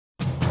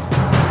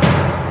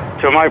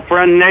To my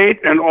friend Nate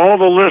and all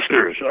the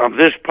listeners of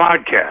this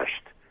podcast,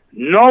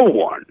 no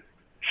one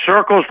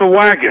circles the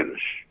wagons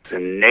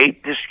than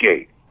Nate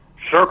Discate.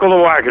 Circle the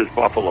wagons,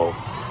 Buffalo.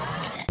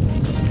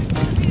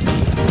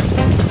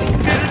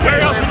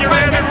 Where else would you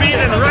rather be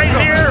than right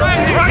here,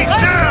 right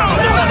now?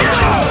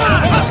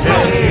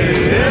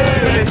 Hey,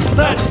 hey,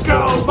 let's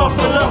go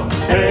Buffalo!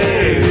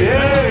 Hey,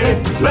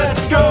 hey,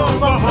 let's go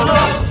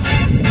Buffalo!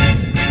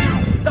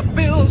 The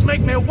Bills make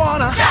me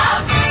wanna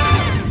shout!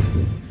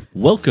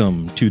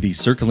 Welcome to the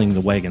Circling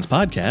the Wagons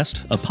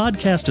podcast, a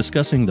podcast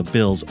discussing the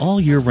Bills all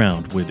year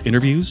round with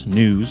interviews,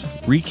 news,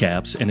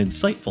 recaps, and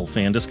insightful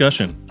fan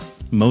discussion.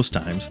 Most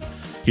times.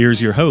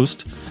 Here's your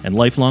host and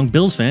lifelong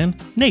Bills fan,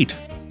 Nate.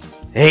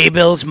 Hey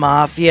Bills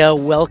Mafia,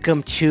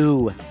 welcome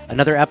to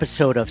another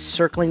episode of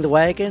Circling the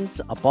Wagons,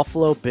 a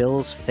Buffalo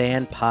Bills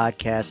fan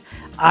podcast.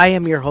 I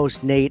am your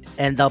host, Nate,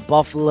 and the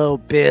Buffalo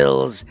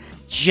Bills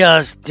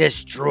just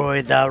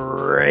destroyed the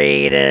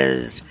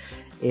Raiders.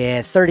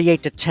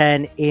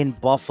 38-10 in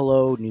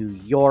Buffalo, New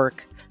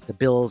York. The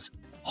Bills'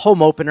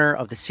 home opener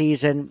of the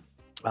season.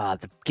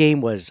 The game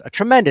was a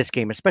tremendous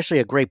game, especially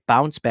a great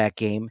bounce-back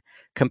game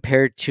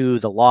compared to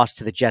the loss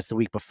to the Jets the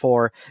week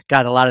before.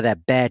 Got a lot of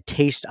that bad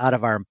taste out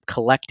of our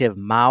collective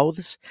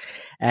mouths,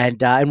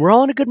 and we're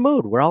all in a good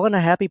mood. We're all in a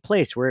happy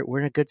place. We're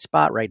in a good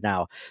spot right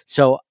now.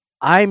 So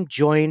I'm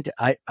joined.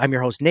 I'm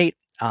your host, Nate.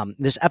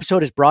 This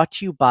episode is brought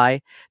to you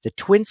by the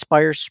Twin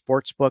Spires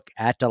Sportsbook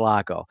at Del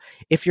Lago.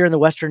 If you're in the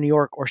Western New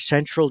York or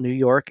Central New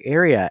York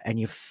area and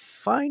you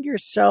find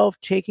yourself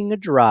taking a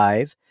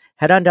drive,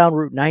 head on down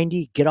Route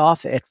 90, get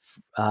off at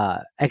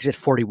exit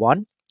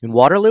 41 in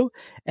Waterloo,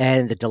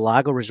 and the Del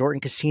Lago Resort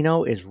and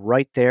Casino is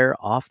right there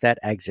off that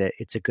exit.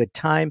 It's a good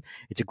time.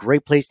 It's a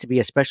great place to be,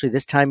 especially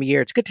this time of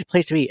year. It's a good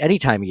place to be any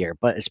time of year,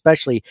 but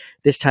especially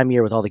this time of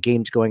year with all the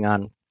games going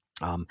on.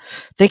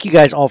 Thank you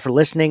guys all for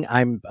listening.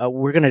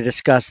 We're going to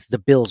discuss the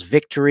Bills'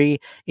 victory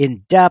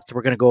in depth.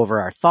 We're going to go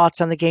over our thoughts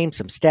on the game,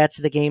 some stats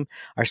of the game,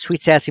 our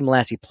sweet sassy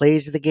molassy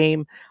plays of the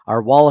game,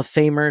 our Wall of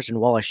Famers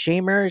and Wall of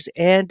Shamers,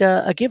 and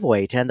a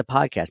giveaway to end the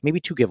podcast. Maybe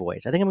two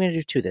giveaways. I think I'm going to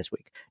do two this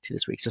week.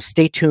 So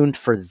stay tuned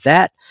for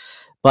that.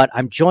 But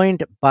I'm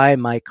joined by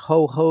my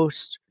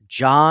co-hosts,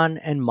 John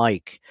and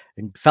Mike.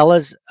 And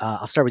fellas,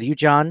 I'll start with you,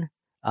 John.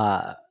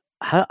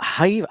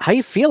 How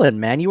you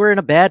feeling, man? You were in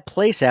a bad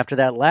place after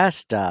that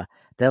last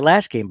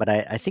game, but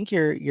I think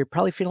you're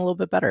probably feeling a little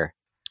bit better.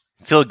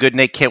 Feel good,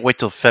 Nate. Can't wait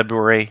till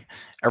February.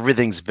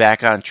 Everything's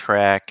back on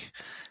track.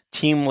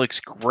 Team looks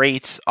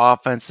great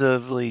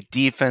offensively,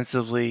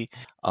 defensively.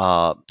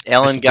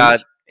 Special got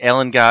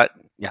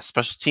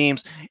special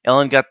teams.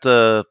 Allen got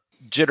the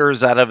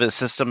jitters out of his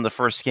system the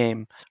first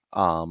game.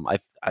 I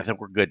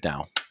think we're good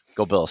now.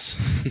 Go Bills.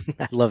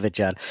 I love it,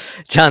 John.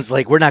 John's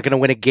like, we're not going to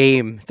win a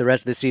game the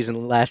rest of the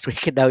season last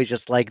week. And now he's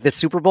just like, the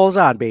Super Bowl's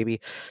on,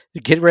 baby.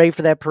 Get ready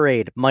for that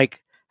parade.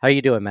 Mike, how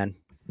you doing, man?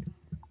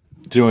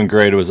 Doing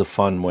great. It was a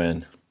fun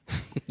win.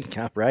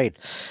 All right.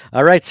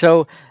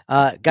 So,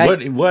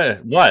 guys.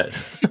 What?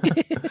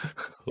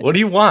 What do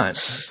you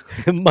want?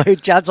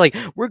 John's like,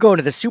 we're going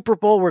to the Super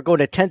Bowl. We're going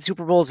to 10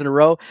 Super Bowls in a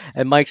row.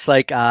 And Mike's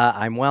like,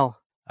 I'm well.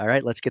 All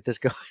right, let's get this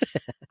going.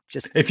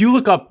 If you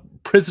look up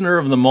prisoner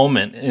of the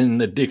moment in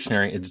the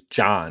dictionary, it's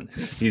John.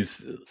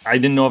 I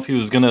didn't know if he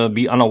was going to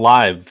be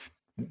unalive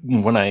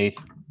when if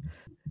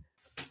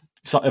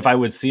I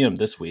would see him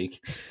this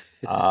week.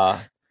 And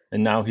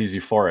now he's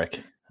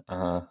euphoric.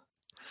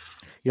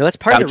 That's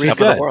part of the reason.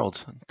 Top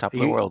of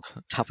the world.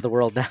 Top of the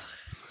world now.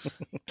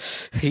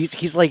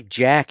 He's like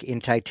Jack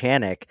in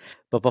Titanic,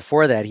 but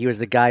before that, he was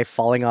the guy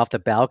falling off the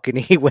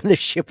balcony when the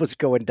ship was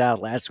going down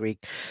last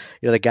week.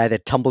 The guy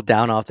that tumbled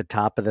down off the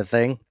top of the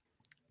thing.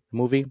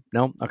 Movie?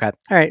 No? Okay. All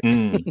right.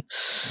 And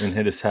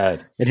hit his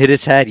head.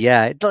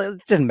 Yeah. It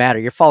didn't matter.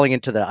 You're falling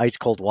into the ice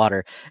cold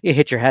water. You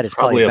hit your head. It's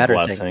probably a better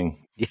blessing.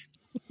 Thing.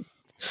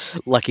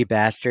 Lucky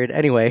bastard.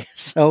 Anyway,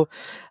 so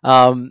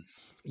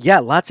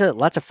lots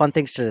of fun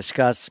things to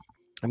discuss.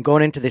 I'm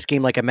going into this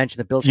game, like I mentioned,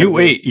 the Bills.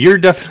 Your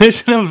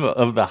definition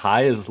of the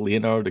high is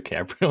Leonardo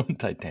DiCaprio in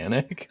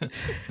Titanic?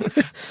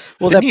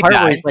 Well, that part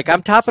where he's like,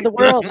 I'm top of the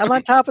world. I'm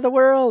on top of the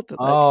world.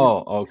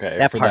 Okay.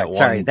 That part.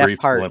 That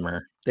part.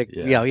 Glimmer.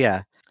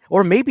 Yeah.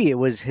 Or maybe it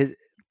was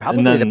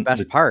probably the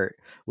best part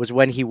was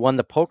when he won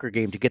the poker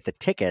game to get the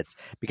tickets,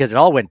 because it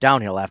all went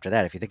downhill after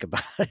that, if you think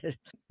about it.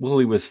 Well,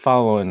 he was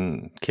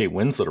following Kate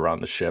Winslet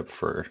around the ship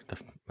for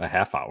a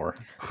half hour.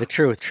 The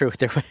truth.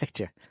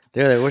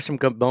 There were some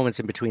good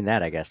moments in between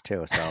that, I guess,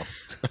 too. So,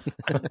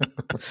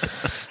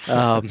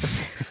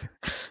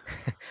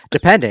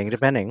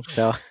 depending.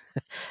 So,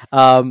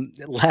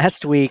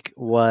 last week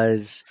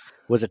was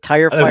a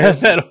tire fire.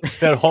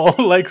 that whole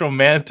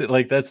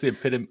romantic, that's the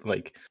epitome.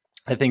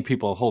 I think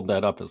people hold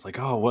that up as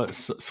what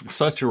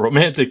such a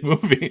romantic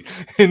movie.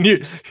 And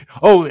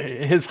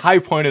his high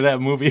point of that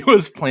movie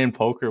was playing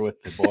poker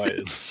with the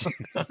boys.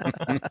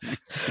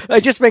 I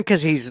just meant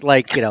because he's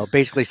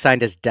basically signed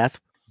his death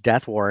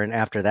warrant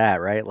after that,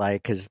 right?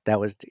 Because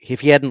that was,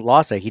 if he hadn't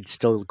lost it, he'd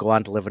still go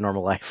on to live a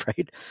normal life,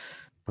 right?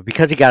 But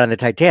because he got on the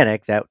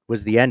Titanic, that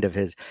was the end of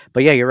his.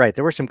 But yeah, you're right.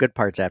 There were some good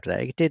parts after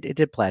that. It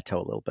did plateau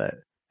a little bit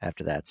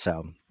after that.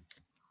 So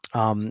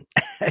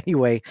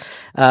anyway,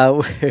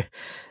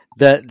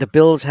 the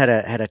Bills had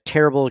a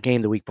terrible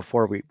game the week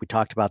before. We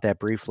talked about that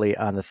briefly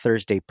on the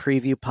Thursday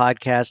preview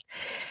podcast,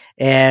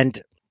 and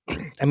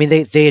I mean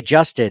they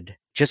adjusted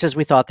just as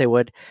we thought they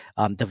would.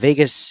 The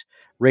Vegas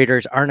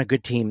Raiders aren't a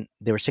good team.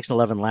 They were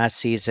 6-11 last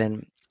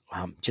season.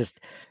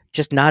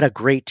 Just not a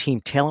great team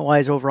talent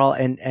wise overall.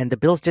 And the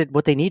Bills did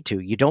what they need to.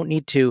 You don't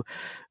need to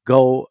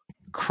go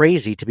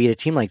crazy to beat a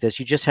team like this.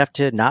 You just have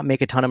to not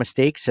make a ton of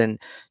mistakes and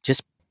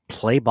just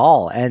play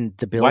ball. And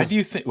the Bills.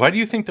 Why do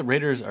you think the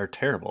Raiders are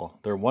terrible?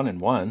 They're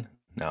 1-1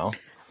 now.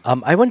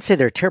 I wouldn't say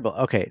they're terrible.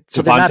 Okay,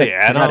 so Devontae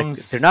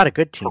Adams, they're not a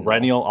good team.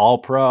 Perennial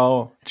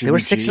All-Pro. They were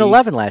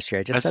 6-11 last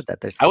year. I just said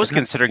that. I was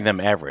considering them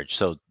average,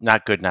 so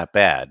not good, not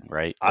bad,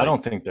 right? I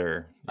don't think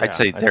they're. I'd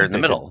say they're in the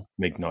middle.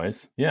 Make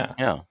noise. Yeah.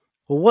 Yeah.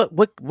 Well,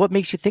 what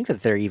makes you think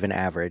that they're even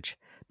average?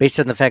 Based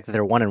on the fact that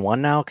they're 1-1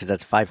 now, because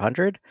that's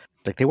 500.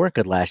 Like they weren't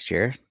good last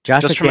year.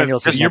 Josh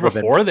McDaniels. The year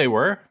before they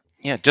were.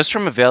 Yeah, just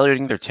from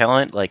evaluating their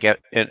talent, like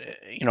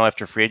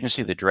after free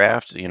agency, the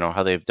draft,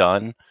 how they've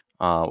done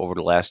over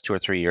the last 2 or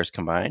 3 years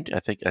combined, I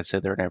think I'd say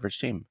they're an average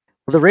team.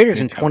 Well, the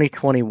Raiders in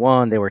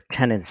 2021, they were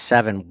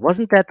 10-7.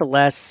 Wasn't that the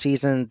last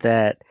season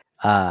that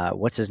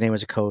what's his name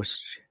was a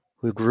coach?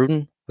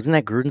 Gruden? Wasn't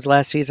that Gruden's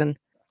last season?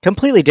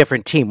 Completely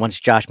different team once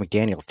Josh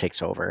McDaniels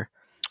takes over.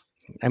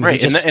 I mean,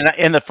 right,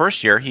 in the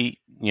first year,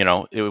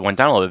 it went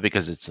down a little bit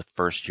because it's the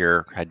first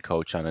year head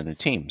coach on a new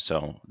team,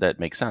 so that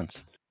makes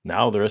sense.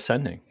 Now they're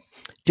ascending.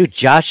 Dude,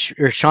 Sean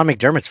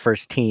McDermott's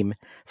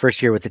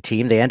first year with the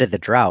team, they ended the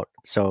drought.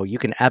 So you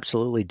can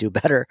absolutely do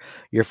better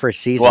your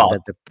first season than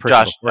the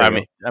person Josh, before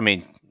you. I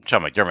mean,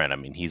 Sean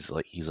McDermott. He's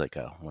like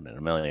a 1 in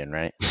a million,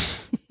 right?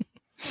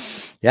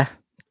 Yeah,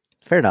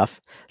 fair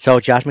enough. So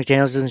Josh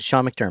McDaniels isn't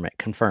Sean McDermott,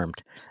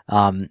 confirmed.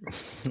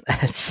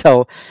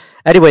 So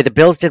anyway, the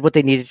Bills did what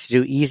they needed to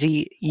do.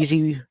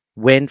 Easy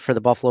win for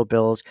the Buffalo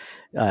Bills.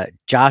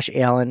 Josh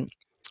Allen,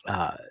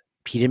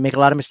 he didn't make a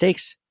lot of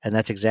mistakes. And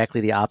that's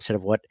exactly the opposite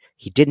of what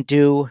he didn't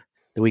do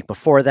the week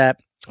before that.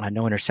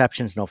 No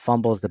interceptions, no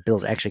fumbles. The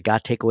Bills actually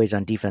got takeaways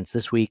on defense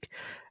this week,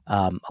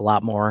 a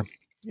lot more.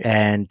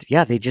 And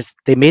yeah,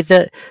 they made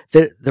the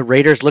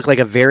Raiders look like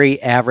a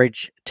very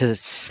average to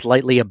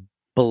slightly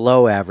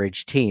below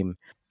average team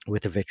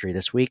with the victory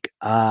this week.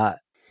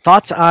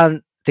 Thoughts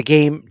on the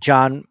game,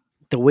 John?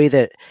 The way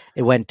that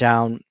it went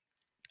down.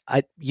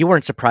 You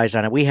weren't surprised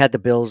on it. We had the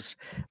Bills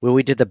when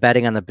we did the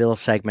betting on the Bills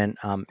segment.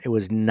 It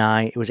was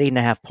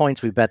 8.5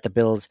 points. We bet the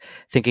Bills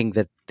thinking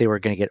that they were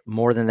going to get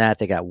more than that.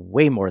 They got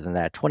way more than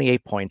that,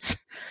 28 points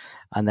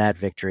on that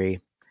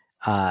victory.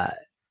 What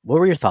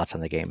were your thoughts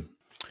on the game?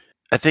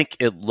 I think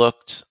it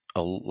looked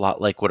a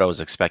lot like what I was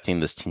expecting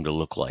this team to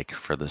look like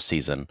for the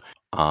season.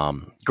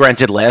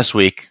 Granted, last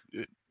week,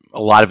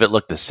 a lot of it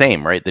looked the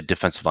same, right? The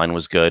defensive line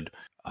was good.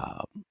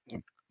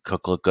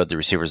 Cook looked good. The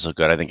receivers looked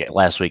good. I think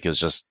last week it was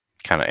just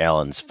kind of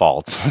Allen's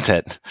fault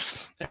that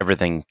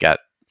everything got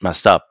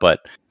messed up, but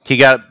he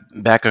got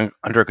back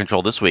under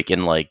control this week,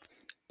 and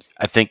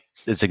I think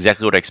it's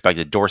exactly what I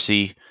expected.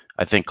 Dorsey,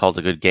 I think, called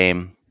a good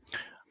game.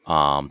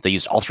 They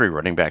used all 3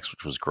 running backs,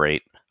 which was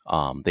great.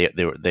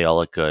 They all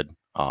look good.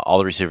 All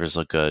the receivers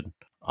look good.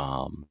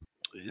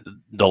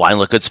 The line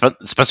looked good.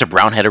 Spencer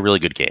Brown had a really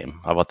good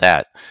game. How about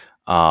that?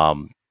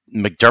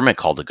 McDermott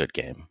called a good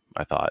game,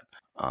 I thought.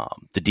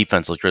 The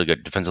defense looked really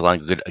good. Defensive line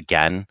looked good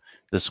again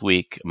this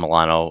week.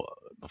 Milano,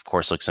 of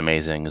course, looks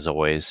amazing as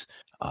always.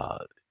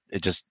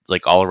 It just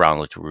all around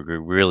looked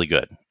really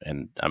good,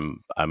 and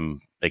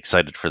I'm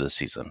excited for this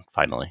season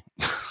finally.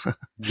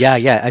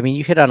 Yeah. I mean,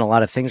 you hit on a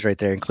lot of things right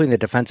there, including the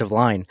defensive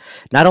line.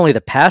 Not only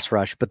the pass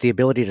rush, but the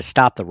ability to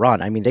stop the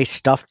run. I mean, they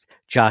stuffed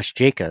Josh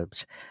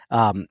Jacobs.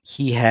 I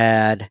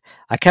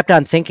kept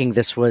on thinking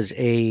this was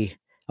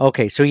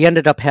okay, so he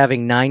ended up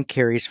having 9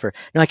 carries for.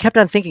 No, I kept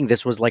on thinking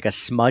this was like a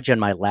smudge on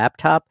my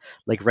laptop,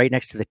 like right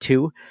next to the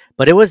 2,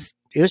 but it was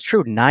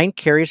true. 9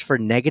 carries for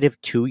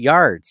 -2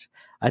 yards.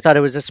 I thought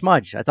it was a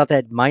smudge. I thought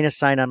that minus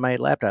sign on my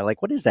laptop.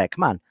 Like, what is that?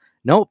 Come on.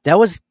 Nope, that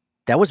was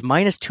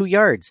 -2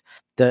 yards.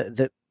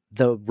 The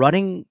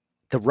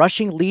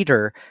rushing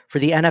leader for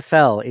the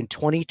NFL in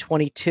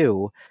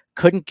 2022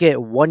 couldn't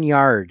get 1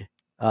 yard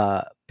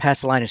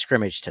past the line of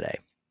scrimmage today,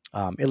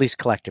 at least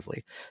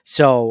collectively.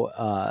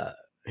 So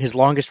his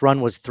longest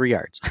run was 3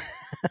 yards.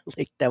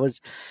 That was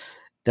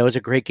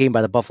a great game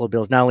by the Buffalo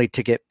Bills, not only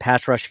to get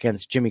pass rush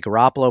against Jimmy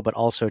Garoppolo, but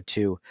also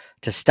to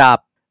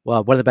stop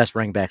one of the best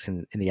running backs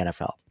in the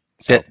NFL.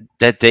 So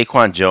that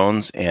Daquan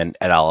Jones and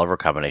Ed Oliver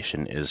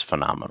combination is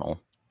phenomenal.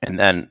 And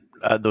then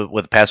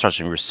with pass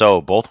rushing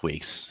Rousseau both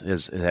weeks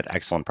had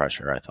excellent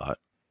pressure, I thought.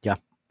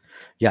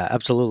 Yeah,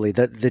 absolutely.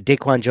 The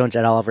Daquan Jones,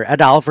 Ed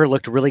Oliver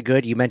looked really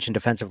good. You mentioned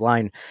defensive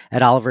line.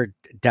 Ed Oliver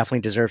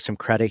definitely deserves some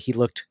credit. He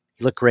looked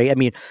great. I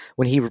mean,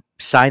 when he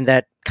signed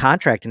that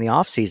contract in the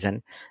offseason,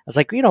 I was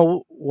like,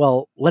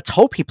 well, let's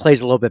hope he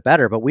plays a little bit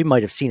better, but we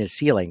might have seen his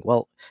ceiling.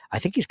 Well, I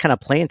think he's kind of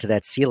playing to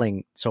that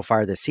ceiling so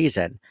far this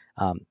season.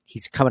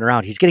 He's coming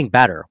around. He's getting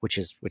better, which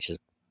is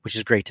which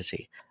is great to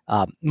see.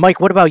 Mike,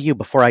 what about you?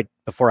 Before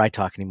I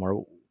talk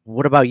anymore,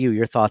 what about you?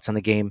 Your thoughts on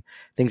the game?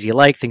 Things you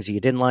like, things that you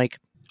didn't like?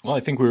 Well, I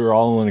think we were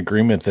all in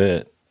agreement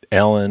that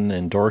Allen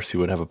and Dorsey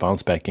would have a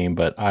bounce back game,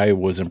 but I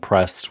was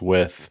impressed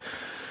with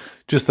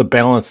just the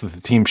balance that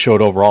the team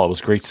showed overall. It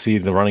was great to see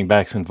the running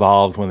backs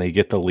involved. When they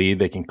get the lead,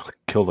 they can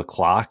kill the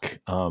clock.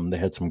 They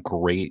had some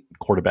great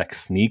quarterback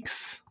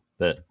sneaks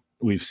that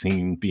we've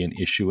seen be an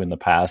issue in the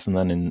past. And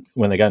then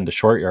when they got into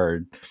short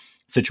yard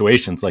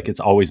situations, like it's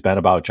always been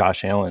about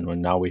Josh Allen,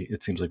 when now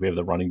it seems like we have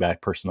the running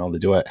back personnel to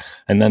do it.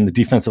 And then the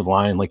defensive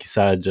line, like you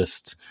said,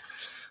 just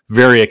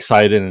very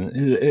excited.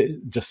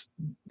 And just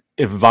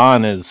if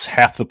Vaughn is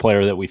half the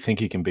player that we think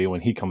he can be,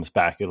 when he comes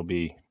back, it'll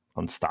be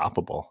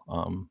unstoppable.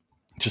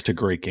 Just a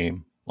great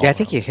game. Yeah, I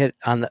think you hit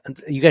on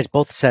you guys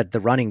both said the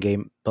running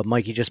game, but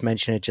Mike, you just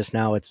mentioned it just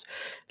now. It's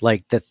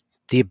like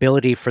the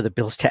ability for the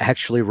Bills to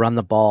actually run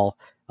the ball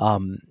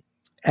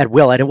at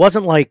will. And it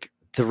wasn't like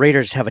the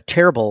Raiders have a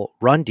terrible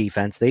run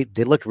defense. They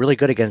looked really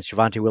good against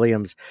Javonte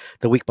Williams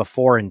the week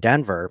before in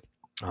Denver.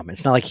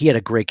 It's not like he had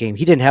a great game.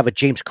 He didn't have a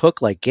James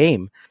Cook-like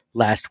game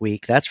last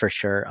week, that's for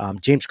sure.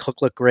 James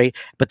Cook looked great,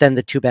 but then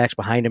the two backs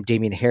behind him,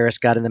 Damian Harris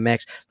got in the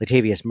mix,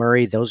 Latavius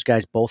Murray, those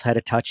guys both had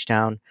a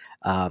touchdown.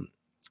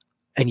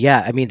 And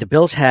yeah, I mean, the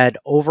Bills had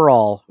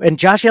overall, and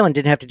Josh Allen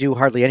didn't have to do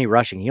hardly any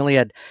rushing. He only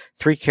had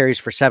 3 carries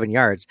for 7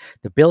 yards.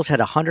 The Bills had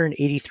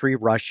 183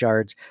 rush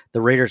yards. The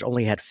Raiders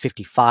only had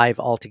 55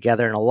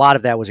 altogether, and a lot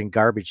of that was in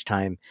garbage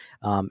time.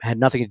 Had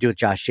nothing to do with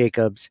Josh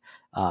Jacobs.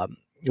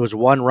 It was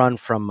one run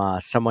from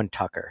someone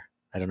Tucker.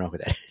 I don't know who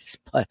that is.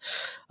 But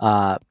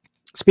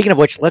speaking of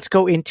which, let's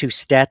go into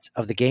stats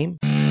of the game.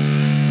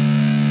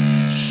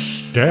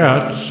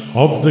 Stats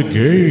of the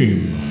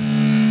game.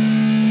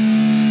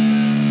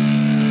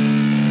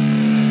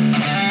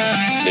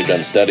 They've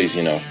done studies,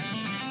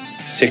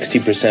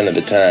 60% of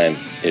the time,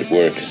 it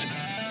works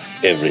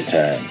every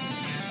time.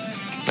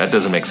 That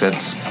doesn't make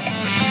sense.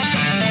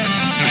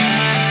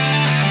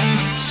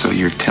 So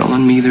you're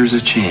telling me there's a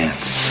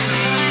chance?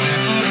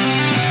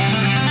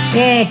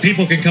 Well,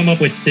 people can come up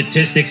with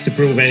statistics to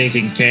prove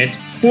anything, Kent.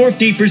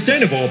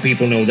 40% of all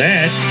people know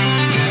that.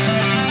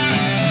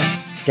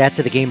 Stats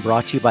of the game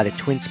brought to you by the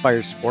Twin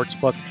Spires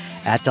Sportsbook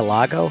at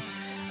Delago.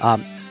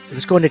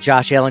 Let's go into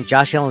Josh Allen.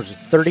 Josh Allen was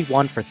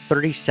 31 for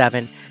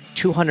 37,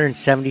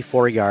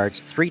 274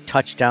 yards, 3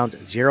 touchdowns,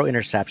 0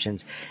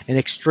 interceptions. An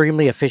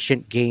extremely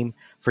efficient game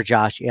for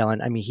Josh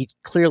Allen. I mean, he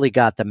clearly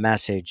got the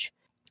message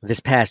this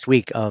past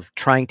week of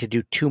trying to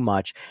do too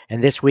much.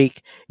 And this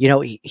week,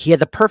 he had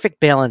the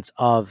perfect balance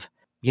of,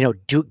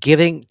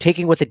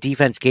 taking what the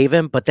defense gave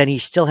him, but then he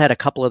still had a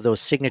couple of those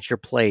signature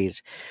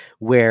plays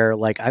where,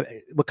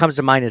 what comes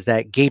to mind is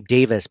that Gabe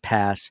Davis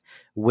pass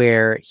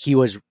where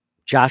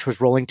Josh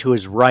was rolling to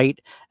his right,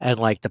 and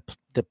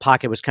the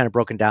pocket was kind of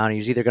broken down. He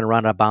was either going to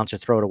run out of bounds or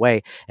throw it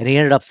away, and he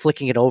ended up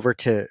flicking it over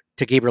to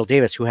Gabriel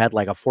Davis, who had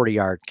like a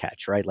 40-yard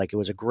catch. Right, like it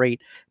was a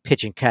great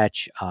pitch and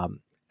catch.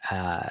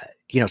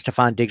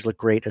 Stephon Diggs looked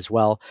great as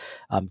well.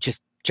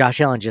 Just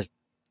Josh Allen just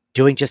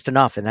doing just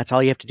enough, and that's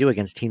all you have to do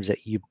against teams that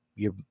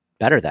you're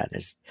better than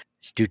is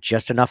do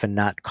just enough and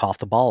not cough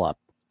the ball up.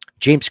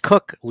 James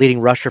Cook, leading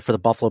rusher for the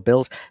Buffalo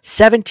Bills,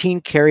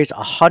 17 carries,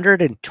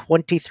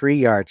 123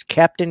 yards.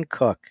 Captain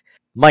Cook.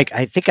 Mike,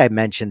 I think I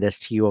mentioned this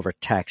to you over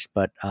text,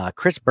 but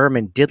Chris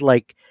Berman did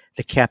like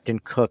the Captain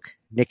Cook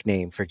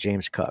nickname for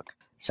James Cook.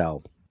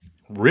 So,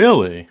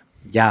 really,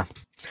 yeah,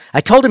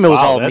 I told him it was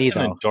all that's me an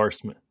though.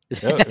 Endorsement.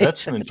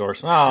 That's an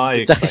endorsement. Oh, I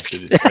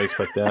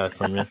expect that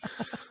from you.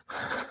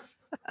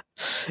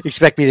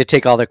 Expect me to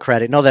take all the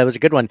credit? No, that was a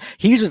good one.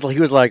 He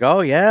was like,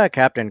 "Oh yeah,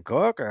 Captain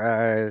Cook."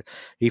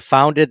 He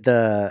founded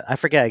I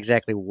forget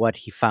exactly what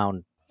he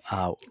found.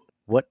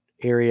 What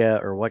area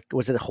or what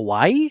was it?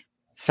 Hawaii?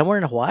 Somewhere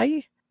in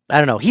Hawaii? I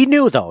don't know. He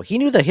knew though. He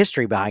knew the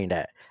history behind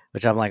it,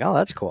 which I'm like, oh,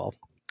 that's cool.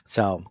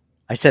 So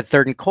I said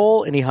 3rd and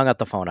Cole, and he hung up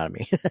the phone on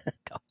me.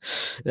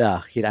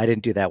 No, I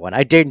didn't do that one.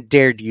 I didn't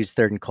dare to use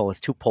 3rd and Cole. It's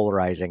too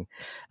polarizing.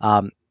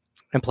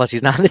 And plus,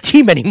 he's not on the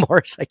team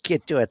anymore, so I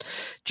can't do it.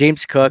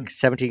 James Cook,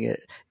 17.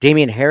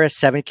 Damian Harris,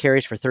 7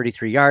 carries for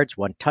 33 yards,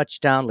 1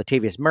 touchdown.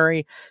 Latavius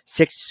Murray,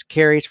 6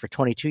 carries for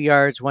 22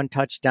 yards, 1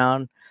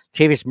 touchdown.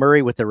 Latavius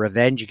Murray with the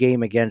revenge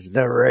game against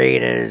the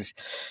Raiders.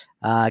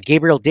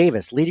 Gabriel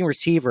Davis, leading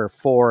receiver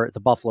for the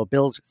Buffalo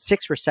Bills,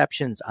 6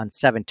 receptions on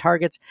 7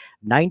 targets,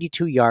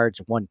 92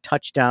 yards, 1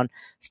 touchdown.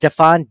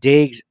 Stephon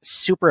Diggs,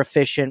 super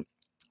efficient,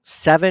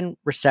 7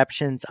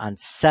 receptions on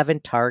 7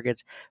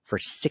 targets for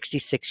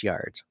 66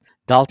 yards.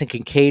 Dalton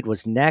Kincaid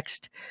was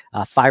next,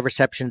 5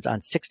 receptions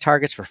on 6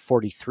 targets for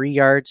 43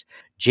 yards.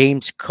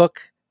 James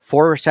Cook,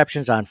 4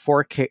 receptions on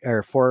 4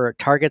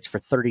 targets for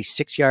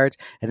 36 yards.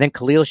 And then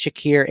Khalil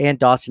Shakir and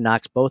Dawson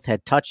Knox both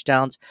had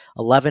touchdowns,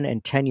 11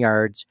 and 10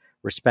 yards,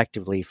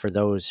 respectively, for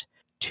those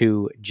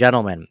 2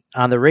 gentlemen.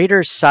 On the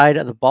Raiders side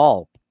of the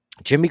ball,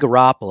 Jimmy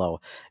Garoppolo,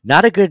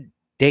 not a good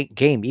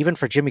game, even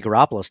for Jimmy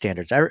Garoppolo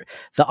standards.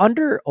 The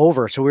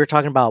under-over, so we were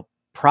talking about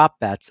prop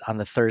bets on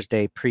the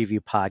Thursday preview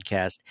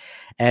podcast,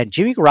 and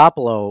Jimmy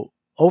Garoppolo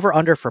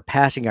over-under for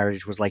passing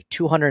yardage was like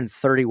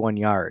 231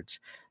 yards.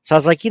 So I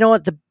was like, you know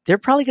what? They're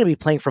probably going to be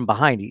playing from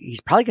behind.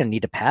 He's probably going to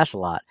need to pass a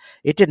lot.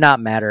 It did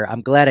not matter.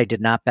 I'm glad I did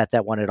not bet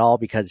that one at all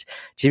because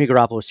Jimmy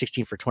Garoppolo was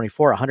 16 for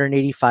 24,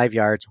 185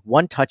 yards,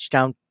 1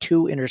 touchdown,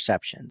 2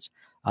 interceptions.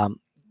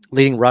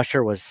 Leading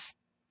rusher was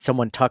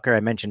someone Tucker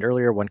I mentioned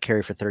earlier, 1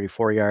 carry for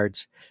 34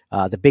 yards.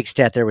 The big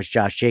stat there was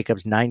Josh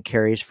Jacobs, 9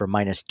 carries for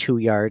 -2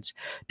 yards.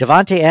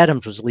 Devontae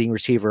Adams was leading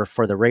receiver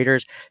for the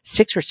Raiders,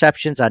 6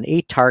 receptions on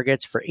 8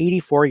 targets for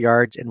 84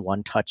 yards and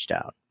 1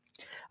 touchdown.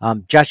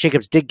 Josh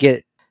Jacobs did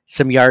get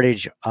some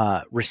yardage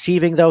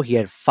receiving, though. He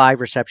had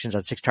 5 receptions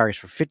on 6 targets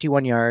for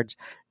 51 yards,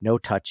 no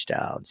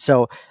touchdowns.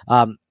 So,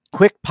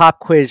 quick pop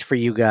quiz for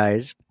you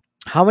guys.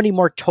 How many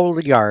more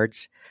total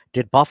yards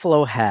did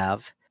Buffalo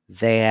have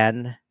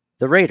than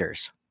the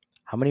Raiders?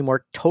 How many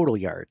more total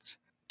yards?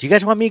 Do you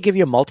guys want me to give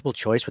you a multiple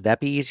choice? Would that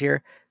be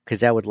easier? Because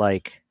that would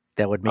make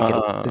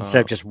it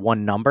instead of just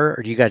one number,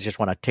 or do you guys just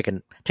want to take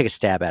a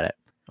stab at it?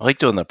 I like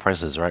doing the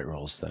Price is Right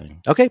rules thing.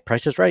 Okay,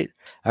 Price is Right.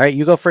 All right,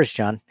 you go first,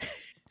 John.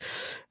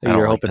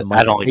 You're hoping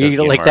I don't like you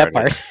don't like that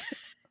already. part.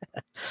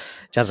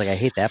 Sounds like I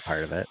hate that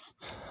part of it.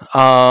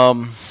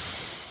 Oh,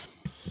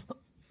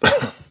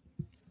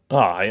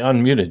 I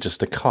unmuted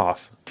just to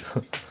cough.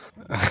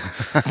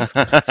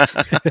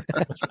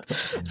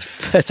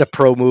 That's a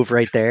pro move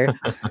right there.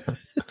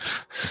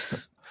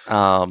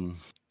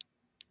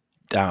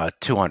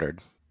 200.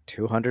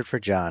 200 for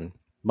John.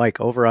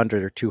 Mike, over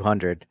under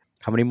 200.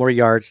 How many more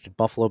yards did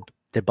Buffalo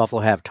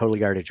have total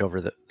yardage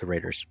over the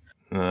Raiders?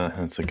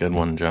 That's a good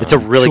one, John. It's a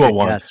really good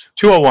guess.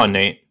 201,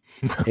 Nate.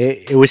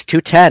 It was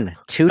 210.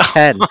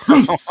 210.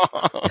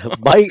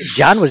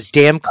 John was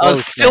damn close. I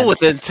was still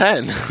within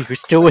 10. You were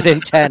still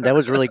within 10. That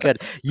was really good.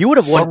 You would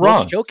have won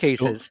both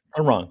showcases.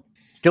 Still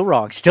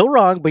wrong. Still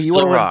wrong, but you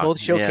would have won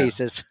both yeah.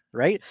 showcases,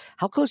 right?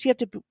 How close do you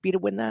have to be to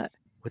win that?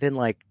 Within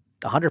like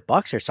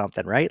 $100 or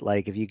something, right?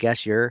 Like if you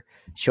guess your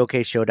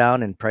showcase,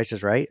 showdown, and Price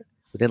is Right,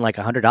 within like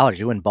 $100,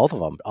 you win both of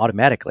them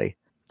automatically.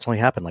 It's only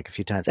happened like a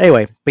few times.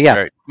 Anyway, but yeah.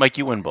 All right. Mike,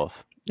 you win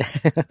both.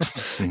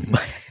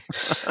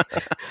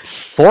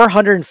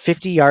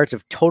 450 yards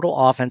of total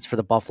offense for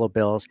the Buffalo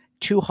Bills,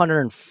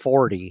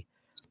 240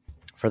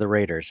 for the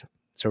Raiders.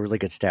 So really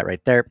good stat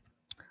right there.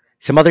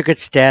 Some other good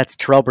stats.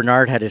 Terrell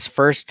Bernard had his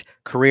first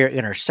career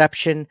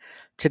interception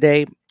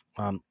today.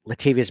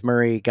 Latavius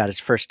Murray got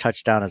his first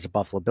touchdown as a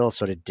Buffalo Bill.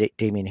 So did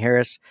Damian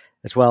Harris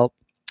as well.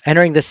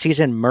 Entering this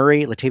season,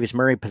 Latavius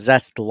Murray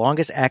possessed the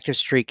longest active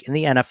streak in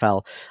the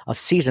NFL of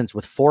seasons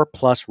with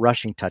 4+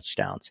 rushing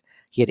touchdowns.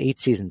 He had 8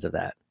 seasons of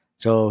that.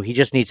 So he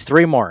just needs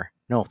 3 more.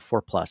 No,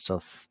 4+, so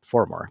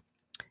 4 more.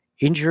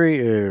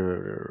 Injury,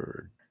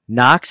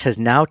 Knox has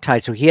now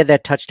tied, so he had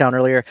that touchdown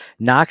earlier.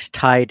 Knox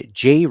tied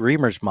Jay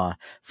Remersma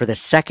for the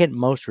second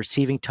most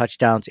receiving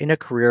touchdowns in a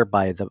career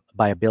by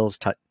a Bills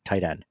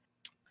tight end.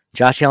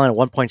 Josh Allen at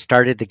one point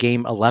started the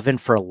game 11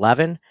 for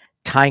 11,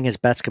 tying his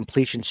best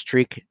completion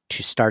streak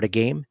to start a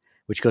game,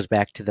 which goes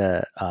back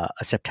to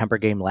a September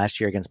game last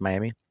year against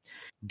Miami.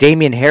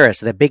 Damian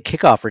Harris, that big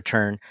kickoff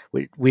return,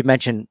 we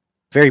mentioned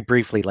very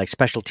briefly, like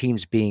special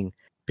teams being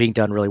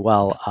done really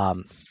well.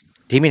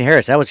 Damian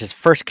Harris, that was his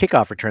first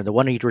kickoff return, the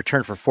one he'd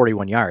returned for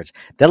 41 yards.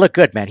 That looked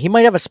good, man. He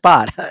might have a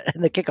spot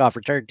in the kickoff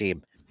return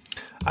team.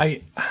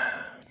 I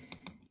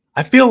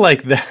feel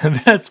like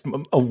that's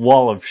a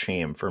wall of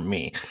shame for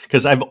me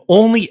because I've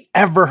only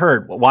ever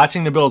heard,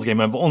 watching the Bills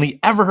game, I've only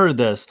ever heard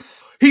this.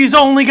 He's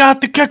only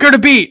got the kicker to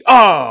beat.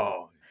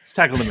 Oh, he's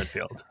tackled the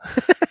midfield.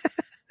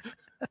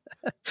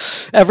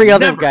 Every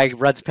other guy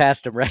runs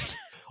past him, right?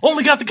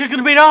 Only got the kicker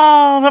to beat.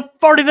 Oh, the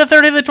 40, the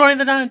 30, the 20,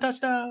 the 9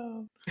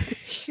 touchdown.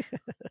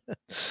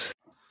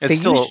 It's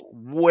still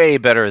way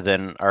better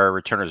than our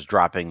returners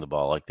dropping the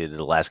ball like they did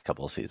the last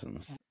couple of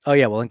seasons. Oh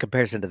yeah, well in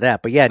comparison to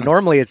that, but yeah,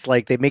 normally it's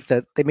like they make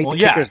the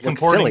kickers look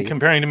silly.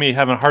 Comparing to me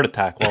having a heart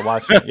attack while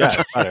watching it. Yeah,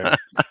 it's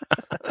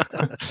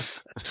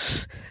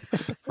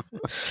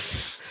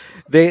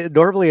better.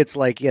 Normally it's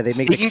like they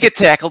make. He can get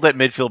tackled at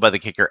midfield by the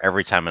kicker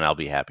every time, and I'll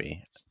be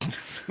happy.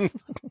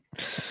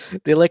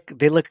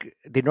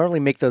 They normally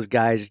make those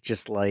guys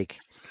just like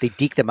they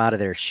deke them out of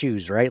their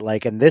shoes, right?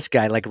 Like, and this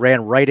guy like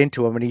ran right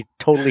into him and he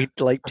totally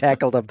like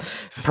tackled him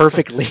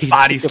perfectly.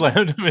 Body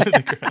slammed him into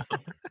the ground.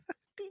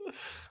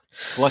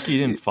 Lucky he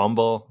didn't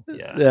fumble.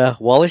 Yeah.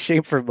 Wall of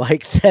shame for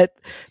Mike that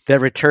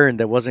return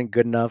that wasn't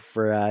good enough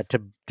for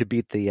to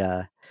beat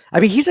the. I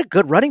mean, he's a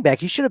good running back.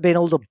 He should have been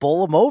able to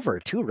bowl him over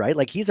too, right?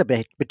 Like he's a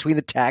between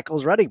the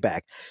tackles running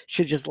back.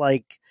 Should just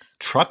like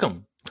truck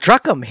him,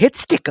 hit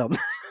stick him.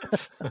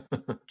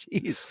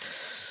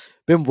 Jeez.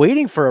 Been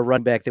waiting for a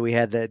run back that we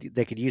had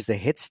that could use the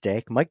hit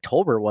stick. Mike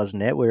Tolbert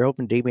wasn't it? We were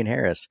hoping Damian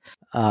Harris.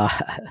 Man,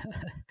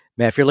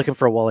 if you're looking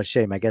for a wall of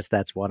shame, I guess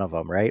that's one of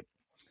them, right?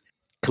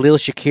 Khalil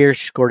Shakir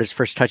scored his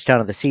first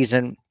touchdown of the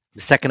season,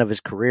 the second of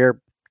his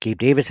career. Gabe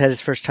Davis had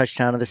his first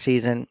touchdown of the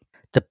season.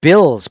 The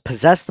Bills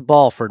possessed the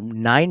ball for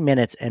 9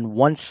 minutes and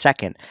 1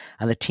 second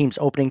on the team's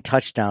opening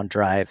touchdown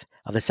drive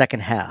of the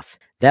second half.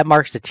 That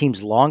marks the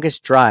team's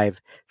longest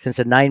drive since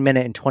a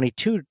 9-minute and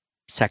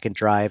 22-second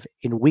drive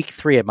in Week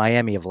 3 at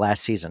Miami of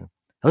last season.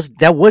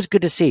 That was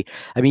good to see.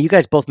 I mean, you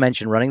guys both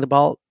mentioned running the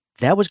ball.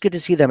 that was good to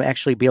see them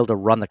actually be able to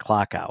run the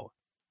clock out.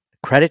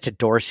 Credit to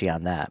Dorsey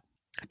on that.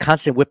 A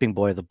constant whipping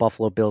boy of the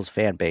Buffalo Bills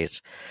fan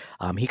base.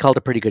 He called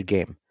a pretty good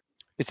game.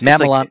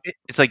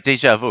 It's like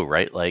deja vu,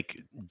 right?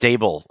 Like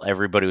Dable,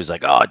 everybody was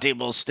like, "Oh,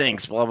 Dable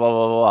stinks," blah blah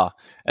blah blah,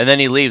 and then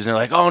he leaves, and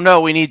they're like, "Oh no,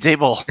 we need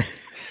Dable."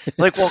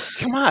 Like, well,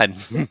 come on.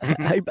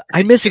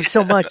 I miss him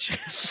so much.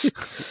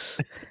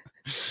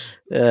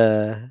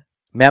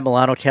 Matt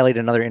Milano tallied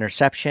another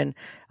interception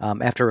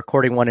after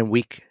recording one in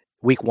week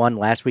one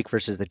last week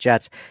versus the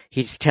Jets.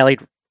 He's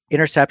tallied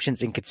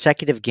interceptions in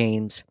consecutive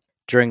games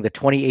during the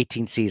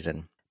 2018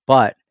 season,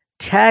 but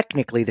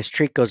technically the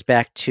streak goes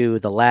back to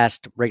the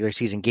last regular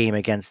season game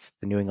against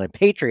the New England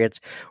Patriots,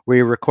 where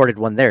he recorded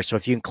one there. So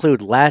if you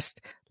include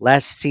last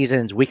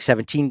season's week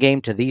 17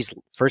 game to these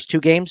first two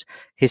games,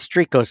 his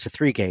streak goes to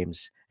 3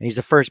 games. And he's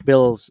the first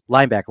Bills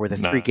linebacker with a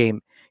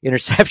 3-game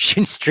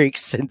interception streak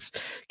since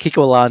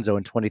Kiko Alonso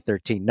in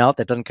 2013. No,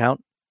 that doesn't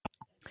count.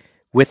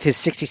 With his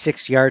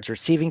 66 yards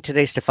receiving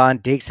today,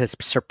 Stephon Diggs has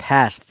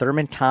surpassed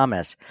Thurman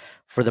Thomas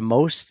for the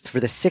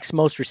 6th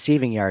most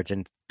receiving yards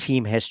in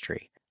team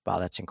history. Wow,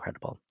 that's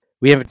incredible.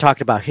 We haven't talked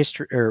about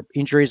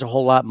injuries a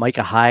whole lot.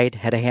 Micah Hyde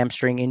had a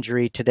hamstring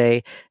injury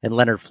today, and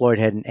Leonard Floyd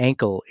had an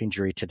ankle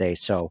injury today.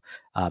 So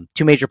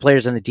 2 major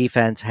players on the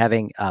defense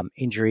having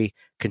injury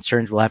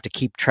concerns. We'll have to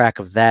keep track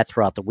of that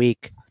throughout the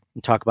week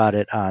and talk about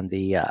it on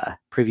the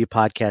preview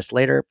podcast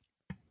later.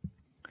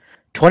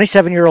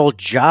 27-year-old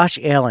Josh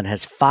Allen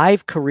has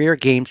 5 career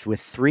games with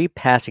 3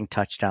 passing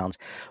touchdowns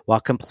while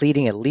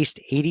completing at least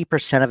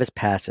 80% of his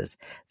passes.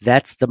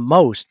 That's the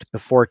most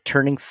before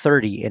turning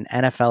 30 in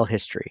NFL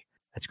history.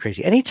 That's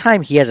crazy.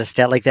 Anytime he has a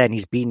stat like that and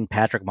he's beaten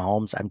Patrick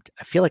Mahomes,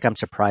 I feel like I'm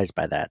surprised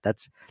by that.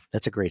 That's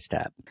a great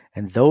stat.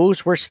 And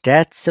those were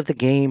stats of the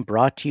game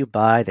brought to you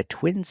by the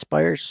Twin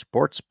Spires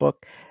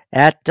Sportsbook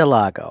at Del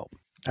Lago.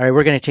 All right,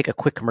 we're going to take a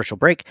quick commercial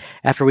break.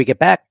 After we get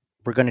back,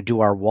 we're going to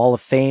do our Wall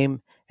of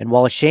Fame and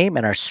Wall of Shame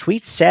and our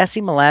Sweet Sassy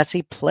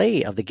Molassy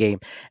play of the game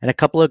and a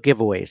couple of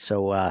giveaways.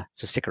 So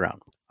stick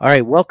around. All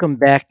right, welcome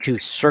back to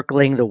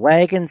Circling the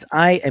Wagons.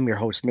 I am your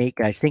host, Nate.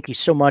 Guys, thank you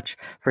so much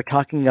for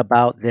talking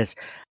about this.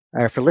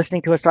 For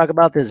listening to us talk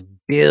about this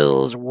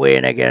Bills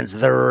win against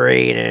the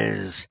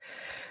Raiders.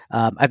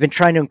 I've been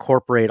trying to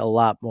incorporate a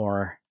lot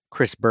more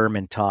Chris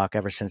Berman talk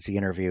ever since the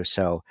interview.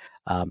 So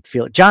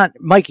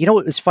Mike, you know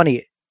what was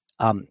funny?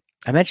 I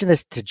mentioned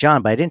this to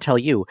John, but I didn't tell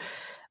you.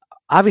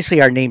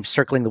 Obviously, our name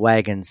Circling the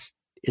Wagons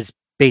is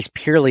based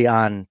purely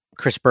on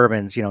Chris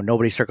Berman's,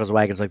 nobody circles the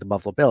wagons like the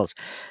Buffalo Bills.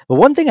 But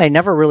one thing I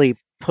never really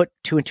put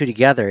 2 and 2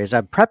 together is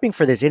I'm prepping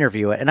for this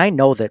interview, and I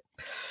know that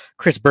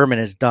Chris Berman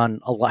has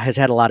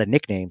had a lot of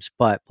nicknames,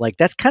 but like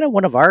that's kind of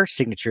one of our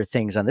signature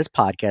things on this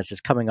podcast is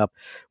coming up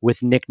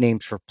with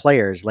nicknames for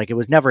players. Like it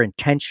was never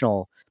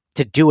intentional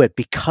to do it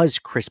because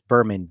Chris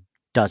Berman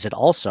does it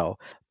also,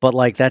 but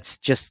like that's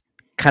just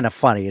kind of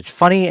funny. It's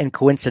funny and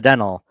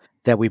coincidental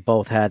that we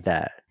both had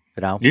that.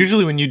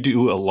 Usually when you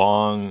do a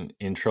long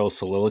intro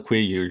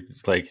soliloquy, you're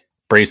like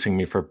bracing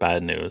me for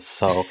bad news.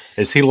 So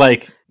is he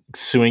like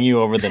suing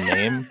you over the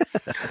name?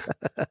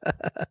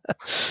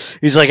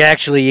 He's like,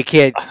 actually, you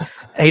can't.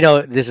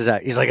 He's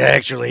like,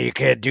 actually, you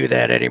can't do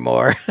that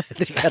anymore.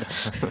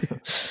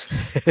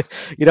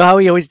 You know how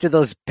he always did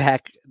those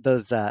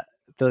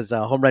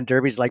home run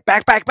derbies, like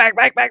back.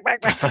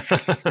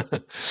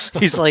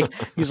 He's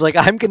like,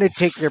 I'm gonna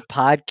take your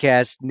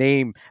podcast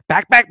name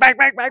back.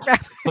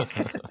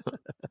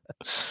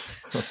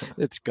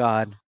 It's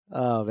gone.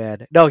 Oh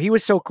man, no, he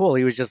was so cool.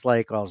 He was just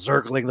like, "Well,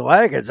 circling the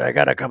wagons. I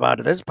gotta come out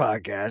to this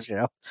podcast."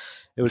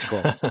 It was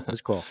cool. It was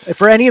cool.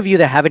 For any of you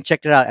that haven't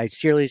checked it out, I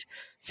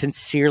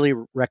sincerely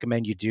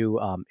recommend you do.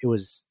 It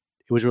was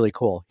really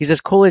cool. He's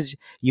as cool as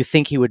you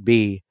think he would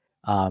be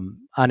on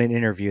an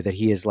interview that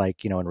he is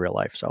like, in real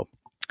life. So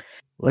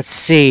let's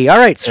see. All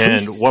right,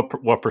 and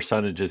what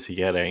percentage is he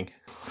getting?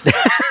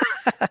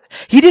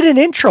 He did an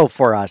intro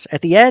for us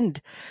at the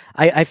end.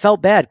 I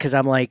felt bad because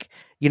I'm like,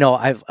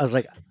 I was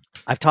like,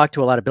 I've talked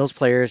to a lot of Bills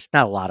players,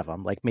 not a lot of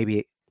them, like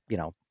maybe,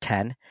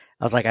 10.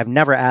 I was like, I've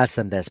never asked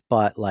them this,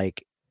 but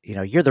like,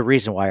 you're the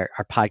reason why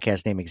our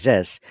podcast name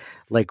exists.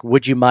 Like,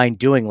 would you mind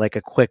doing like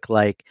a quick,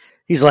 like,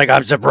 he's like,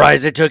 I'm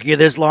surprised it took you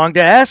this long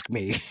to ask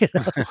me.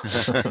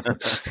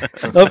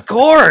 Of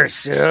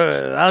course.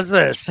 How's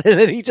this? And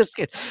then he just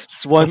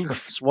swung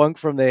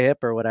from the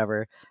hip or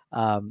whatever.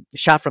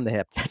 Shot from the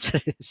hip. That's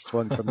what it is.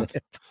 Swung from the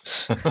hip.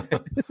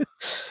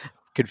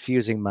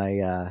 Confusing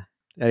my,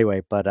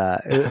 anyway, but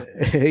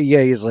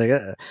yeah, he's like,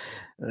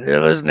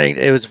 you're listening.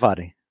 It was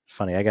funny. It's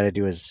funny. I got to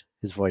do his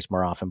voice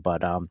more often,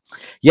 but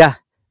yeah.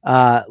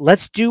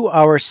 Let's do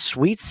our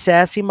Sweet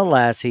Sassy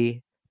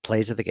Molassy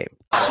plays of the game.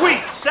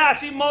 Sweet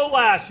Sassy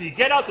Molassy,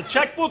 get out the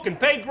checkbook and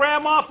pay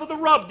Grandma for the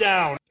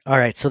rubdown. All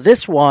right, so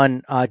this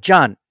one,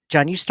 John,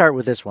 you start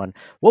with this one.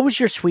 What was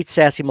your Sweet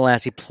Sassy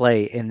Molassy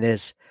play in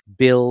this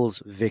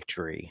Bills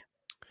victory?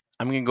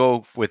 I'm going to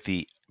go with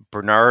the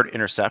Bernard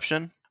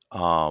interception. It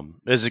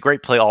was a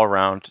great play all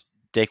around.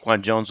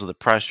 Daquan Jones with the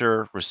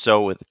pressure,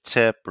 Rousseau with the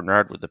tip,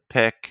 Bernard with the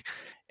pick.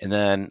 And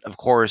then, of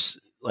course,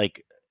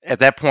 like at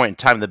that point in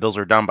time, the Bills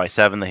were down by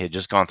 7. They had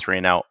just gone 3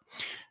 and out.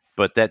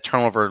 But that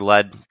turnover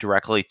led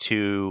directly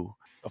to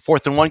a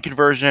 4th and 1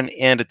 conversion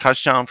and a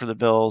touchdown for the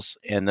Bills,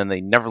 and then they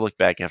never looked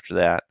back after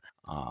that.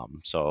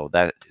 So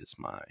that is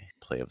my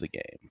play of the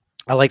game.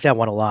 I like that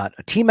one a lot.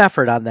 A team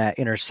effort on that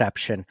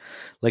interception,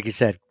 like you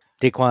said,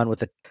 Daquan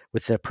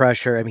with the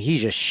pressure. I mean, he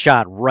just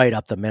shot right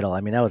up the middle.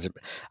 I mean, that was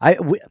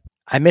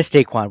I missed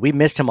Daquan. We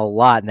missed him a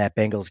lot in that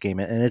Bengals game,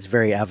 and it's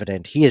very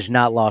evident. He has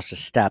not lost a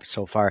step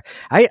so far.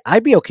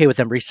 I'd be okay with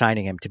them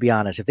re-signing him, to be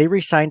honest. If they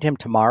re-signed him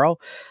tomorrow,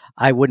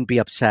 I wouldn't be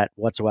upset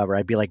whatsoever.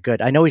 I'd be like,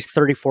 good. I know he's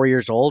 34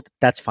 years old.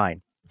 That's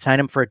fine. Sign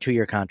him for a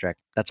 2-year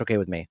contract. That's okay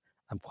with me.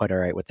 I'm quite all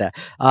right with that.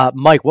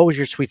 Mike, what was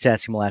your sweet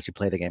sassy molassie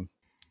play of the game?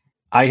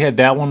 I had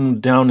that one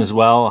down as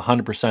well.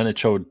 100%. It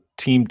showed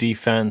team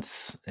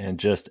defense and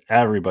just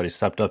everybody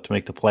stepped up to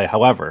make the play.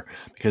 However,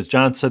 because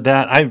John said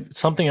that,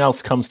 something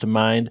else comes to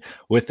mind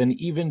with an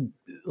even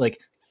like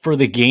for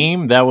the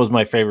game, that was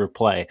my favorite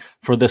play.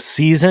 For the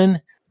season,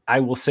 I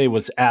will say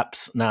was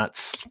Epps not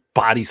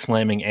body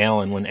slamming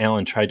Allen when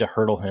Allen tried to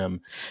hurdle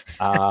him.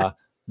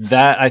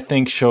 That I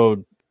think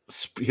showed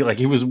like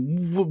he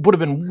would have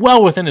been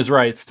well within his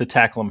rights to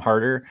tackle him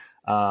harder.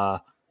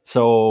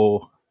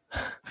 So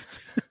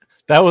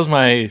that was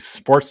my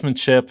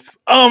sportsmanship.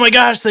 Oh my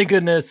gosh! Thank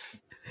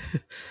goodness.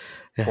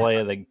 Play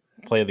of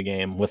the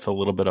game with a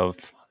little bit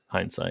of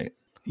hindsight.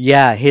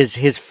 Yeah,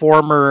 his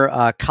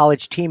former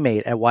college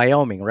teammate at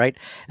Wyoming, right?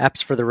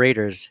 Epps for the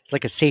Raiders. It's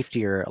like a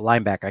safety or a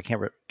linebacker. I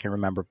can't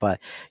remember,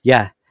 but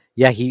yeah.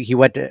 He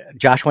went to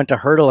Josh went to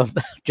hurdle him.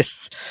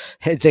 Just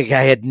the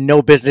guy had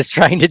no business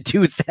trying to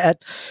do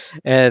that,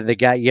 and the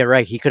guy, yeah,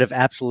 right. He could have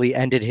absolutely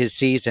ended his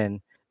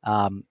season.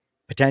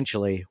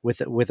 Potentially with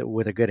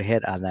a good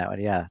hit on that one.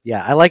 Yeah.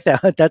 I like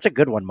that. That's a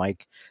good one,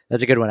 Mike.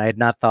 That's a good one. I had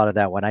not thought of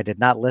that one. I did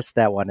not list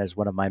that one as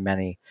one of my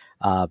many.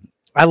 I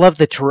love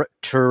the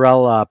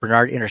Terrell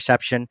Bernard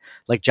interception,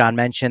 like John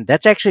mentioned.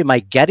 That's actually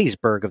my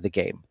Gettysburg of the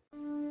game.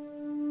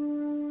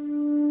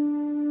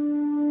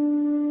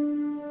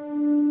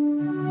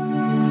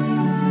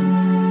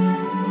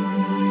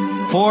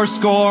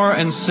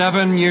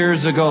 Fourscore-and-7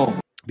 years ago.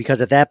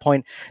 Because at that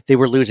point, they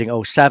were losing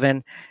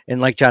 0-7.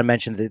 And like John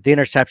mentioned, the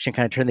interception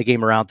kind of turned the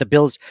game around. The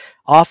Bills'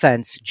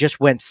 offense just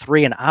went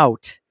 3 and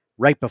out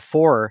right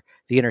before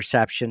the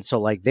interception. So,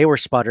 like, they were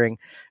sputtering.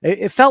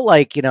 It felt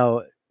like,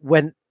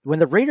 when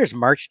the Raiders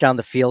marched down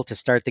the field to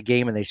start the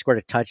game and they scored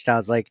a touchdown,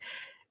 it's like,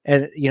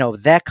 and,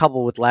 that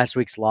coupled with last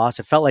week's loss,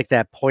 it felt like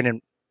that point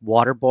in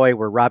Waterboy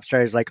where Rob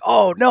Strider's like,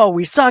 oh, no,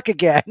 we suck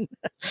again.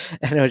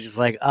 And it was just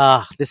like,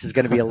 this is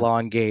going to be a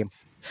long game.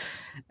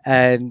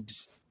 And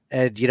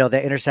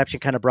that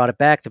interception kind of brought it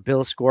back. The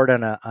Bills scored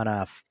on a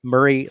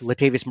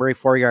Latavius Murray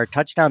 4-yard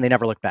touchdown. They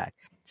never looked back.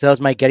 So that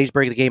was my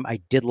Gettysburg of the game.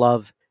 I did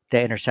love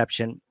that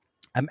interception.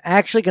 I'm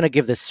actually going to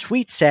give the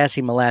sweet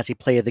sassy molassie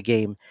play of the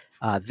game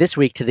this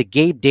week to the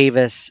Gabe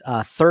Davis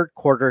third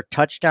quarter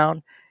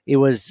touchdown. It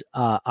was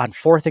on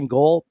 4th and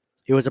goal.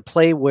 It was a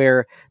play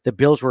where the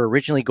Bills were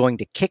originally going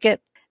to kick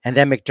it, and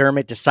then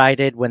McDermott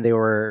decided when they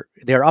were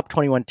up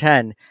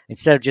 21-10,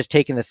 instead of just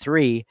taking the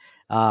 3,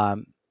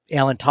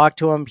 Allen talked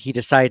to him. He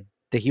decided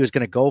that he was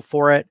going to go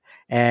for it,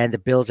 and the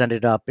Bills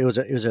ended up. It was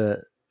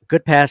a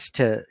good pass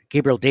to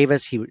Gabriel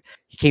Davis. He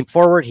came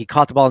forward. He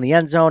caught the ball in the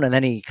end zone, and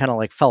then he kind of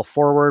like fell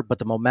forward, but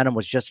the momentum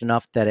was just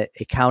enough that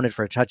it counted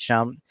for a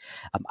touchdown.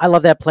 I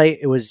love that play.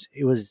 It was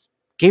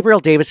Gabriel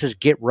Davis's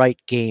get right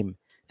game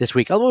this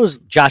week. Although it was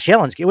Josh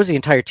Allen's, it was the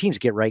entire team's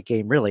get right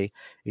game, really,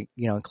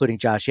 including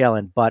Josh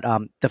Allen. But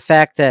the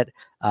fact that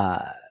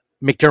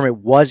McDermott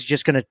was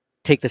just going to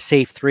take the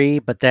safe 3,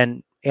 but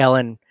then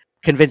Allen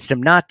convinced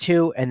him not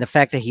to, and the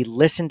fact that he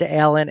listened to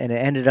Allen and it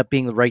ended up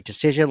being the right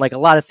decision. Like, a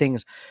lot of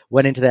things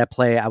went into that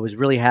play. I was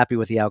really happy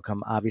with the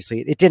outcome. Obviously,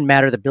 it didn't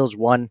matter. The Bills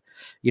won,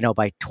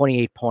 by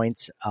 28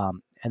 points,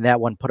 and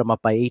that one put them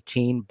up by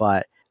 18.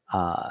 But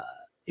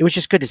it was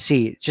just good to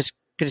see. Just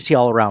good to see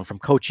all around, from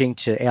coaching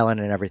to Allen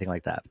and everything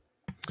like that.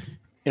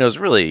 It was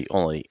really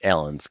only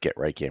Allen's get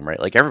right game, right?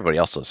 Like, everybody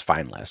else was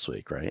fine last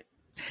week, right?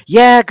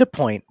 Yeah, good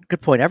point.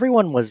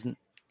 Everyone wasn't.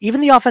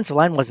 Even the offensive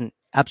line wasn't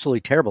absolutely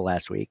terrible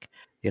last week.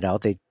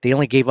 They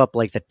only gave up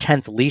like the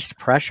 10th least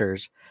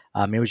pressures.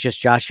 It was just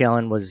Josh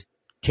Allen was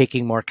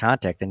taking more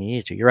contact than he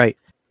needed to. You're right.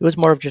 It was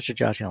more of just a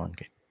Josh Allen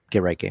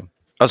get right game.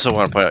 I also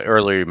want to point out,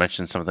 earlier you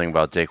mentioned something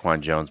about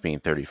Daquan Jones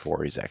being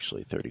 34. He's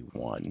actually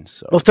 31.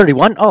 So. Oh,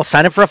 31? Oh,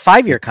 sign him for a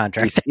 5-year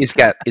contract. He's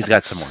got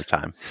some more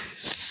time.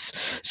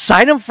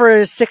 Sign him for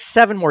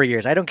 6-7 more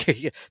years. I don't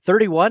care.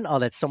 31? Oh,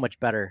 that's so much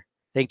better.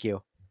 Thank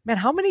you. Man,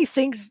 how many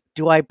things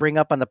do I bring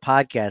up on the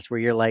podcast where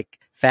you're like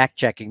fact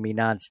checking me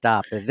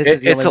nonstop?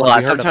 It's a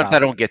lot. Sometimes I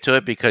don't get to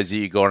it because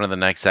you go on to the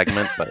next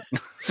segment. But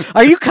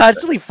are you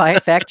constantly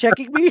fact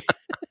checking me?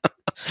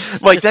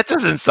 Like, that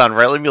doesn't sound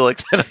right. Let me look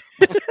at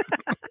it.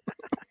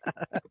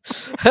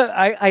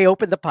 I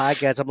opened the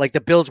podcast. I'm like,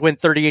 the Bills win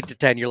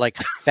 38-10. You're like,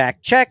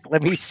 fact check.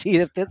 Let me see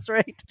if that's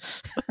right.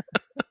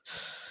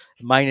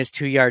 Minus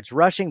 2 yards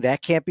rushing.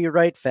 That can't be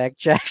right. Fact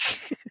check.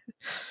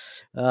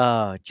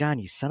 Oh, John,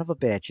 you son of a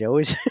bitch. You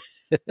always.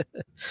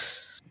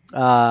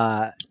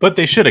 But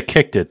they should have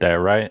kicked it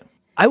there, right?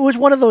 I was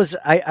one of those.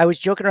 I was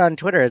joking around on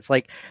Twitter. It's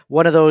like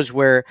one of those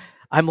where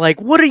I'm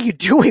like, "What are you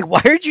doing?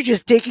 Why aren't you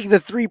just taking the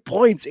 3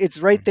 points? It's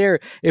right there.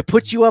 It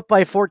puts you up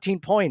by 14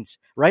 points,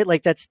 right?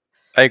 Like that's."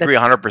 I agree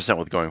 100%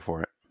 with going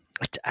for it.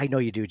 I know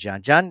you do,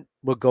 John. John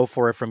will go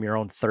for it from your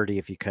own 30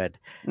 if you could.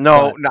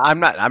 No, I'm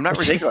not. I'm not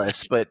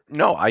ridiculous, but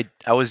no, I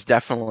was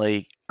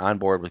definitely on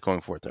board with going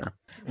for it there.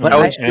 But I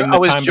was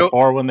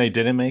before when they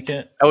didn't make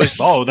it. I was.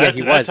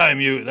 that time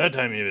you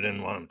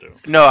didn't want them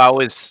to. No, I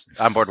was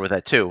on board with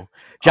that too.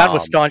 John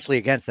was staunchly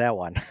against that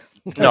one.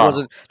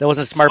 That was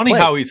a smart funny play.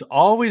 How he's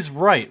always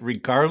right,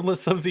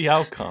 regardless of the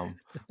outcome.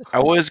 I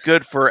was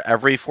good for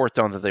every fourth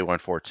down that they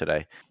went for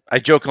today. I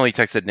jokingly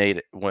texted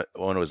Nate when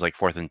it was like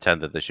 4th and 10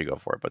 that they should go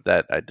for it, but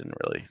that I didn't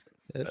really.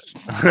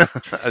 I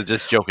was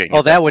just joking.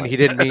 Oh, that one he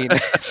didn't mean.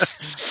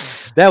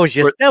 that was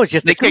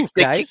just a goof,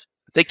 guys.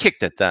 They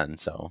kicked it then,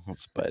 so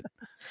but.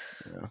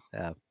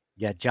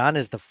 Yeah, John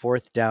is the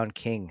 4th down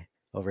king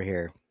over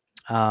here.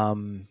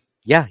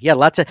 Yeah,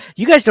 lots of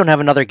you guys don't have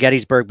another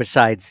Gettysburg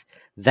besides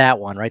that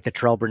one, right? The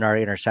Terrell Bernard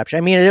interception.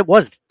 I mean, it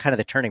was kind of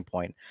the turning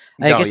point.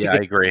 I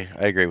agree.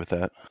 I agree with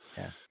that.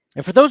 Yeah.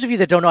 And for those of you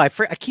that don't know, I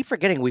keep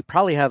forgetting we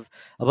probably have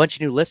a bunch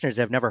of new listeners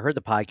that have never heard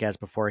the podcast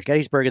before.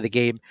 Gettysburg of the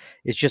Game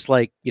is just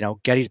like,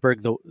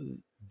 Gettysburg,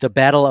 the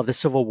battle of the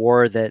Civil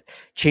War that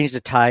changed the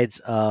tides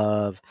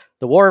of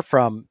the war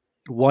from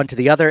one to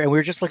the other. And we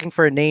were just looking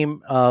for a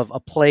name of a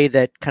play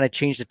that kind of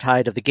changed the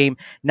tide of the game.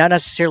 Not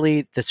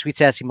necessarily the Sweet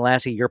Sassy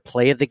Molassie, your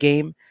play of the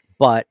game,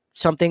 but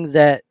something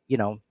that,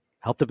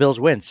 helped the Bills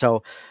win.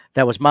 So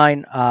that was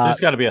mine. There's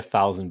got to be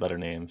 1,000 better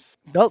names.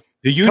 Well,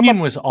 the Union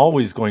was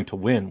always going to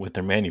win with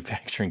their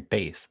manufacturing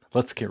base.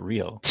 Let's get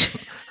real.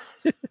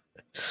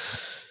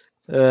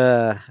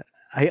 I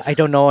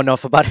don't know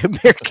enough about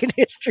American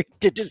history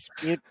to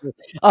dispute.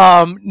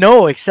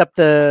 No, except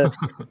the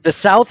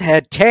South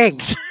had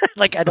tanks.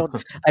 Like I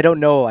don't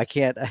know. I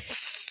can't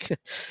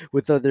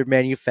with other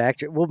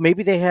manufacturing. Well,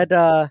 maybe they had.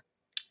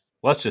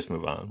 Let's just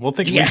move on.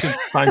 We should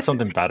find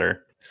something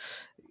better.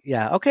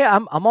 Yeah. Okay.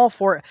 I'm all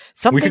for it.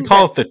 Something we could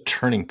call it the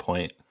turning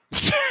point.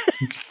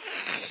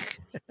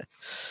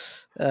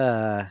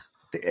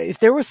 If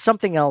there was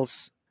something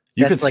else,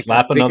 you could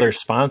slap another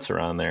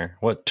sponsor on there.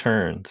 What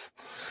turns?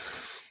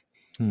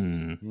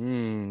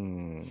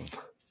 Things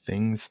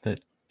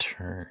that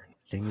turn.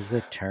 Things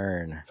that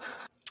turn.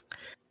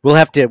 We'll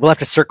have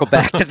to circle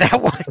back to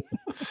that one.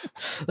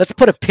 Let's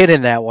put a pin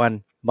in that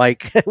one,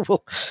 Mike.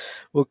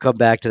 We'll come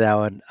back to that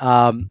one.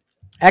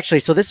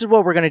 Actually, so this is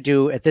what we're going to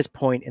do at this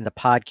point in the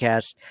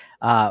podcast.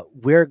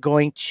 We're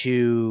going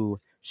to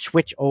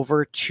switch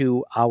over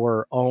to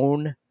our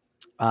own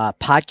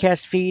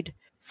podcast feed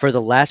for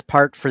the last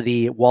part for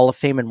the Wall of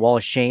Fame and Wall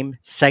of Shame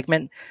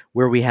segment,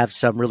 where we have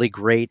some really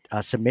great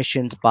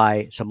submissions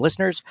by some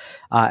listeners.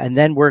 And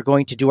then we're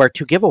going to do our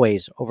 2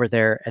 giveaways over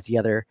there at the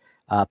other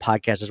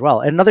podcast as well.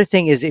 And another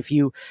thing is, if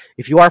you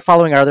are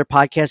following our other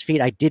podcast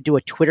feed, I did do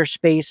a Twitter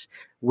space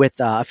with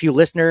a few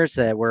listeners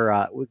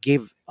that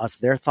gave us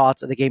their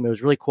thoughts of the game. It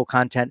was really cool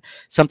content.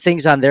 Some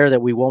things on there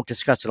that we won't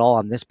discuss at all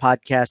on this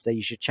podcast that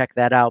you should check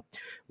that out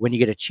when you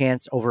get a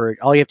chance. All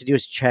you have to do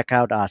is check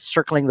out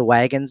Circling the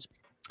Wagons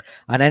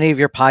on any of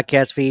your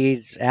podcast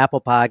feeds, Apple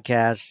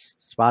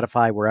Podcasts,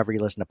 Spotify, wherever you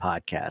listen to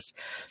podcasts.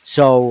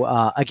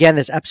 So again,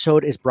 this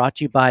episode is brought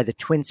to you by the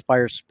Twin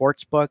Spires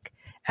Sportsbook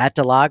at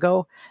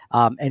Delago.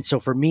 And so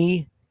for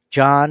me,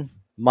 John,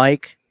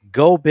 Mike,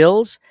 go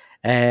Bills,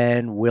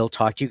 and we'll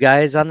talk to you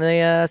guys on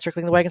the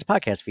Circling the Wagons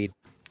podcast feed.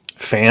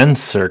 Fan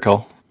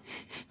circle.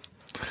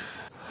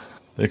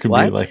 There could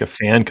be like a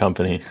fan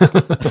company.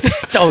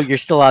 Oh, you're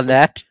still on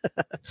that?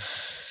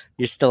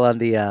 You're still on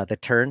the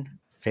turn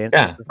fan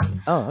circle?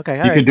 Oh,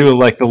 okay. You could do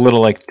like the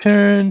little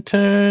turn,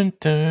 turn,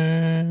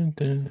 turn,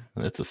 turn.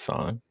 That's a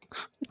song.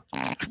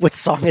 What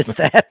song is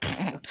that?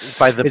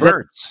 By the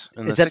Birds.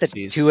 Is that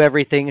the To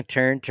Everything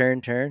Turn,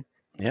 Turn, Turn?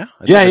 Yeah.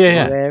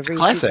 Yeah.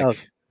 Classic. Oh,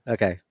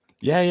 okay.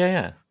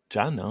 Yeah.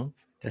 John knows.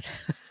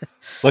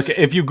 Look,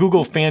 if you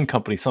Google fan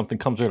company, something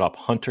comes right up.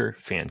 Hunter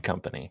Fan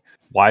Company.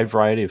 Wide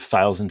variety of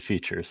styles and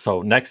features.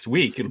 So next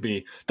week, it'll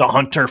be the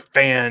Hunter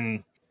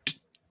Fan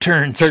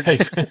Turning point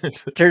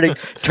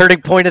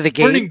of the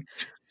game. Yeah.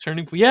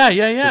 Turning point of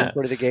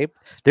the game.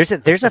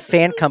 There's a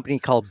fan company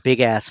called Big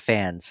Ass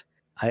Fans.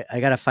 I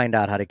got to find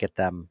out how to get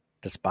them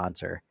to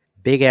sponsor.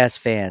 Big Ass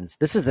Fans.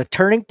 This is the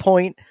Turning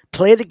Point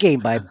Play of the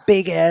Game by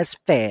Big Ass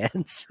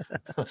Fans.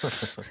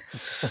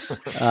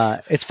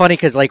 It's funny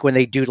because like when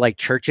they do like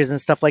churches and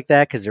stuff like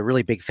that, because they're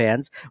really big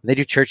fans, when they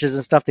do churches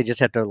and stuff, they just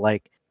have to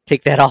like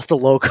take that off the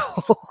logo.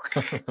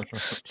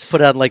 Just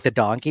put it on like the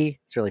donkey.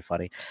 It's really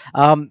funny.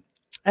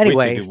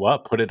 Anyway, wait,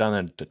 what? Put it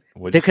on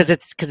because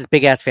it's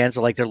Big Ass Fans.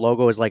 So like their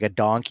logo is like a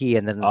donkey,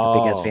 and then the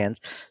Big Ass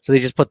Fans. So they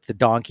just put the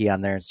donkey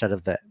on there instead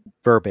of the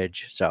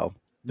verbiage. So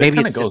maybe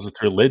it goes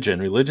with religion.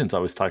 Religion's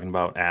always talking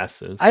about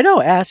asses. I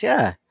know, ass.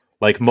 Yeah,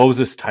 like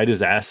Moses tied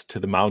his ass to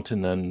the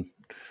mountain, then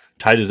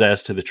tied his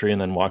ass to the tree, and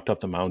then walked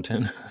up the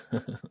mountain.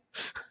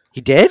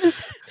 He did.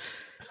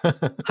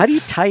 How do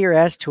you tie your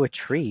ass to a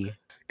tree?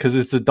 Because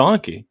it's a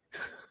donkey.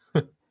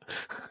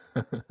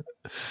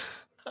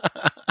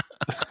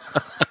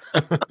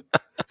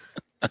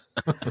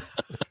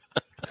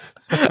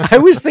 I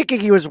was thinking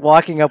he was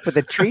walking up with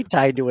a tree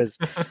tied to his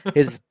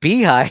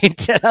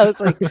behind, and I was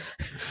like,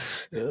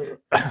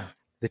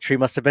 the tree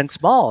must have been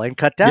small and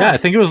cut down. Yeah, I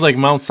think it was like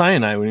Mount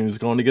Sinai when he was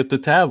going to get the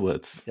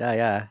tablets.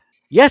 Yeah.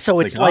 So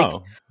it's like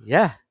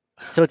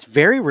so it's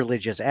very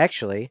religious,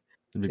 actually.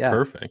 It'd be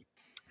perfect.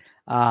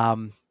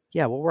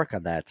 Yeah, we'll work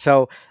on that.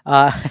 So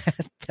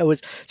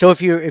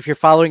if you're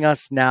following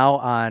us now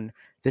on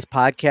this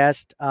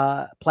podcast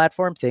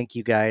platform, thank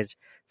you guys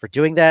for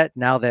doing that.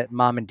 Now that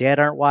mom and dad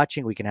aren't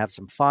watching, we can have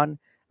some fun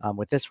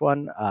with this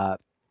one.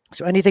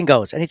 So anything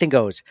goes.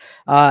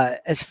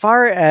 As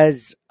far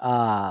as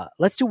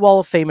let's do Wall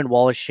of Fame and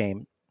Wall of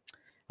Shame.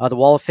 The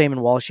Wall of Fame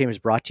and Wall of Shame is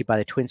brought to you by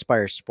the Twin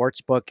Spires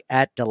Sportsbook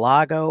at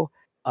Delago.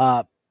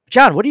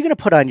 John, what are you going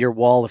to put on your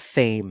Wall of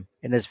Fame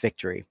in this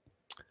victory?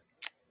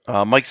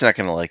 Mike's not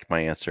going to like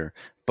my answer,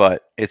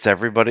 but it's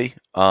everybody.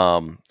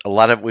 A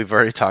lot of it we've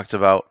already talked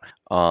about.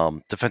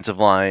 Defensive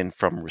line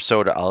from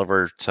Rousseau to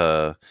Oliver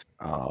to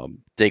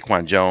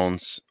Daquan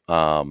Jones.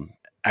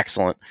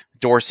 Excellent.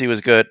 Dorsey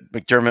was good.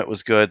 McDermott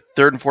was good.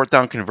 Third and fourth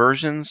down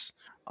conversions.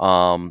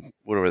 What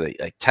were they?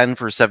 Like 10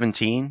 for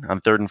 17 on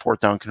third and fourth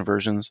down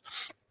conversions.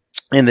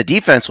 And the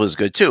defense was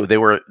good too.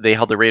 They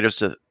held the Raiders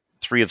to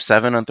 3 of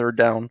 7 on third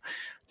down.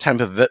 Time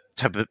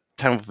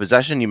of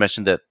possession. You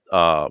mentioned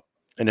that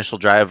initial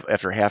drive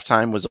after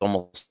halftime was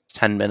almost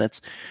 10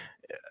 minutes.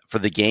 For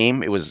the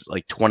game, it was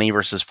like 20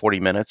 versus 40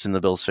 minutes in the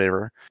Bills'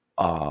 favor.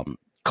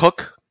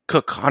 Cook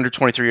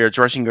 123 yards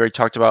rushing. We already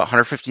talked about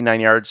 159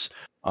 yards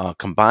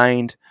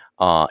combined.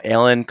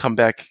 Allen come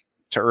back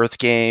to earth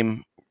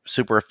game,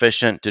 super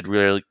efficient, did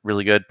really,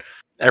 really good.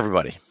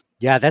 Everybody.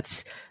 Yeah,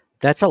 that's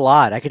a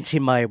lot. I can see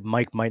my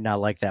Mike might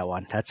not like that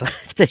one. That's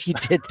that you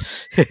did.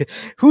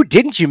 Who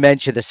didn't you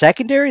mention? The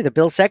secondary, the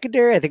Bills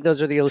secondary. I think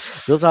those are the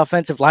Bills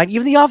offensive line.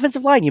 Even the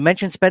offensive line. You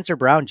mentioned Spencer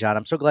Brown, John.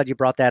 I'm so glad you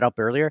brought that up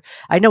earlier.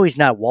 I know he's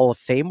not Wall of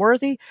Fame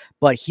worthy,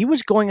 but he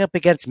was going up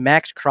against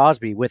Max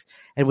Crosby with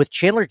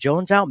Chandler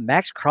Jones out.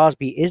 Max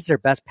Crosby is their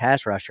best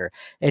pass rusher,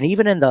 and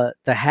even in the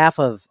half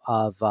of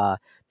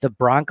the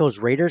Broncos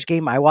Raiders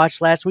game I watched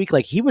last week,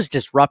 like he was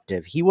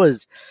disruptive. He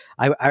was,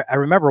 I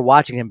remember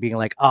watching him being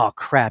like, oh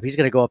crap, he's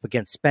going to go up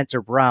against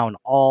Spencer Brown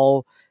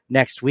all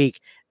next week.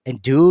 And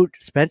dude,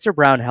 Spencer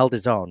Brown held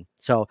his own.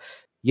 So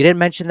you didn't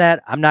mention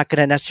that. I'm not going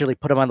to necessarily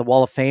put him on the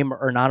Wall of Fame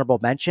or an honorable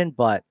mention,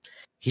 but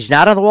he's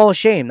not on the Wall of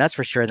Shame. That's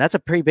for sure. And that's a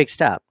pretty big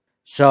step.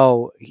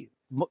 So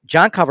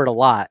John covered a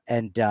lot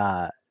and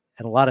a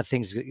lot of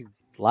things, a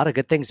lot of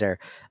good things there.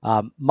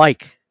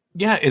 Mike.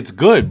 Yeah, it's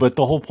good, but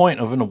the whole point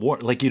of an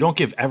award, like you don't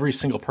give every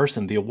single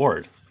person the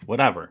award,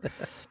 whatever.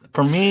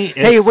 For me, it's...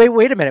 Hey,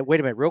 wait a minute,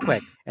 real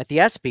quick. At the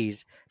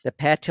ESPYs, the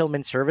Pat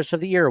Tillman Service of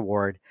the Year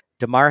Award,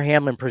 DeMar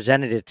Hamlin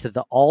presented it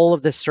to all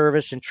of the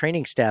service and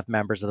training staff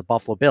members of the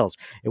Buffalo Bills.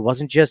 It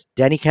wasn't just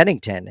Denny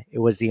Kennington. It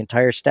was the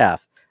entire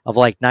staff of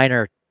like 9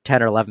 or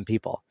 10 or 11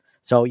 people.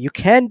 So you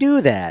can do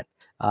that,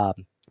 but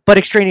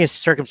extraneous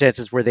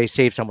circumstances where they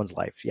save someone's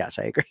life. Yes,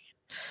 I agree.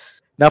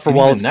 Not for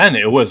Wallace. And then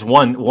it was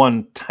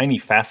one tiny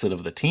facet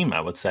of the team, I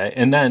would say.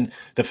 And then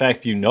the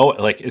fact,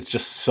 like it's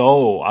just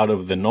so out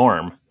of the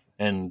norm.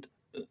 And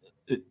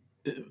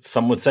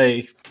some would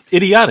say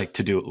idiotic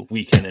to do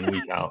week in and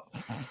week out.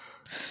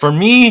 For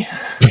me,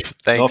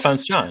 no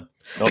offense, John.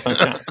 No offense,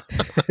 John.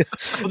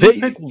 Well, they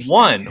pick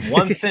one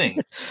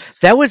thing.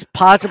 That was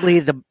possibly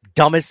the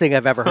dumbest thing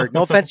I've ever heard.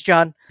 No offense,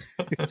 John.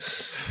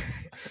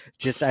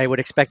 Just, I would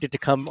expect it to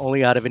come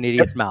only out of an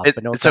idiot's mouth.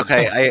 But no, it's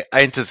okay.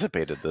 I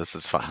anticipated this.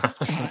 It's fine.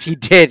 He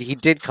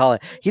did call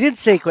it. He didn't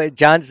say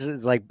John's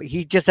is like.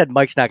 He just said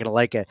Mike's not going to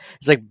like it.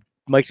 It's like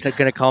Mike's not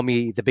going to call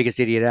me the biggest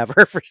idiot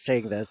ever for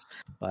saying this.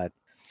 But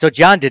so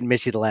John didn't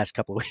miss you the last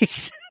couple of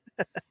weeks.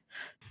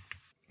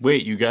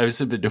 Wait, you guys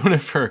have been doing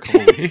it for a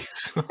couple of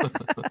weeks.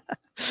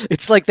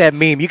 It's like that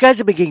meme. You guys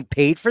have been getting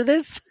paid for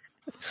this.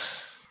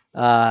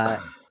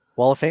 Wall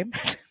of Fame.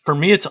 For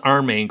me, it's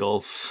arm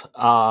angles.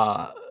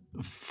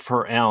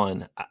 For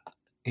Allen,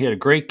 he had a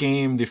great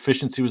game. The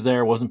efficiency was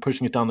there. Wasn't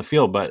pushing it down the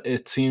field, but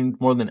it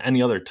seemed more than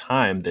any other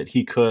time that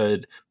he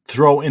could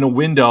throw in a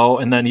window.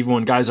 And then even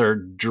when guys are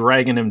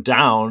dragging him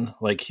down,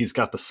 like he's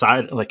got the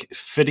side, like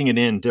fitting it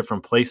in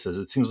different places.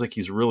 It seems like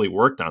he's really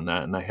worked on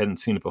that, and I hadn't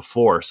seen it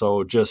before.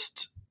 So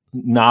just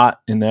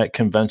not in that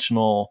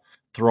conventional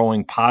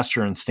throwing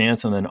posture and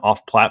stance, and then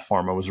off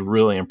platform, I was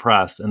really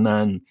impressed. And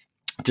then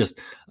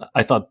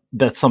I thought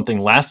that's something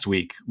last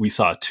week we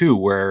saw too,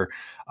 where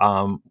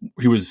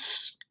he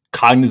was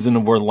cognizant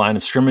of where the line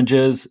of scrimmage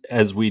is.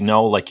 As we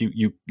know, like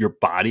your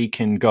body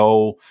can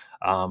go.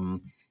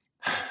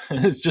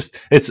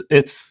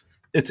 It's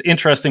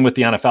interesting with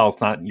the NFL.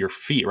 It's not your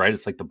feet, right?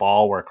 It's like the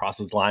ball where it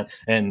crosses the line.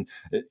 And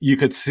you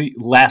could see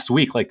last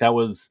week, like that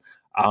was,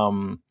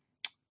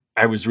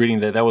 I was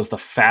reading that was the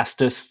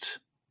fastest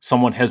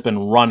someone has been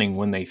running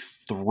when they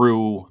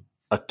threw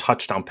a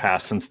touchdown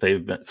pass since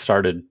they've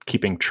started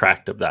keeping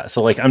track of that.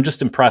 So like, I'm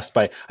just impressed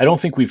by, I don't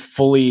think we've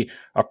fully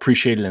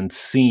appreciated and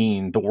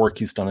seen the work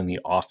he's done in the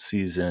off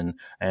season,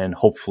 and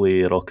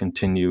hopefully it'll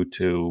continue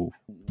to,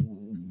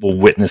 we'll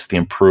witness the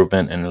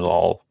improvement and it'll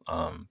all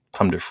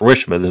come to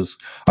fruition. But this is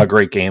a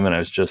great game. And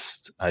I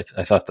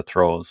thought the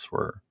throws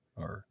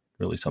are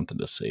really something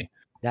to see.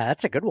 Yeah,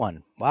 that's a good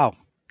one. Wow.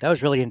 That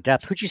was really in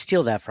depth. Who'd you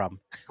steal that from?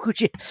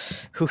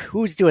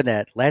 Who's doing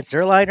that? Lance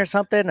Zierlein or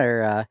something?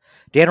 Or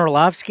Dan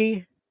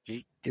Orlovsky?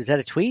 Is that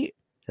a tweet?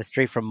 That's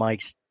straight from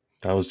Mike's.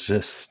 That was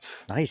just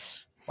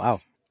nice. Wow.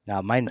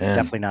 No, mine's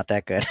definitely not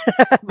that good.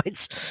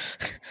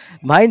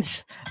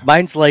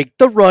 mine's like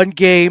the run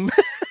game.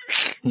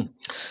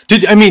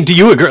 Do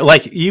you agree?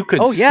 Like you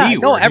could see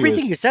no,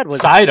 everything you said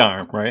was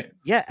sidearm, right?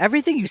 Yeah,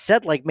 everything you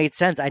said like made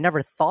sense. I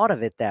never thought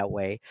of it that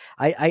way.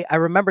 I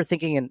remember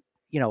thinking, and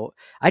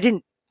I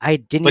didn't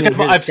Like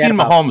I've seen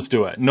Mahomes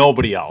do it.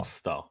 Nobody else,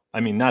 though. I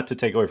mean, not to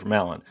take away from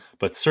Allen,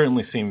 but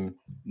certainly seen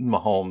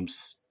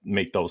Mahomes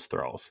make those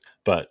throws.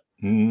 But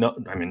no,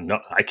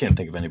 I can't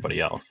think of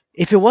anybody else.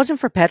 If it wasn't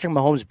for Patrick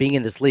Mahomes being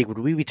in this league, would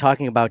we be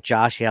talking about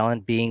Josh Allen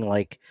being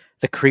like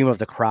the cream of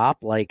the crop,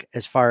 like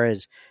as far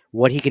as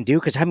what he can do?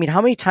 Because how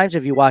many times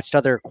have you watched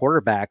other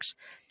quarterbacks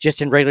just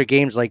in regular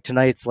games like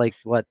tonight's, like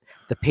what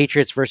the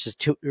Patriots versus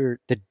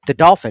the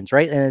Dolphins,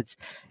 right? And it's,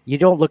 you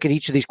don't look at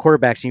each of these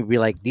quarterbacks and you'd be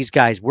like, these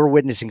guys, we're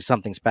witnessing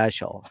something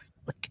special.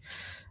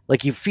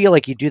 like you feel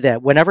like you do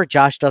that whenever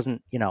Josh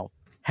doesn't,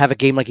 have a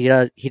game like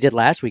he did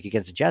last week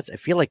against the Jets. I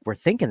feel like we're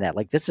thinking that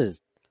like this is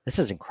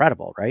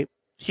incredible, right?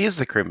 He is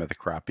the cream of the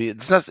crop.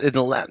 It's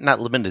not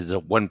limited to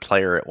one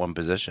player at one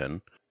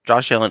position.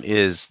 Josh Allen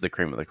is the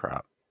cream of the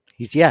crop.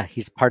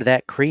 He's part of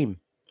that cream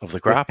of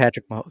the crop.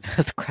 Patrick Mahomes,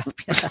 the crop.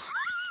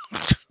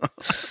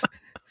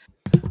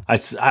 Yeah.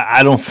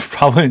 I don't,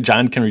 probably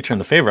John can return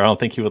the favor. I don't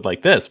think he would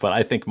like this, but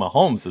I think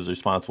Mahomes is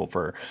responsible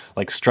for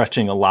like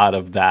stretching a lot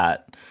of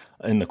that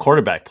in the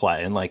quarterback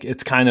play, and like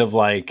it's kind of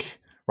like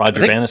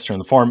Roger Bannister in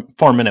the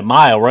 4-minute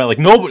mile, right? Like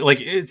nobody, like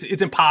it's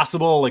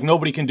impossible. Like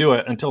nobody can do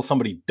it until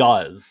somebody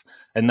does,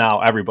 and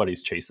now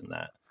everybody's chasing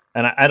that.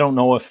 And I don't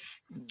know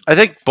if I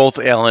think both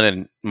Allen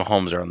and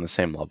Mahomes are on the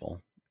same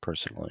level.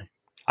 Personally,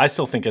 I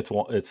still think it's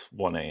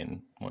 1A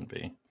and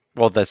 1B.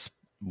 Well, that's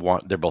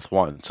one. They're both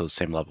one, so the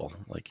same level.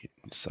 Like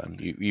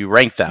you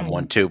rank them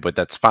 1, 2, but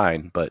that's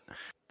fine. But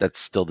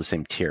that's still the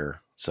same tier.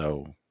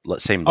 So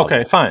same level.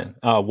 Okay, fine.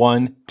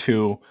 1,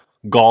 2,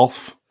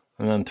 golf,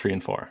 and then 3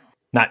 and 4.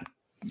 Not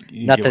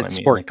that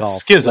sport like golf,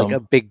 schism, like a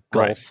big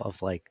golf right.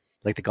 Of like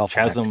the golf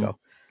chasm. In Mexico.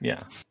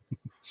 Yeah.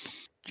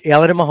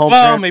 Allen and Mahomes.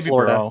 Well, maybe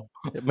Florida. Burrow.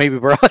 Maybe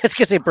Burrow. I was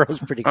gonna say Burrow's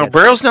pretty good.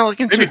 Burrow's not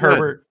looking maybe too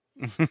Herbert.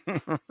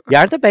 Yeah,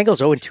 aren't the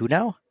Bengals 0-2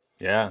 now?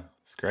 Yeah,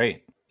 it's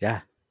great. Yeah,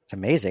 it's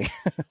amazing.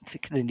 It's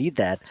gonna need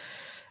that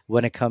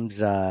when it comes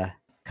time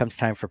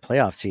for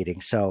playoff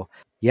seeding. So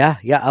yeah,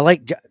 I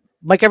like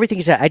Mike everything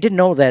he said. I didn't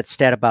know that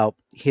stat about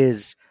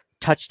his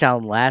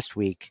touchdown last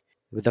week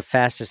with the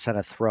fastest on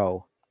a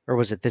throw. Or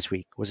was it this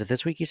week? Was it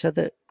this week you said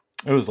that?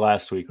 It was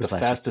last week. The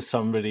fastest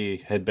somebody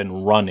had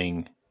been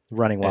running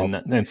well.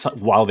 And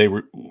while they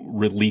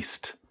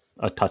released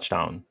a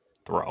touchdown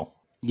throw.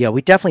 Yeah,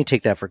 we definitely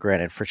take that for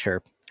granted, for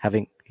sure.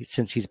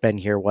 Since he's been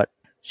here,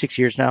 6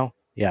 years now?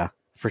 Yeah,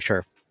 for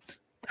sure.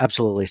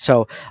 Absolutely.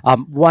 So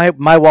why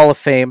my wall of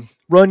fame,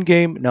 run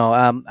game?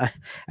 No,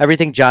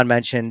 everything John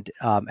mentioned,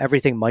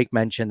 everything Mike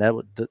mentioned,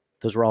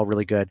 those were all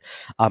really good.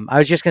 I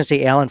was just going to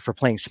say Allen for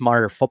playing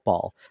smarter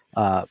football,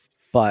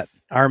 but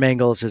arm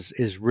angles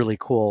is really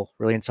cool,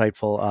 really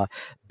insightful.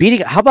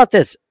 How about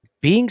this?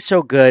 Being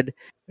so good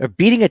or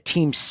beating a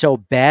team so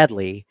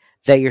badly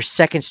that your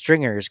second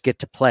stringers get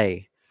to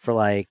play for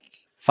like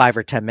 5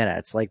 or 10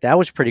 minutes. Like that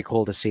was pretty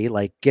cool to see.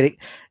 Like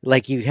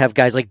you have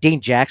guys like Dane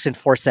Jackson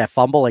force that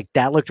fumble. Like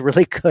that looked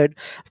really good.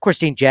 Of course,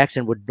 Dane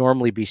Jackson would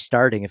normally be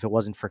starting if it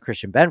wasn't for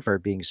Christian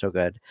Benford being so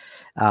good.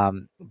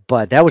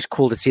 But that was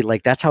cool to see.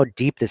 Like that's how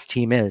deep this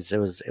team is. It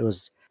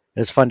was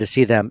fun to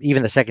see them,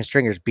 even the second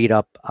stringers, beat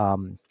up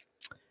on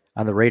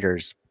the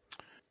Raiders.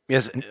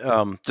 Yes,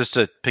 just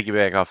to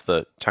piggyback off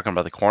talking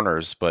about the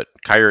corners, but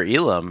Kyer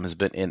Elam has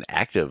been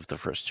inactive the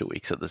first 2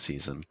 weeks of the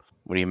season.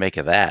 What do you make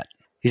of that?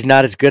 He's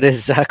not as good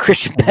as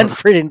Christian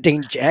Benford and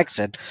Dane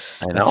Jackson.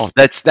 I know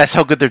that's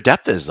how good their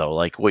depth is, though.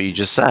 Like what you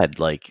just said.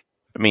 Like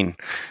I mean,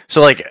 so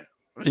like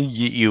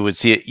you would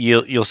see it.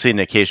 You'll see an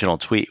occasional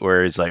tweet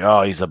where he's like,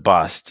 "Oh, he's a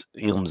bust.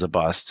 Elam's a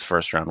bust.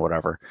 First round,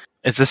 whatever."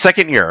 It's the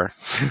second year.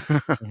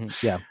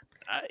 Yeah,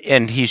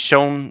 and he's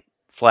shown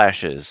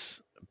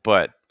flashes,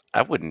 but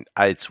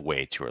it's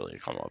way too early to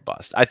call him a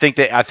bust. I think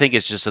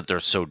it's just that they're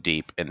so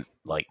deep and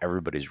like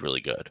everybody's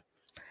really good.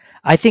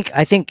 I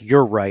think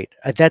you're right.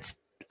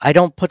 I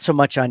don't put so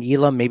much on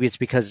Elam. Maybe it's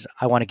because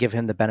I want to give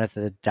him the benefit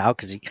of the doubt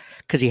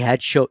because he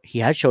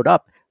has showed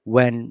up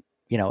when,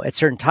 at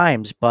certain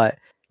times. But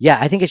yeah,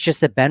 I think it's just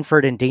that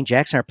Benford and Dane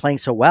Jackson are playing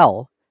so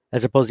well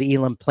as opposed to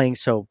Elam playing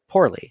so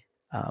poorly.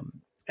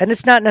 And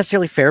it's not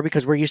necessarily fair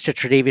because we're used to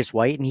Tre'Davious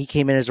White and he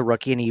came in as a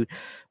rookie and he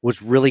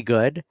was really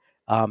good.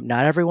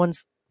 Not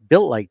everyone's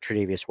built like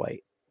Tre'Davious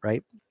White,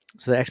 right?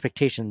 So the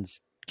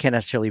expectations can't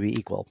necessarily be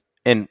equal.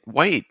 And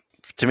White,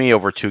 to me,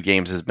 over 2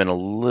 games has been a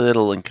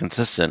little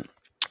inconsistent.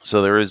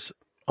 So there is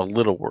a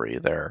little worry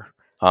there.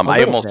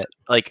 I almost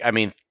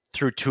bit.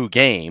 Through 2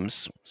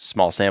 games,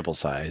 small sample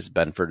size,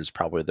 Benford is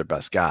probably their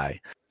best guy.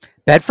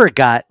 Bedford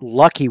got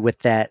lucky with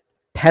that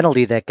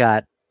penalty that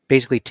got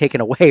basically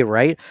taken away,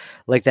 right?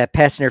 Like that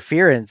pass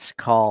interference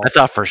call. I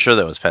thought for sure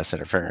that was pass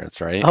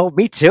interference, right? Oh,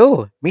 me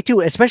too. Me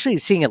too, especially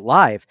seeing it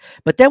live.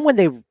 But then when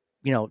they,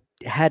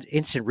 had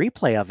instant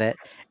replay of it,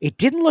 it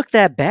didn't look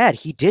that bad.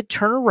 He did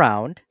turn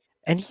around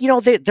and,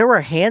 there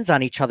were hands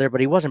on each other, but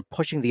he wasn't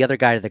pushing the other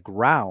guy to the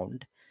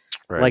ground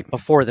like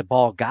before the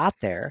ball got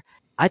there.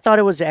 I thought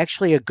it was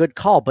actually a good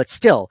call, but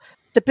still,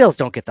 the Bills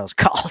don't get those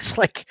calls.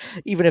 Like,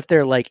 even if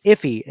they're like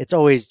iffy, it's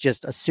always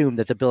just assumed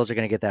that the Bills are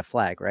going to get that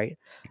flag, right?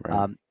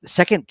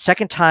 Second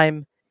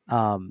time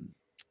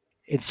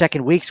in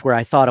second weeks where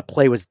I thought a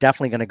play was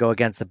definitely going to go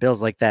against the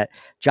Bills, like that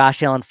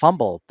Josh Allen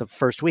fumble the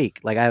first week.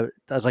 Like I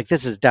was like,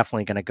 this is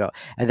definitely going to go.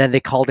 And then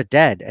they called it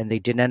dead, and they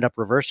didn't end up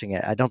reversing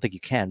it. I don't think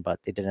you can, but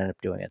they didn't end up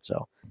doing it.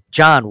 So,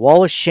 John,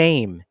 wall of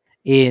shame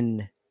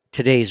in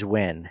today's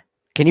win.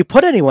 Can you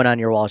put anyone on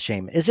your wall of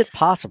shame? Is it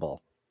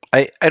possible?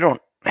 I don't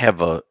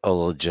have a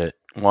legit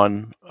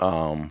one,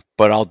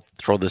 but I'll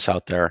throw this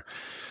out there.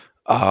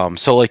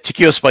 So like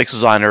Takeo Spikes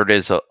was honored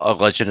as a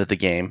legend of the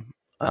game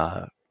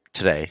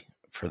today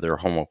for their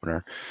home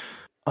opener.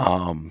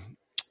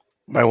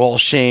 My wall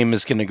of shame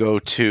is going to go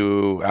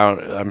to,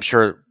 I'm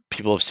sure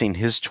people have seen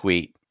his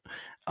tweet.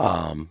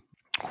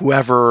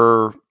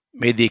 Whoever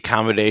made the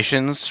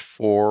accommodations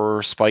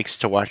for Spikes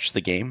to watch the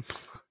game.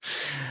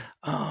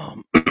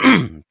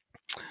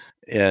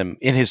 In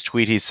his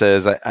tweet, he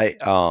says,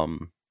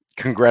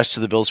 congrats to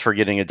the Bills for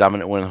getting a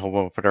dominant win in the home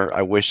opener.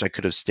 I wish I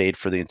could have stayed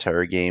for the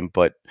entire game,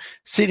 but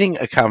seating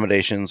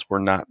accommodations were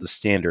not the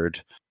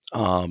standard.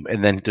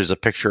 And then there's a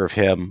picture of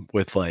him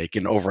with like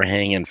an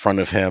overhang in front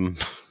of him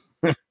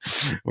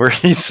where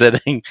he's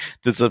sitting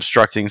that's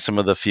obstructing some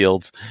of the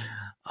field.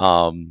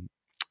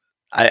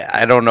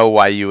 I don't know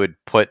why you would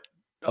put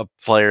a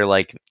player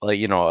like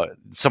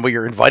somebody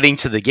you're inviting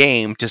to the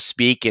game to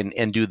speak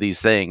and do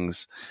these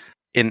things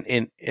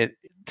in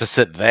to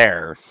sit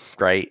there,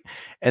 right?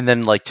 And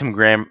then like Tim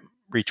Graham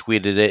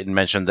retweeted it and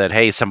mentioned that,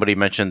 hey, somebody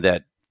mentioned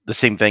that the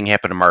same thing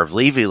happened to Marv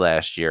Levy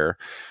last year,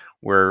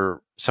 where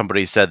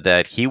somebody said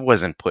that he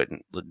wasn't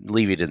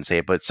Levy didn't say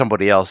it, but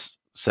somebody else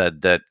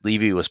said that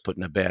Levy was put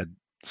in a bad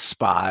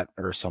spot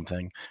or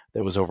something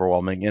that was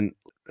overwhelming. And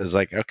it was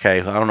like, okay,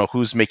 I don't know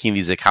who's making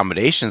these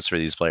accommodations for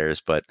these players,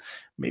 but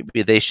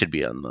maybe they should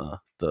be on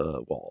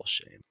the wall of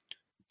shame.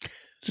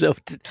 So,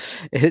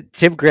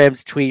 Tim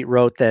Graham's tweet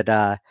wrote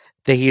that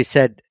he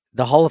said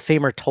the Hall of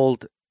Famer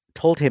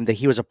told him that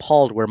he was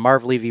appalled where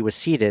Marv Levy was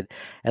seated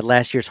at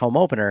last year's home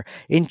opener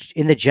in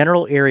the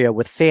general area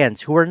with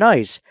fans who were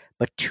nice,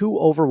 but too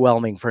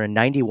overwhelming for a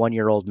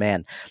 91-year-old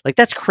man. Like,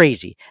 that's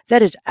crazy.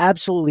 That is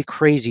absolutely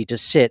crazy to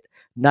sit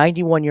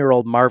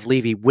 91-year-old Marv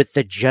Levy with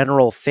the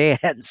general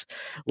fans.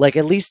 Like,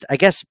 at least, I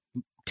guess,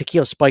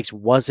 Takeo Spikes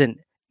wasn't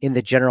in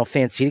the general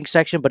fan seating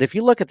section, but if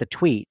you look at the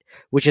tweet,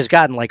 which has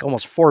gotten like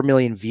almost 4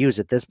 million views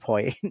at this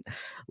point,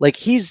 like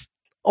he's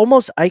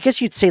almost, I guess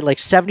you'd say like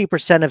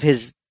 70% of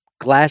his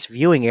glass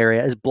viewing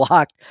area is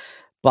blocked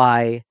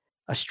by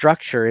a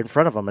structure in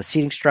front of him, a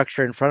seating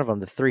structure in front of him,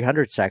 the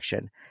 300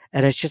 section.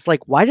 And it's just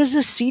like, why does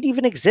this seat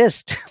even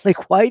exist?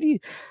 Like, why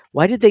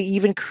did they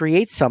even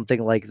create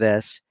something like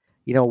this,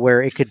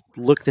 where it could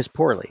look this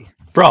poorly?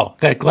 Bro,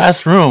 that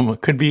glass room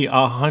could be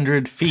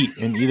 100 feet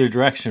in either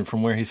direction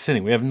from where he's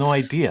sitting. We have no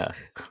idea.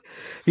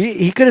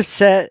 He could have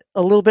sat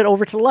a little bit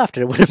over to the left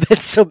and it would have been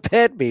so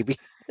bad, maybe.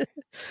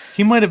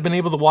 He might have been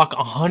able to walk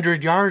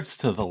 100 yards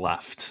to the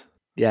left.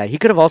 Yeah, he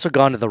could have also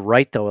gone to the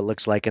right, though, it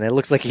llooks like, and it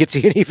looks like he could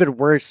see an even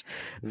worse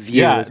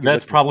view. Yeah,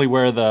 that's probably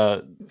where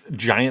the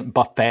giant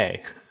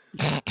buffet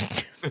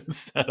is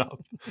set up.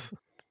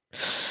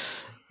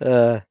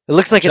 It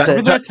looks like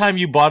Remember that time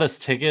you bought us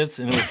tickets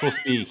and it was supposed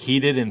to be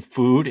heated and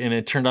food and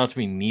it turned out to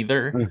be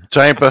neither?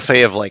 Giant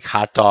buffet of like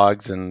hot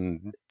dogs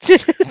and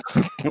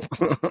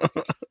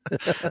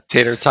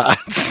tater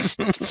tots.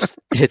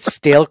 It's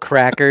stale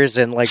crackers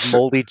and like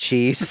moldy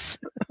cheese.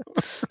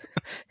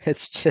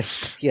 It's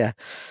just, yeah,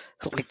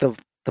 like the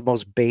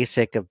most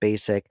basic of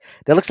basic.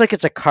 That looks like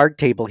it's a card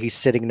table he's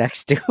sitting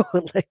next to.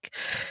 Like,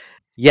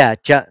 yeah,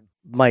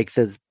 Mike,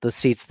 the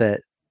seats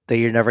that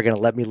you're never going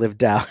to let me live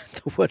down.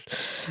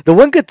 The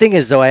one good thing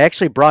is, though, I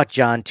actually brought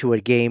John to a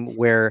game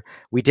where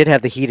we did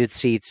have the heated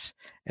seats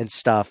and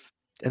stuff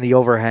and the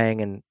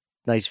overhang and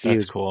nice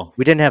views. That's cool.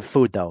 We didn't have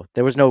food, though.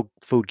 There was no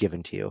food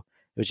given to you.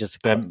 It was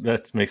just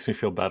that makes me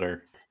feel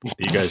better that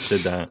you guys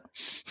did that.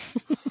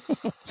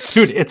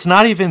 Dude, it's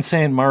not even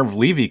saying Marv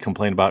Levy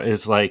complained about it.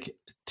 It's like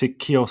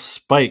Takeo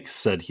Spikes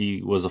said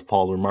he was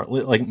appalled.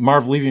 Like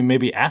Marv Levy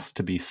maybe asked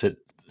to be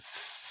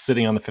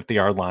sitting on the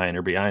 50-yard line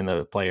or behind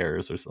the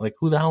players, or like,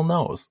 who the hell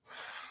knows?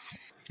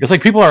 It's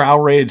like people are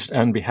outraged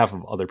on behalf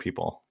of other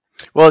people.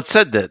 Well, it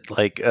said that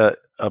like a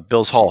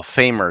Bills Hall of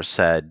Famer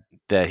said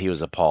that he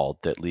was appalled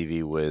that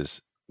Levy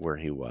was where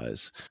he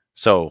was.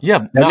 So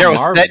yeah,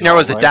 that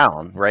narrows it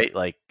down, right?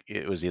 Like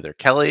it was either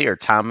Kelly or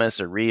Thomas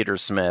or Reed or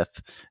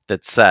Smith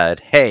that said,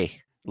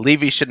 "Hey,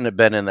 Levy shouldn't have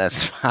been in that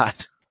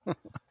spot."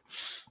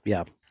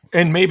 Yeah,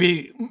 and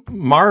maybe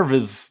Marv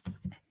is,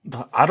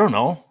 I don't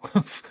know.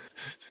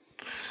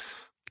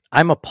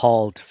 I'm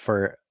appalled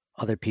for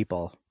other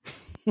people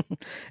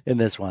in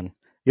this one.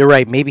 You're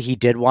right. Maybe he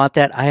did want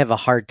that. I have a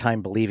hard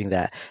time believing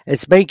that.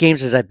 As many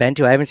games as I've been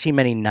to, I haven't seen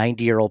many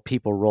 90-year-old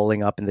people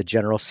rolling up in the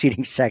general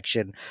seating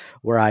section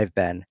where I've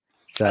been.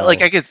 So,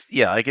 like, he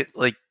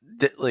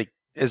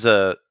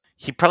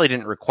probably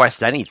didn't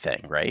request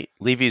anything, right?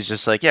 Levy's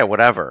just like, yeah,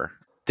 whatever.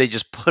 They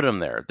just put him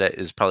there. That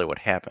is probably what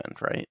happened,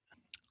 right?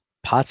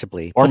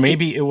 Possibly. Or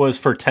maybe it was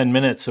for 10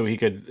 minutes so he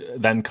could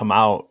then come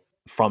out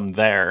from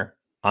there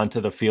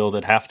onto the field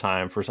at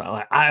halftime for something.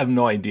 Like, I have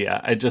no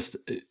idea. I just...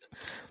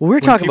 we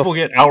were talking people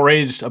get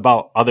outraged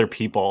about other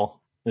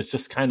people. It's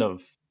just it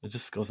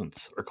just goes in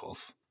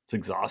circles. It's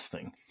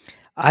exhausting.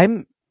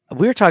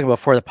 We were talking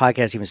before the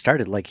podcast even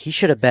started, like he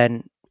should have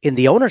been in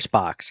the owner's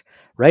box,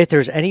 right? If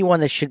there's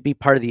anyone that should be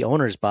part of the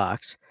owner's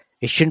box,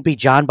 it shouldn't be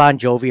John Bon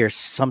Jovi or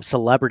some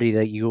celebrity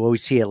that you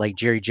always see at like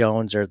Jerry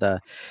Jones or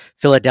the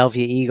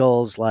Philadelphia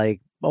Eagles,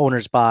 like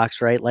owner's box,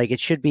 right? Like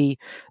it should be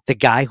the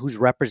guy who's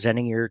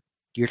representing your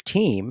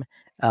team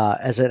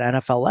as an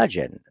NFL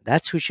legend.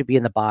 That's who should be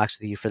in the box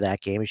with you for that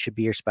game. It should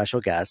be your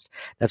special guest.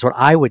 That's what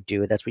I would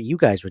do. That's what you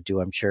guys would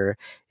do, I'm sure,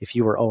 if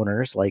you were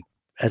owners, like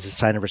as a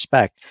sign of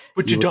respect.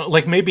 But you don't,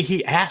 like, maybe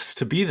he asked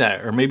to be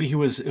there, or maybe it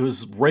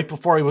was right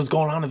before he was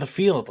going onto the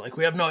field. Like,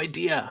 we have no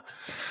idea.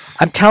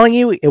 I'm telling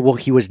you,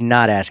 he was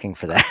not asking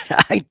for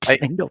that. I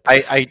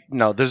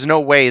no, there's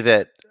no way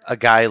that a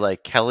guy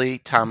like Kelly,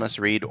 Thomas,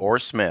 Reed, or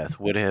Smith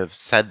would have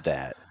said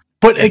that.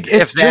 But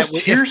it's just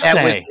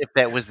hearsay. If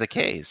that was the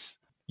case.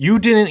 You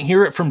didn't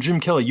hear it from Jim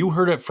Kelly. You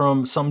heard it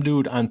from some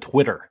dude on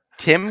Twitter.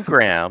 Tim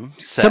Graham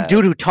said some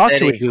dude who talked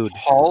to a dude.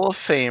 Hall of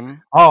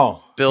Fame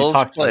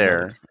Bills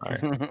player.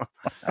 Right.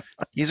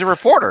 He's a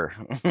reporter.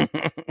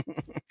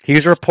 He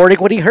was reporting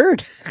what he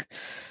heard.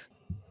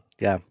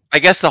 Yeah. I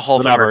guess the Hall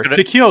of Famer.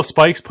 Takeo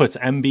Spikes puts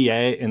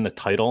MBA in the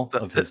title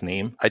of his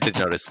name. I did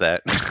notice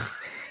that.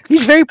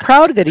 He's very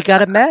proud of it. He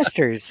got a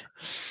master's.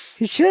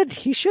 He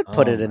should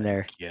put it in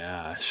there.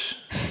 Gosh.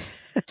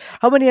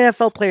 How many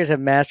NFL players have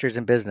masters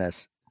in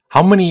business?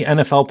 How many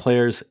NFL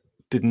players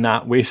did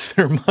not waste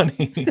their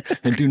money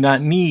and do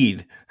not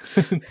need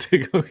to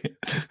go get...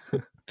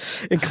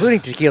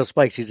 Including Takeo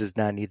Spikes, he does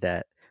not need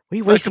that.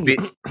 It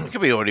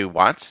could be what he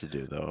wants to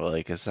do, though.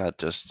 Like, it's not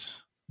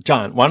just...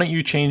 John, why don't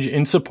you change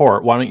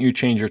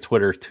your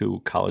Twitter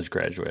to college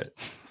graduate?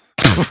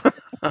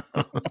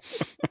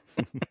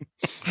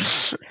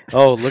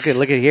 Oh, look at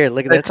here.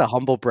 Look at that's a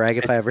humble brag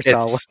if I ever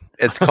saw one.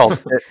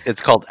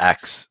 It's called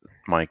X,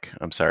 Mike.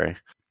 I'm sorry.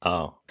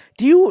 Oh.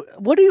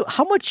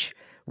 How much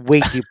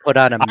weight do you put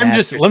on a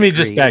master's let me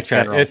just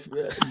backtrack.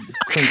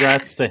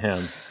 Congrats to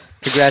him.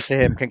 Congrats to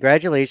him.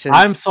 Congratulations.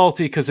 I'm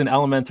salty because in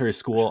elementary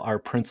school, our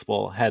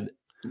principal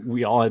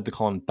we all had to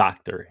call him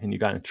doctor, and you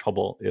got in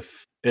trouble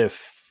if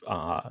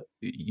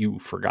you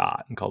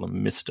forgot and called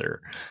him Mr.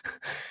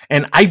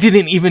 And I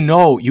didn't even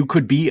know you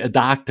could be a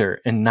doctor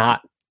and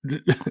not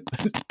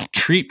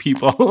treat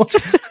people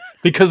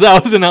because I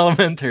was in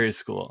elementary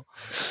school.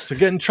 So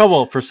get in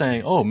trouble for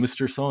saying, "Oh,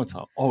 Mr.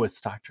 So-and-so. Oh, it's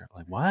doctor." I'm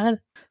like, what?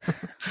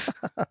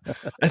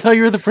 I thought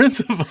you were the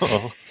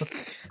principal.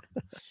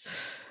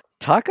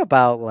 Talk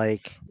about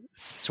like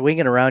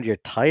swinging around your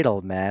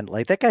title, man.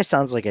 Like that guy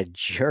sounds like a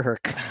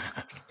jerk.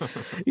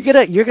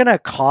 You're gonna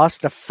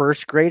cost a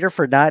first grader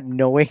for not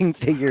knowing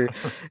that your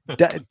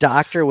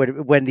doctor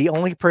when the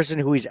only person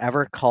who he's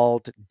ever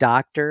called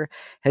doctor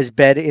has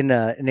been in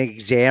an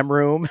exam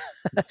room,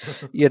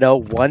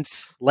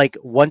 once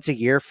a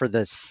year for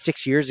the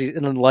 6 years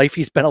in life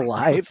he's been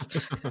alive.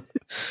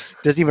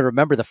 Doesn't even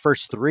remember the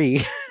first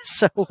 3.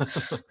 So,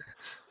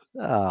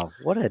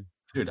 what a.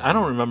 Dude, I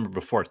don't remember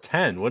before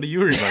 10. What do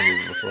you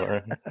remember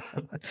before?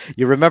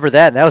 You remember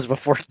that? That was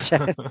before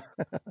 10.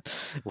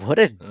 What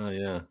a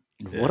yeah.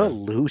 What a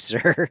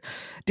loser.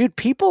 Dude,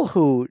 people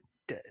who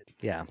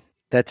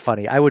that's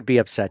funny. I would be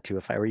upset too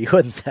if I were you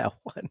in that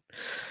one.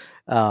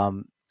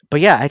 But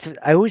yeah,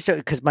 I always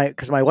because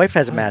my wife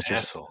has a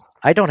master's.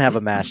 I don't have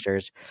a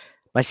master's.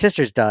 My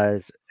sister's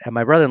does, and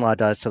my brother-in-law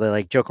does, so they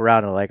like joke around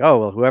and they're like, "Oh,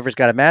 well, whoever's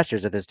got a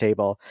master's at this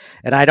table."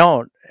 And I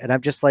don't. And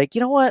I'm just like,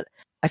 you know what?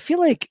 I feel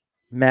like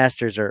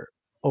masters are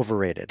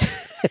overrated.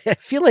 I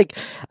feel like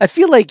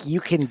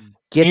you can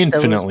get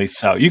infinitely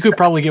so. You could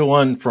probably get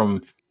one from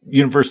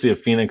University of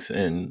Phoenix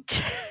in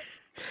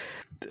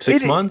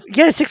 6 months.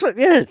 Yeah, 6 months.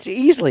 Yeah, it's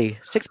easily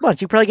 6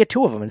 months. You probably get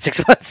 2 of them in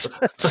 6 months.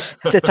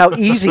 That's how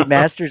easy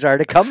masters are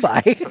to come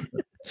by.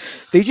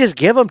 They just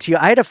give them to you.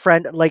 I had a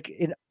friend like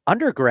in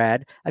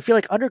undergrad. I feel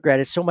like undergrad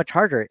is so much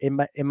harder. In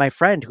my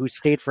friend who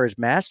stayed for his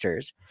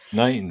master's,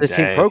 the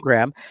same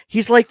program,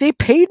 he's like, they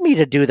paid me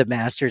to do the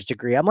master's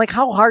degree. I'm like,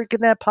 how hard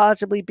can that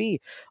possibly be?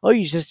 Oh,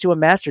 you just do a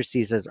master's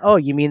thesis. Oh,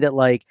 you mean that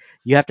like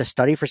you have to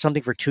study for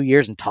something for 2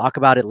 years and talk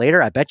about it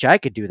later? I bet you I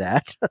could do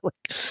that.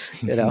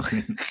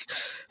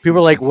 People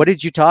are like, what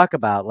did you talk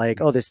about?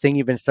 Like, oh, this thing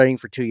you've been studying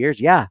for 2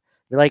 years. Yeah.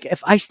 They're like,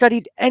 if I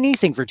studied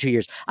anything for 2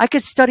 years, I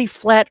could study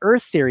flat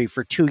earth theory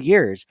for 2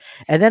 years,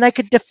 and then I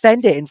could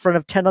defend it in front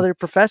of 10 other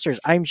professors.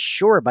 I'm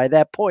sure by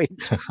that point,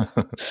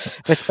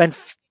 if I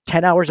spent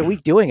 10 hours a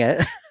week doing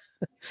it.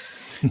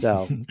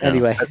 So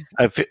anyway,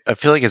 I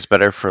feel like it's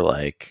better for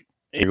like,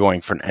 you're going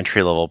for an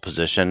entry level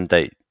position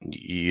that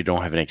you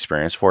don't have any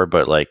experience for,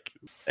 but like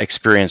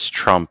experience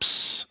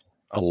trumps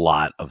a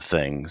lot of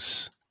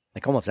things.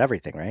 Like almost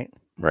everything, right?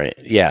 Right.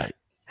 Yeah.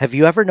 Have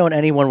you ever known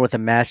anyone with a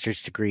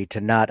master's degree to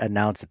not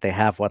announce that they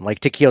have one? Like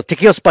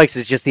Tequil Spikes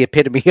is just the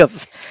epitome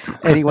of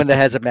anyone that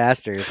has a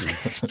master's.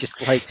 It's just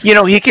like,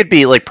 he could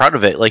be like proud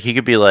of it. Like he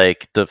could be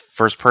like the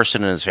first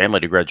person in his family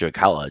to graduate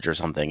college or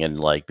something, and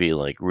like be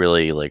like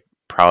really like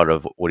proud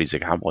of what he's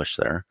accomplished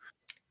there.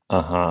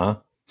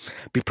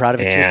 Be proud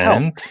of it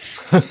yourself.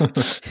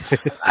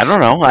 I don't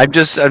know. I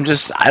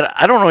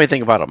don't know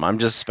anything about him. I'm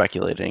just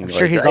speculating. I'm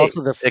sure he's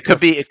also it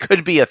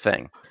could be a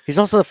thing. He's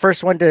also the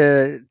first one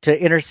to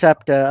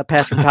intercept a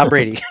pass from Tom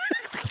Brady.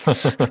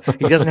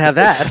 He doesn't have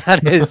that on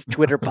his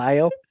Twitter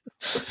bio.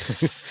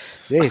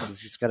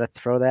 He's just got to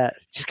throw that.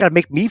 It's just got to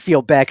make me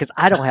feel bad because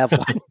I don't have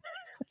one.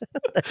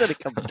 That's what it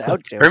comes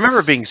down to. I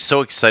remember being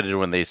so excited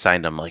when they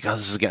signed him. Like, oh,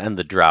 this is going to end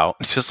the drought.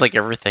 It's just like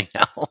everything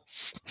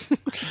else.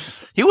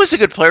 He was a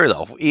good player,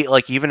 though.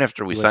 Even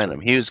after we signed him,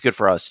 he was good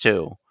for us,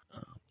 too.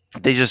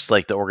 They just,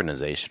 like, the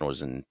organization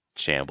was in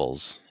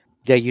shambles.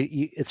 Yeah,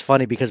 it's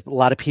funny because a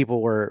lot of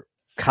people were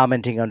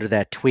commenting under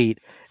that tweet,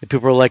 and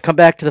people were like, come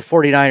back to the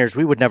 49ers.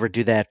 We would never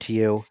do that to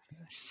you.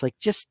 It's just like,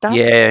 just stop.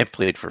 Yeah, I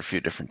played for a few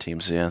different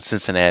teams. Yeah,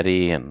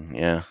 Cincinnati, and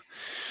yeah.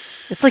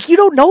 It's like, you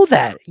don't know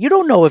that. You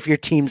don't know if your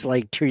team's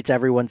like treats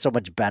everyone so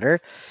much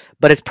better,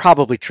 but it's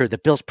probably true. The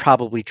Bills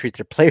probably treat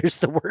their players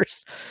the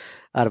worst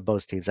out of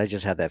most teams. I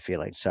just have that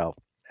feeling. So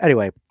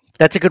anyway,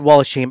 that's a good wall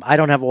of shame. I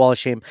don't have a wall of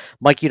shame.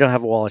 Mike, you don't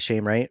have a wall of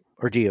shame, right?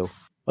 Or do you?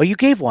 Oh, you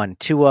gave one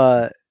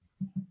to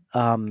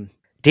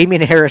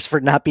Damian Harris for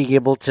not being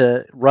able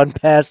to run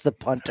past the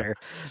punter.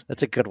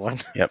 That's a good one.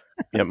 Yep.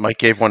 Mike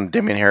gave one to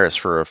Damian Harris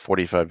for a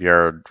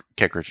 45-yard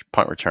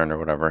punt return or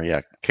whatever.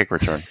 Yeah, kick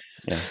return.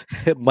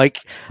 Yeah. Mike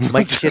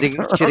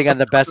shitting on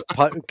the best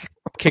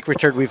kick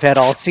return we've had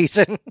all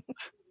season.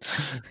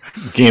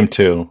 Game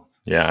 2.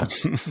 Yeah.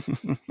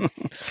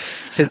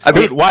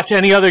 Watch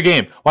any other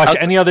game.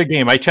 Any other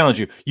game. I challenge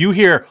you. You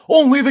hear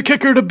only the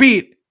kicker to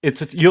beat.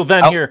 You'll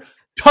then hear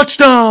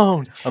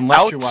touchdown.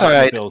 Unless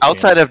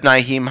outside of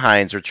Nyheim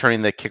Hines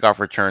returning the kickoff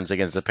returns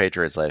against the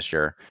Patriots last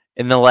year,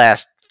 in the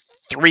last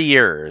 3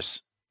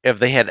 years, if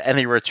they had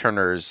any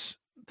returners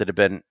that have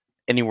been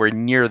anywhere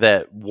near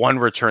that one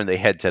return they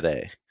had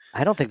today,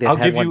 I don't think they've I'll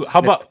had give one. you. How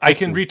about 50. I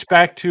can reach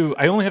back to?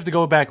 I only have to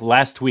go back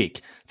last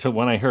week to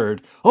when I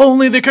heard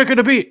only the kicker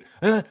to beat.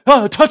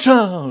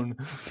 Touchdown!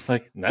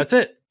 Like that's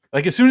it.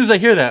 Like as soon as I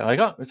hear that, like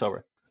it's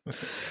over.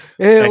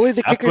 Only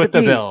the kicker to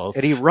beat, Bills.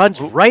 And he runs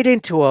right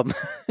into him.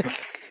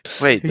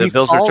 Wait, the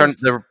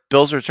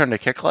Bills returned to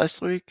kick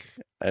last week?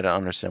 I don't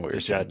understand what you're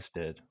saying. The Jets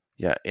did.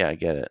 Yeah, I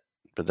get it,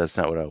 but that's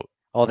not what I.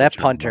 Oh, that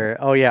punter.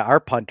 Oh, yeah, our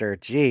punter.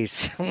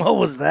 Jeez. What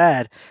was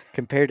that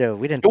compared to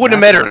we didn't. It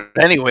wouldn't have mattered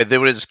anyway. They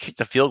would have just kicked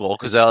the field goal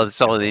because that's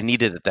all they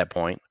needed at that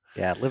point.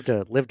 Yeah, live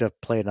to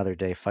play another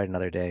day, fight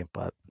another day.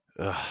 But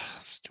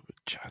stupid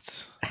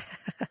Jets.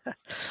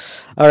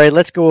 All right,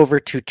 let's go over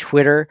to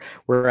Twitter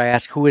where I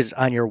ask who is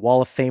on your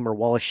wall of fame or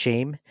wall of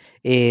shame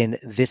in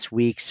this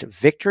week's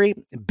victory.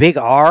 Big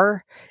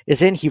R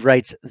is in. He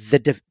writes,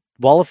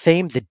 Wall of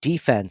Fame, the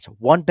defense,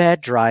 one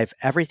bad drive,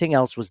 everything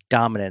else was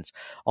dominance.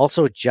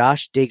 Also,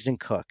 Josh, Diggs, and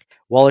Cook.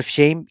 Wall of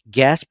Shame,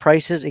 gas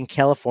prices in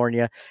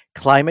California,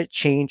 climate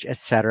change,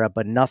 etc.,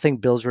 but nothing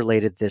Bills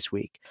related this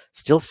week.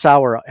 Still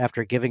sour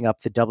after giving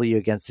up the W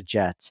against the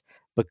Jets,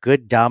 but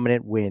good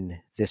dominant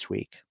win this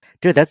week.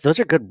 Dude, those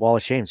are good wall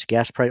of shames.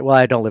 Gas price. Well,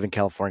 I don't live in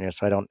California,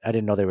 so I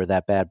didn't know they were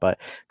that bad. But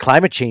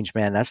climate change,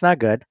 man, that's not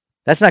good.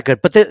 That's not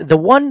good. But the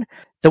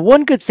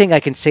one good thing I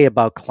can say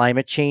about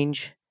climate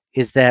change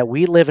is that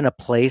we live in a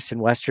place in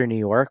Western New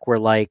York where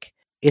like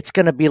it's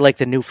going to be like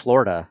the new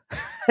Florida.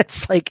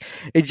 It's like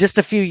in just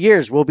a few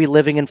years we'll be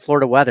living in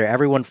Florida weather.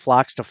 Everyone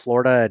flocks to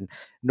Florida and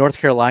North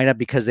Carolina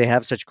because they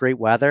have such great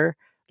weather.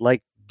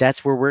 Like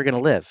that's where we're going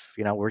to live.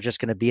 You know, we're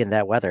just going to be in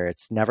that weather.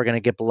 It's never going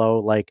to get below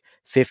like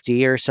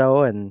 50 or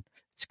so, and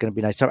it's going to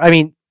be nice. I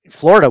mean,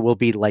 Florida will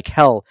be like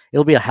hell.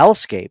 It'll be a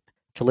hellscape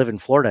to live in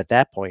Florida at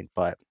that point.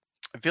 But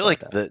I feel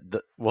like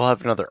we'll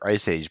have another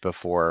ice age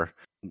before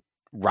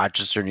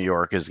Rochester, New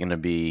York is going to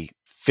be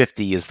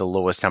 50 is the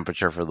lowest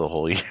temperature for the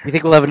whole year. You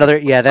think we'll have another?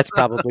 Yeah, that's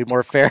probably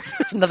more fair.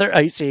 Another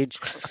ice age.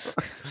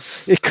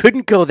 It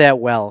couldn't go that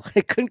well.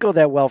 It couldn't go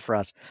that well for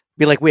us.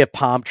 Be like, we have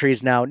palm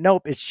trees now.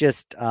 Nope. It's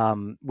just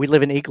we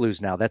live in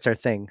igloos now. That's our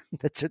thing.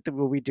 That's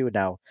what we do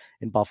now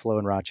in Buffalo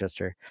and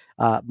Rochester.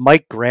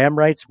 Mike Graham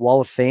writes,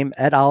 Wall of Fame,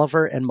 Ed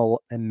Oliver and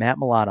Matt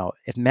Milano.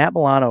 If Matt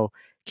Milano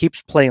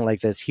keeps playing like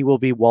this, he will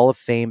be Wall of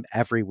Fame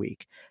every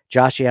week.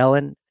 Josh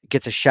Allen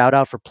gets a shout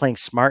out for playing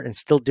smart and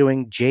still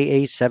doing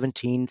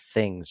JA-17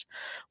 things.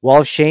 Wall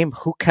of Shame,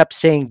 who kept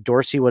saying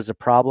Dorsey was the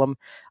problem?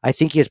 I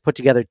think he has put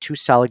together 2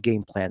 solid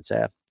game plans.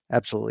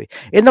 Absolutely.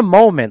 In the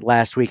moment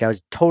last week, I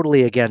was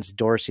totally against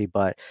Dorsey,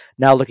 but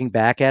now looking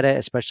back at it,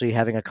 especially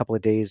having a couple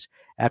of days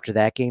after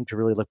that game to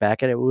really look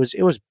back at it,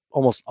 it was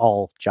almost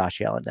all Josh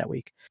Allen that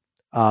week.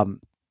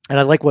 And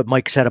I like what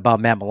Mike said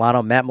about Matt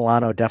Milano. Matt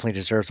Milano definitely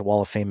deserves a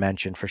Wall of Fame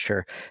mention for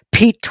sure.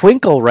 Pete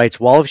Twinkle writes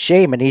Wall of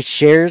Shame, and he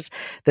shares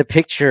the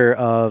picture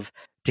of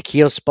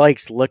Takeo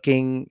Spikes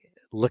looking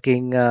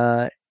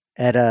at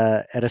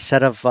a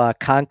set of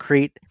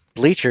concrete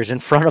bleachers in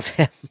front of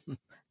him,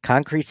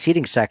 concrete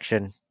seating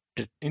section.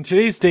 In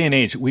today's day and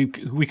age, we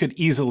could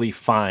easily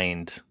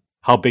find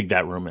how big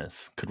that room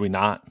is. Could we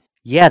not?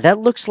 Yeah, that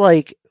looks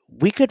like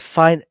we could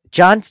find.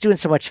 John's doing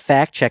so much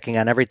fact checking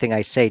on everything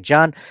I say.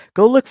 John,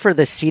 go look for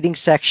the seating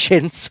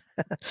sections.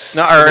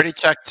 No, I already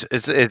checked.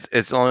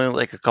 It's only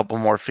like a couple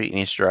more feet in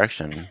each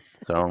direction.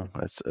 So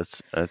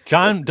it's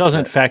John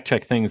doesn't fact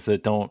check things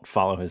that don't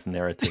follow his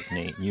narrative,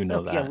 Nate. You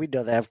know that. Yeah, we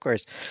know that, of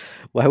course.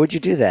 Why would you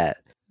do that?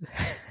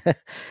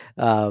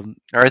 All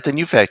right, then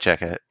you fact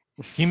check it.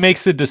 He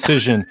makes a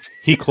decision.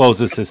 He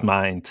closes his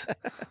mind.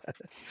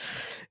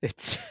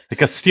 It's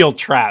like a steel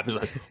trap. It's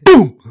like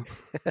boom.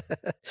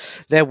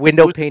 That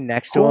window pane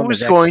next to him.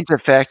 Who's going to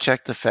fact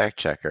check the fact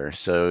checker?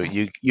 So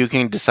you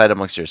can decide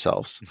amongst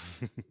yourselves.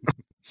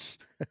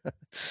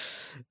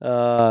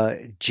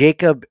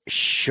 Jacob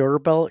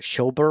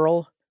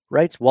Schoberl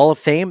writes, Wall of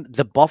Fame,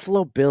 the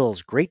Buffalo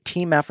Bills, great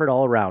team effort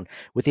all around.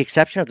 With the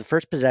exception of the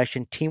first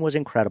possession, team was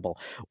incredible.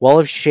 Wall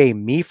of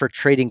Shame, me for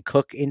trading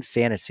Cook in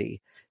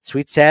fantasy.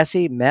 Sweet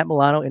Sassy, Matt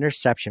Milano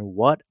interception.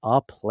 What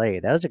a play.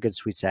 That was a good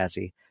Sweet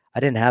Sassy.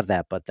 I didn't have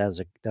that, but that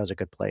was a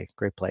good play.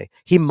 Great play.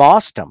 He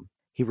mossed him.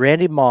 He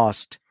Randy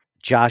mossed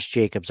Josh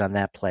Jacobs on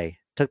that play.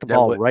 Took the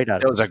ball right out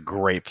of him. That was a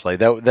great play.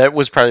 That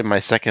was probably my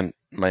second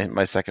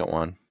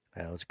one.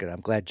 That was good.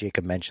 I'm glad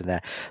Jacob mentioned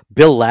that.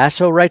 Bill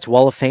Lasso writes,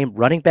 Wall of Fame,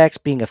 running backs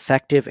being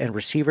effective and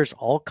receivers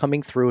all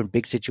coming through in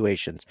big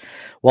situations.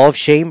 Wall of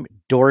Shame,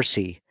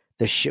 Dorsey.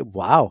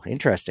 Wow,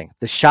 interesting.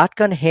 The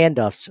shotgun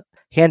handoffs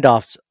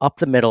up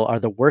the middle are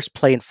the worst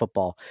play in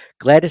football.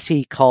 Glad to see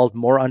he called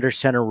more under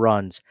center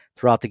runs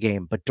throughout the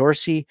game. But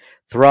Dorsey,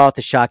 throw out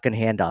the shotgun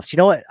handoffs. You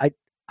know what?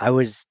 I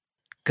was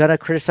going to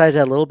criticize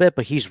that a little bit,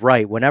 but he's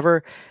right.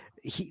 Whenever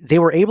they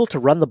were able to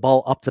run the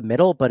ball up the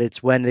middle, but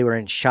it's when they were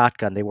in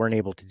shotgun, they weren't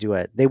able to do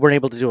it. They weren't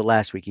able to do it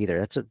last week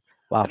either.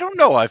 Wow. I don't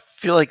know. I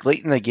feel like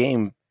late in the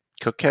game,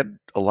 Cook had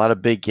a lot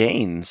of big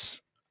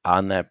gains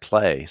on that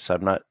play. So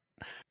I'm not,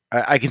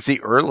 I can see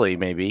early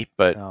maybe,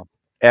 but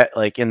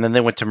and then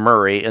they went to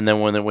Murray, and then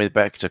when they went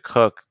back to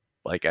Cook,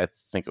 I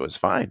think it was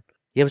fine.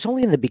 Yeah, it was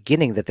only in the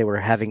beginning that they were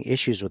having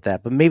issues with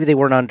that, but maybe they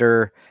were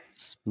under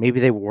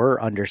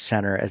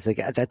center as they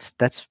got. That's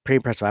pretty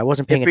impressive. I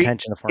wasn't paying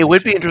attention to formation. It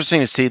would be interesting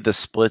to see the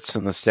splits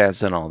and the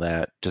stats and all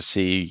that to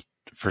see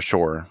for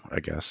sure, I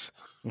guess.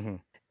 Mm-hmm.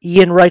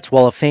 Ian writes,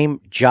 Wall of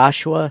Fame,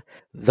 Joshua,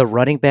 the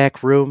running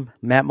back room,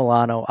 Matt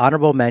Milano,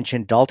 honorable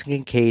mention, Dalton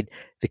Kincaid.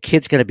 The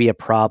kid's going to be a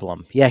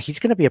problem. Yeah, he's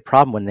going to be a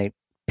problem when they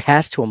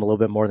pass to him a little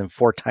bit more than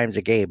 4 times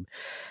a game.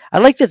 I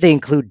like that they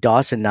include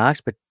Dawson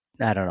Knox, but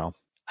I don't know.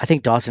 I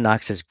think Dawson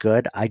Knox is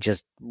good. I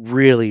just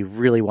really,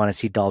 really want to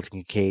see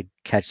Dalton Kincaid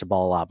catch the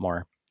ball a lot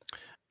more.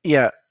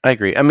 Yeah, I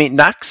agree. I mean,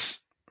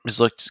 Knox has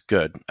looked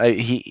good.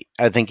 I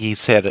think he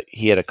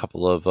had a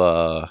couple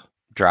of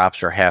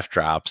drops or half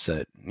drops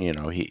that he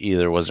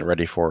either wasn't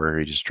ready for or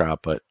he just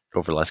dropped. But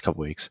over the last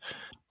couple weeks,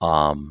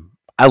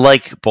 I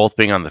like both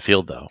being on the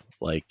field though,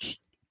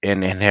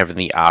 and having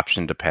the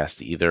option to pass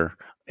to either,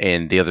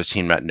 and the other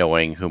team not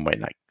knowing who might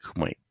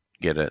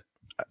get it.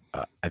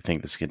 I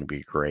think this is going to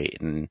be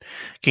great. And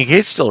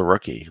Kincaid's still a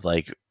rookie,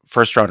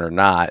 first round or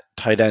not.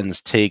 Tight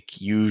ends take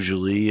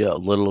usually a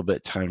little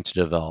bit time to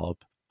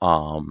develop.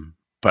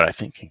 But I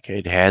think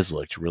Kincaid has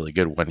looked really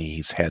good when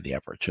he's had the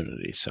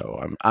opportunity.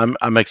 So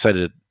I'm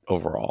excited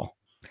overall.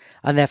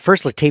 On that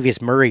first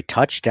Latavius Murray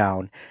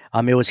touchdown,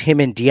 it was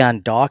him and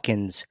Deion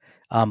Dawkins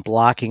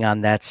blocking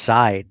on that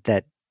side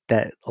that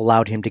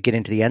allowed him to get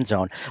into the end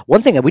zone.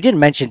 One thing, we didn't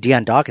mention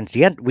Deion Dawkins.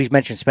 We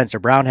mentioned Spencer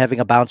Brown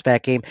having a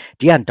bounce-back game.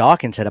 Deion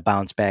Dawkins had a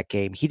bounce-back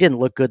game. He didn't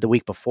look good the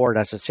week before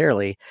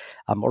necessarily,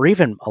 or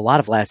even a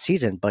lot of last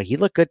season, but he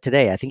looked good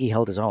today. I think he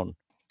held his own.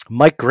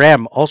 Mike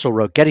Graham also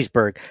wrote,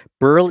 Gettysburg,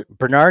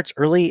 Bernard's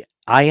early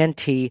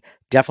INT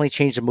definitely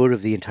changed the mood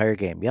of the entire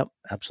game. Yep,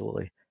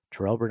 absolutely.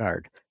 Terrell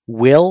Bernard.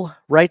 Will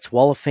writes,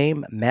 Wall of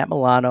Fame, Matt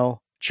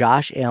Milano,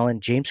 Josh Allen,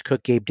 James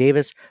Cook, Gabe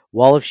Davis,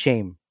 Wall of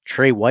Shame,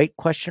 Trey White, ?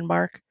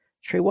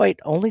 Trey White,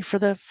 only for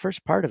the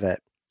first part of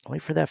it. Only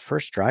for that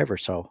first drive or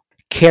so.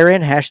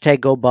 Karen,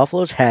 #Go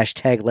Buffaloes,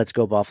 #Let's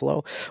Go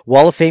Buffalo.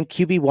 Wall of Fame,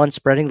 QB1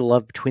 spreading the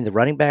love between the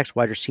running backs,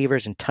 wide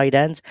receivers, and tight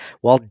ends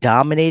while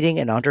dominating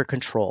and under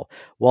control.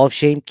 Wall of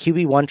Shame,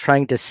 QB1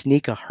 trying to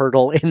sneak a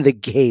hurdle in the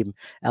game.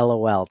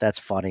 LOL. That's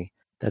funny.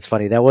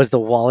 That was the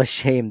Wall of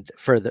Shame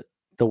for the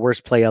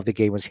worst play of the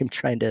game was him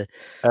trying to...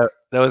 That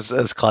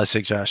was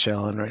classic Josh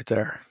Allen right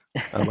there.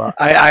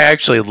 I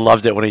actually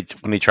loved it when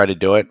he tried to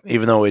do it,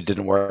 even though it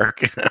didn't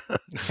work.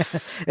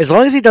 As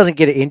long as he doesn't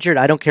get injured,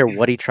 I don't care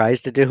what he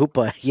tries to do.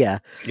 But yeah,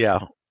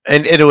 yeah,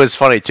 and it was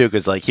funny too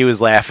because like he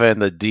was laughing,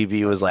 the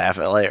DB was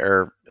laughing, like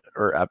it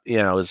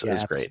was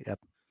great. Yep.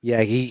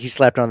 Yeah, he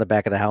slapped on the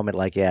back of the helmet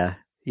like, yeah,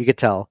 you could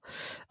tell.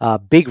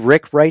 Big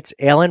Rick writes,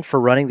 Allen for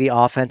running the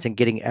offense and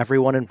getting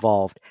everyone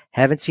involved.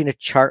 Haven't seen a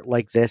chart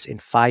like this in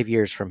 5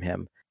 years from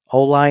him.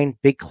 O-line,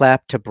 big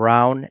clap to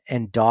Brown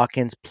and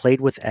Dawkins played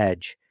with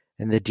edge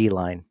in the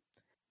D-line.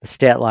 The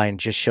stat line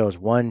just shows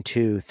 1,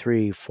 2,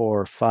 3,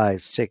 4,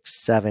 5, 6,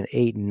 7,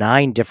 8,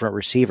 9 different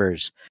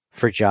receivers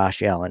for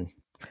Josh Allen.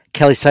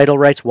 Kelly Seidel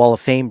writes, Wall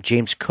of Fame,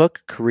 James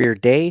Cook, career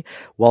day.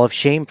 Wall of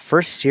Shame,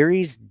 first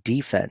series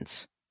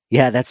defense.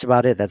 Yeah, that's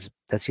about it. That's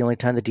the only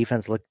time the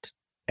defense looked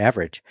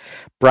average.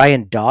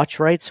 Brian Dodge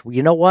writes, well,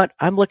 you know what?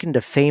 I'm looking to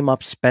fame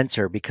up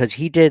Spencer because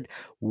he did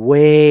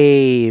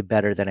way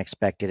better than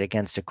expected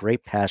against a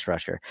great pass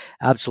rusher.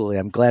 Absolutely.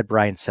 I'm glad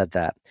Brian said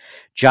that.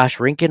 Josh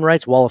Rinkin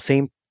writes, Wall of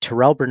Fame,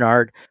 Terrell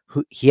Bernard,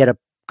 who he had a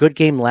good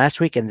game last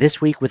week and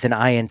this week with an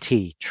INT.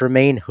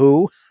 Tremaine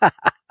who?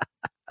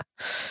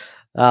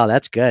 Oh,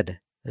 that's good.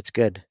 That's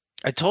good.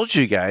 I told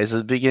you guys at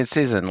the beginning of the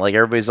season, like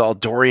everybody's all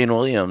Dorian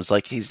Williams.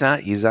 Like he's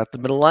not the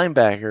middle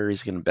linebacker.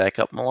 He's going to back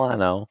up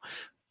Milano.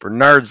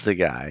 Bernard's the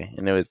guy.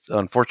 And it was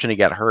unfortunate he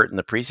got hurt in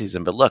the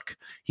preseason. But look,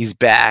 he's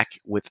back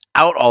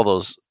without all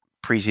those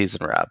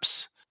preseason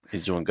reps.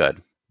 He's doing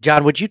good.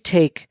 John, would you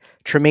take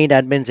Tremaine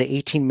Edmonds at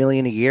 $18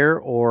 million a year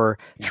or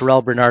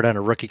Terrell Bernard on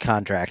a rookie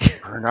contract?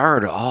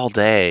 Bernard all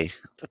day.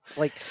 It's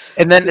like,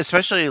 and then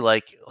especially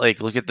like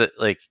look at the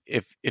like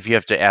if you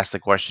have to ask the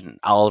question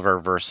Oliver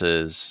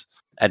versus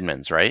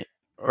Edmonds, right?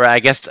 Or I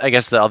guess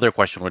the other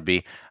question would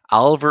be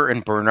Oliver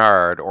and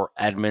Bernard or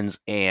Edmonds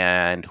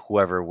and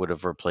whoever would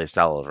have replaced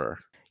Oliver.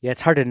 Yeah,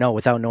 it's hard to know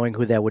without knowing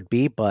who that would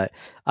be, but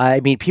I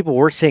mean, people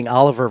were saying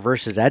Oliver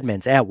versus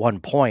Edmonds at one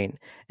point,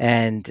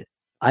 and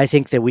I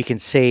think that we can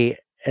say,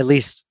 at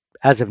least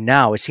as of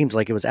now, it seems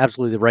like it was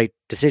absolutely the right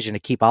decision to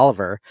keep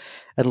Oliver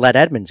and let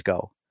Edmonds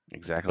go.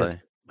 Exactly.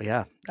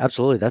 Yeah,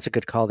 absolutely. That's a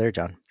good call there,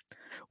 John.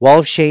 Wall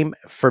of Shame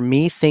for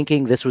me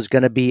thinking this was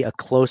going to be a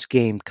close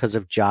game because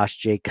of Josh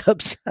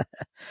Jacobs.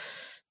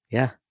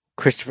 Yeah.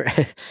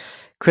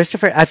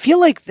 Christopher, I feel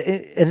like,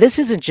 and this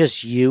isn't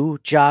just you,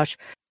 Josh,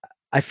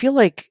 I feel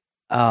like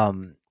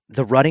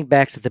the running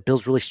backs that the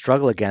Bills really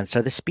struggle against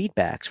are the speed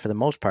backs for the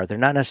most part. They're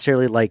not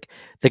necessarily like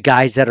the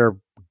guys that are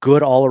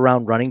good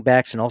all-around running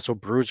backs and also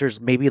bruisers,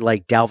 maybe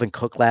like Dalvin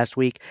Cook last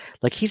week.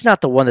 Like he's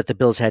not the one that the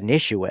Bills had an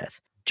issue with.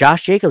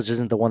 Josh Jacobs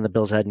isn't the one the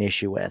Bills had an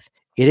issue with.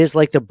 It is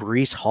like the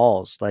Breece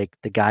Halls, like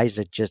the guys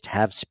that just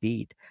have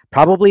speed.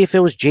 Probably if it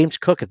was James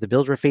Cook, if the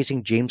Bills were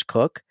facing James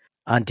Cook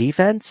on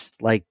defense,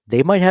 like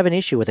they might have an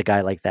issue with a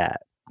guy like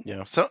that.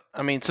 Yeah. So,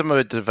 I mean, some of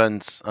it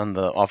depends on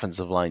the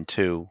offensive line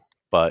too,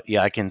 but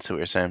yeah, I can see what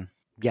you're saying.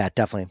 Yeah,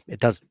 definitely. It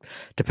does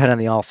depend on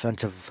the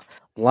offensive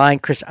line.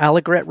 Chris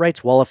Allegret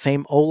writes, Wall of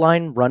Fame,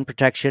 O-line, run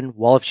protection,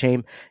 Wall of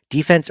Shame,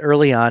 defense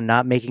early on,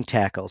 not making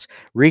tackles,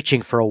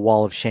 reaching for a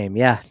Wall of Shame.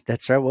 Yeah,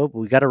 that's right. Well,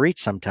 we got to reach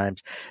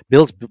sometimes.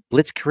 Bill's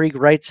Blitzkrieg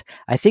writes,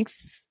 I think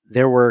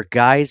there were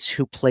guys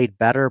who played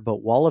better,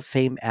 but Wall of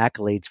Fame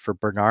accolades for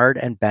Bernard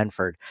and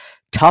Benford.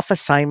 Tough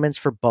assignments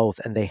for both,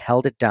 and they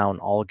held it down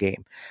all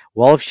game.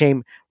 Wall of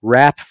Shame,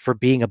 Rap for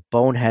being a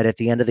bonehead at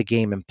the end of the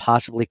game and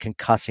possibly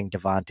concussing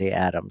Devontae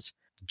Adams.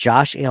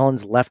 Josh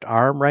Allen's left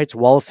arm writes,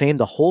 Wall of Fame,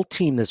 the whole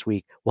team this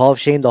week. Wall of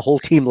Shame, the whole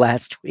team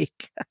last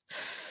week.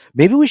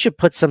 Maybe we should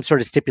put some sort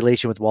of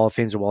stipulation with Wall of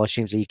Fames or Wall of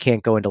Shames that you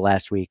can't go into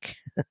last week.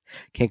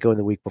 Can't go in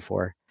the week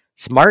before.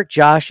 Smart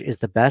Josh is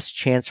the best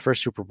chance for a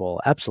Super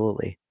Bowl.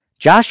 Absolutely.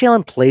 Josh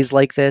Allen plays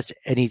like this,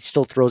 and he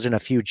still throws in a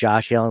few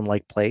Josh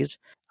Allen-like plays.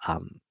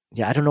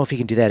 Yeah, I don't know if he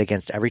can do that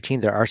against every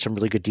team. There are some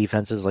really good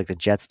defenses, like the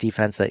Jets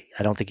defense, that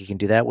I don't think he can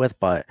do that with,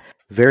 but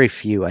very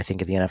few, I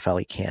think, in the NFL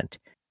he can't.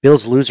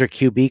 Bill's Loser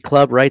QB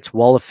Club writes,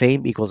 Wall of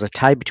Fame equals a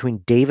tie between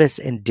Davis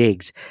and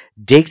Diggs.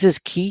 Diggs'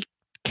 key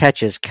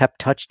catches kept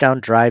touchdown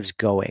drives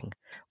going.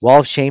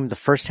 Wall of Shame, the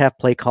first half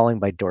play calling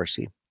by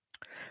Dorsey.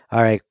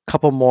 All right,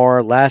 couple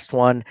more. Last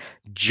one.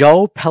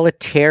 Joe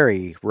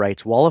Pelletieri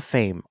writes, Wall of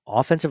Fame,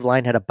 offensive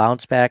line had a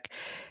bounce back.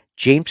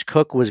 James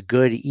Cook was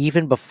good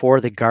even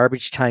before the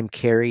garbage time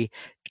carry.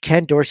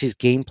 Ken Dorsey's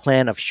game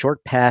plan of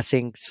short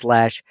passing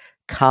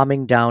 /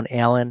 calming down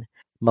Allen.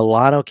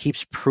 Milano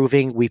keeps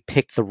proving we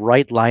picked the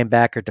right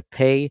linebacker to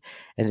pay,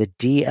 and the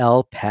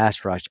DL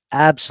pass rush.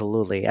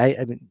 Absolutely.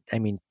 I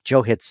mean,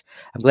 Joe hits.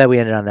 I'm glad we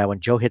ended on that one.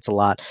 Joe hits a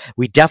lot.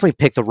 We definitely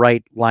picked the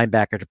right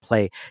linebacker to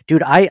play.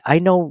 Dude, I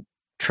know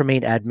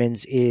Tremaine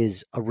Edmonds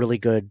is a really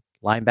good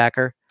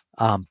linebacker,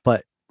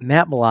 but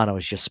Matt Milano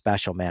is just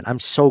special, man. I'm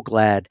so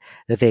glad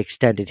that they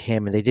extended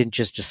him and they didn't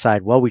just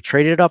decide, well, we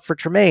traded it up for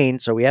Tremaine,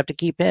 so we have to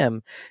keep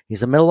him.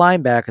 He's a middle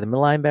linebacker. The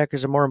middle linebacker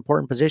is a more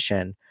important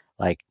position.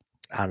 Like,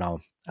 I don't know.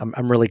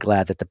 I'm really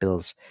glad that the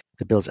Bills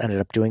the Bills ended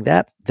up doing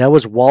that. That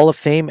was Wall of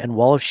Fame and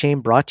Wall of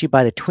Shame, brought to you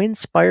by the Twin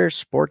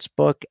Spires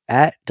Sportsbook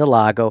at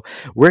Delago.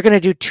 We're going to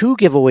do 2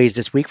 giveaways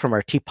this week from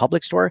our T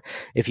Public store.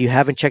 If you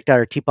haven't checked out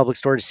our T Public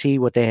store to see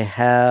what they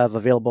have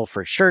available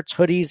for shirts,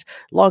 hoodies,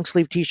 long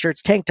sleeve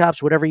t-shirts, tank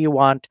tops, whatever you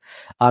want,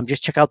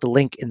 just check out the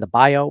link in the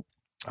bio.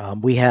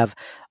 We have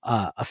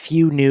a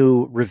few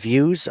new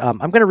reviews. I'm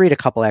going to read a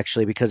couple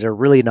actually because they're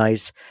really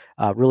nice,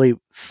 really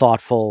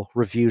thoughtful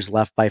reviews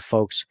left by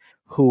folks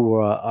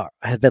who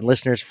have been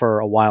listeners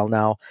for a while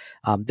now.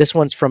 This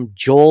one's from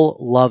Joel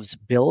Loves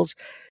Bills.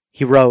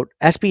 He wrote,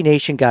 SB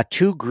Nation got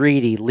too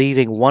greedy,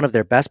 leaving one of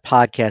their best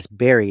podcasts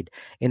buried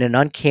in an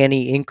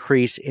uncanny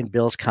increase in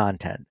Bills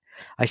content.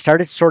 I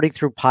started sorting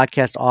through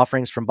podcast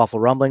offerings from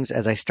Buffalo Rumblings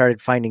as I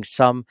started finding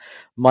some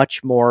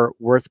much more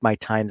worth my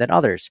time than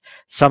others.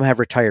 Some have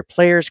retired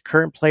players,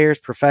 current players,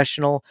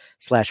 professional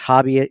 /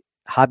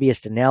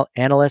 hobbyist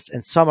analysts,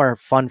 and some are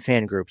fun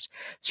fan groups.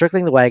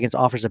 Circling the Wagons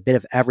offers a bit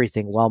of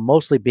everything while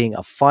mostly being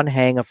a fun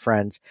hang of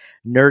friends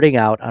nerding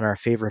out on our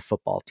favorite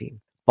football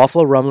team.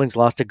 Buffalo Rumblings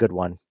lost a good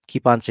one.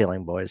 Keep on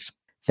sailing, boys.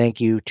 Thank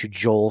you to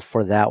Joel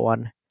for that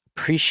one.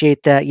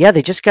 Appreciate that. Yeah,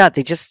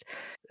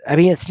 I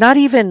mean, it's not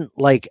even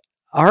like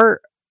our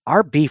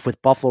beef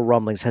with Buffalo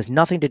Rumblings has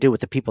nothing to do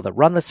with the people that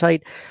run the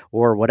site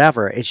or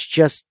whatever. It's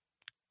just,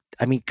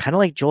 I mean, kind of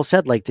like Joel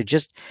said, like they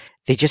just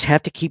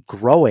have to keep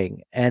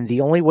growing. And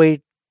the only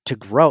way to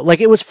grow,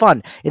 like it was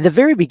fun in the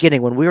very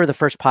beginning when we were the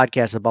first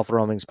podcast of the Buffalo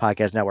Rumblings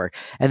Podcast Network,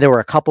 and there were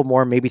a couple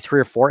more, maybe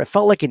 3 or 4. It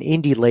felt like an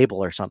indie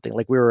label or something.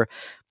 Like we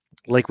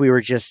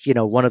were just,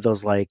 one of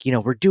those, like,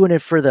 we're doing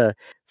it for the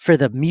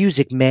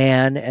music,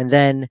 man. And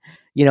then,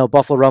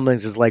 Buffalo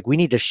Rumblings is like, we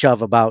need to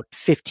shove about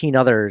 15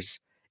 others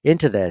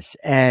into this.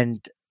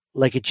 And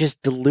like, it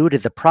just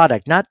diluted the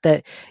product. Not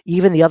that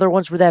even the other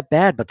ones were that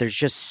bad, but there's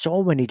just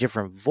so many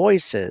different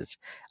voices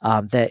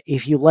that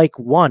if you like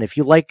one, if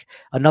you like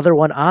another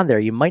one on there,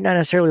 you might not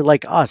necessarily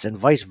like us, and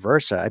vice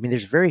versa. I mean,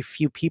 there's very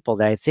few people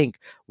that I think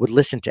would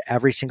listen to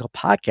every single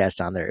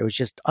podcast on there. It was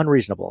just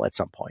unreasonable at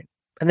some point.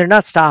 And they're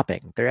not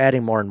stopping. They're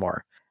adding more and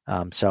more.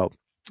 So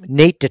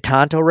Nate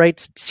DeTanto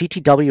writes,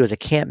 CTW is a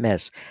can't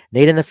miss.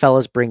 Nate and the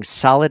fellas bring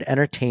solid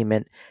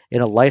entertainment in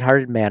a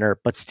lighthearted manner,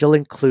 but still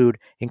include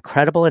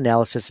incredible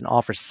analysis and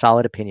offer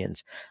solid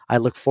opinions. I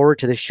look forward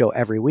to this show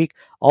every week.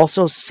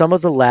 Also, some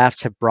of the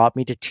laughs have brought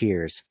me to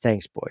tears.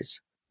 Thanks,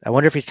 boys. I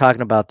wonder if he's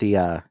talking about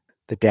the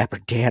Dapper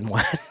Dan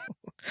one.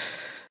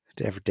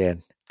 Dapper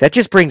Dan. That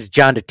just brings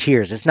John to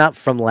tears. It's not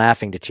from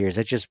laughing to tears.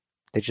 It just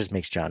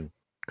makes John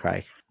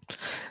cry.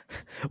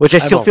 Which I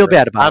still feel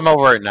bad about. I'm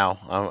over it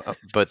now,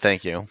 but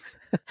thank you.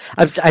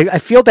 I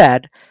feel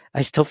bad.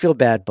 I still feel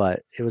bad,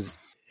 but it was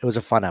a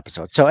fun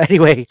episode. So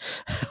anyway,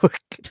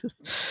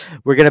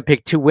 we're gonna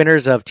pick 2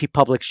 winners of T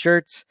Public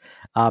shirts.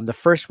 The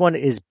first one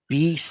is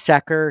B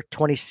Secker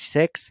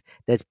 26.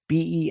 That's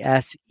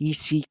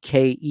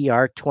BESECKER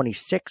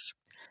 26.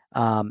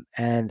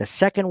 And the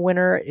second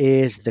winner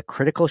is the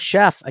Critical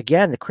Chef.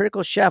 Again, the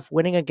Critical Chef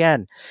winning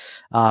again.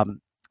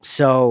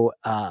 So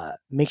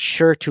make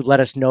sure to let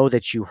us know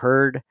that you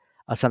heard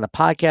us on the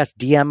podcast.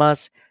 DM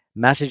us,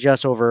 message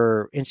us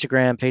over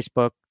Instagram,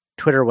 Facebook,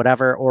 Twitter,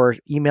 whatever, or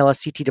email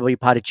us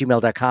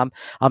ctwpod@gmail.com.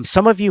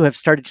 Some of you have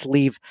started to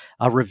leave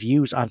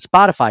reviews on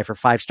Spotify for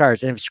 5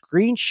 stars and have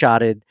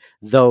screenshotted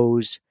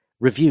those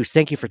reviews.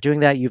 Thank you for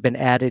doing that. You've been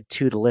added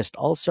to the list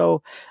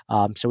also.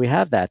 So we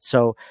have that.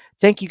 So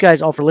thank you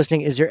guys all for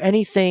listening. Is there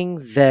anything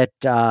that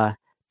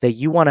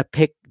you want to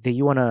pick, that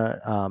you want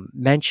to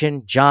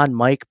mention, John,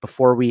 Mike,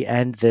 before we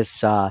end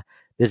this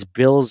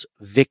Bills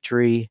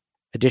Victory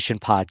Edition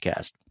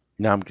podcast?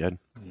 No, I'm good.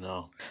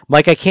 No.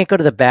 Mike, I can't go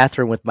to the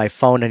bathroom with my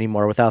phone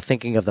anymore without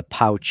thinking of the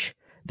pouch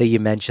that you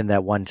mentioned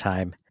that one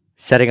time.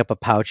 Setting up a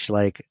pouch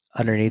like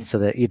underneath so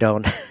that you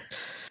don't.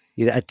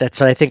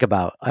 That's what I think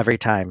about every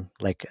time.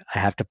 Like I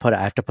have to put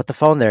the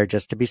phone there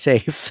just to be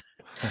safe,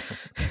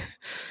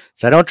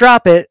 so I don't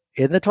drop it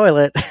in the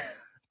toilet.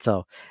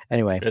 So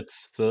anyway,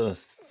 it's the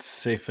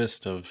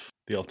safest of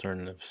the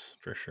alternatives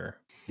for sure.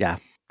 Yeah,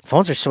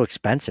 phones are so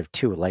expensive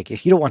too. Like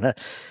if you don't want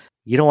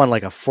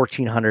like a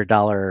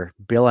 $1,400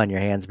 bill on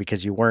your hands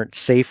because you weren't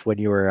safe when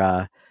you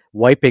were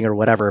wiping or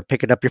whatever,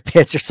 picking up your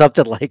pants or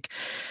something, like.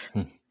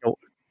 Who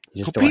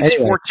pays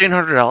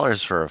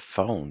 $1,400 for a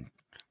phone?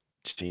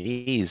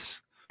 Jeez.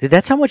 Dude,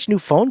 that's how much new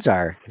phones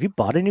are. Have you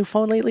bought a new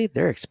phone lately?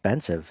 They're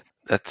expensive.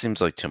 That seems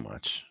like too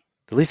much.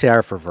 At least they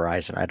are for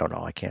Verizon. I don't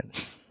know. I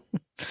can't.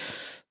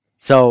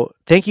 So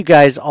thank you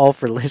guys all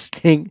for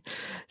listening.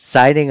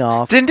 Signing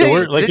off.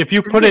 If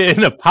you put it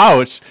in a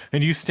pouch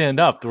and you stand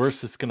up, the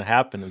worst that's going to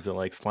happen is it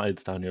like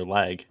slides down your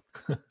leg.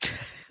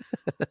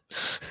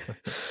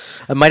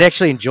 I might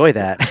actually enjoy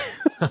that.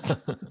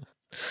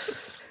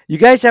 You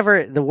guys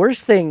ever, the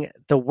worst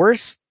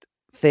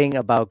thing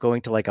about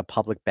going to like a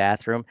public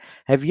bathroom,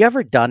 have you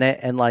ever done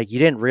it and like you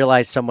didn't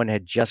realize someone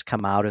had just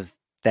come out of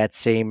that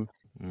same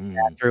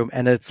bathroom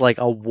and it's like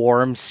a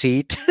warm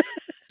seat?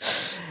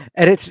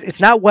 And it's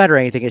not wet or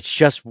anything. It's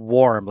just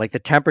warm. Like the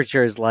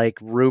temperature is like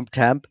room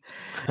temp.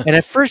 And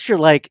at first you're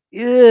like,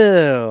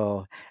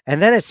 ew.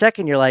 And then a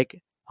second you're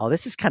like, oh,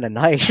 this is kind of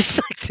nice.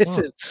 Like this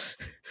is,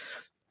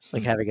 it's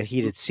like having a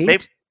heated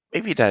seat.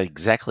 Maybe not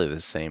exactly the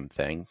same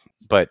thing,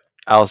 but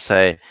I'll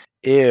say,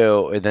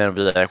 ew, and then I'll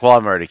be like, well,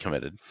 I'm already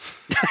committed.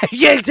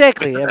 Yeah,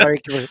 exactly. I'm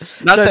already committed.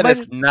 Not So that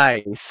it's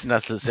nice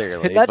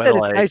necessarily. Not but that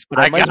it's like, nice, but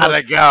I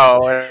gotta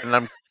go, and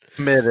I'm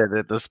committed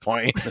at this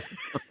point.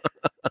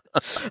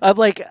 I'm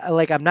like,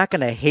 I'm not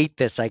gonna hate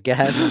this, I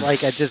guess.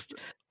 Like, I just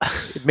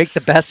make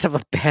the best of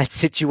a bad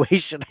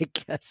situation, I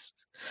guess.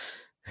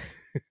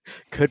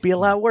 Could be a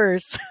lot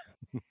worse.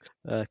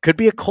 Could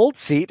be a cold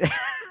seat.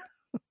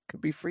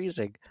 Could be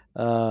freezing.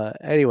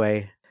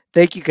 Anyway,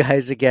 thank you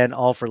guys again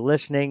all for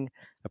listening.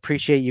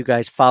 Appreciate you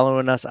guys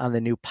following us on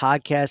the new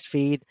podcast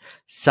feed.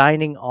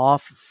 Signing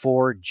off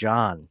for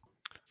John.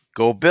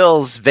 Go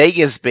Bills,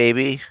 Vegas,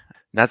 baby.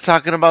 Not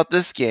talking about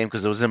this game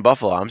because it was in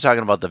Buffalo. I'm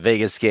talking about the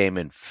Vegas game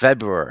in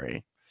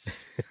February.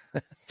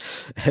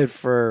 And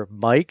for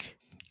Mike.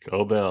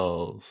 Go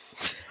Bills.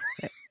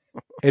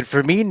 And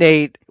for me,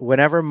 Nate,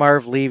 whenever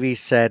Marv Levy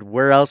said,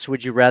 where else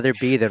would you rather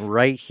be than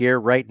right here,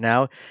 right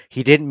now?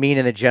 He didn't mean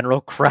in the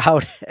general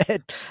crowd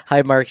at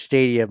Highmark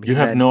Stadium. You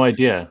have no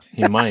idea.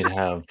 He might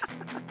have.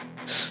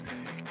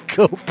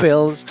 Go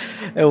Bills.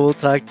 And we'll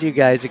talk to you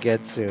guys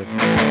again soon.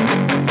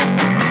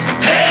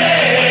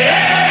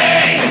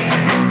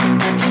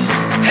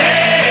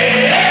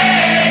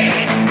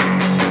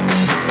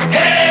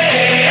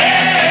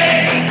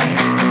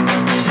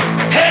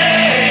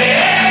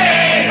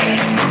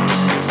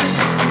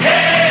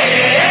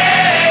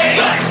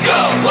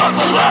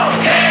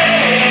 Buffalo,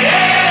 hey,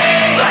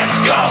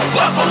 let's go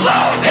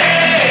Buffalo,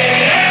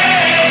 hey,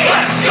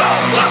 let's go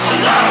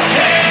Buffalo.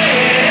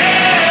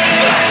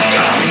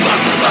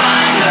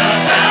 Find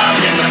us out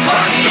in the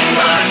parking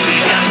lot. We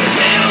got the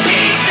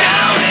tailgate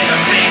down in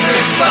our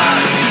favorite spot.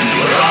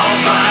 We're all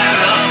fired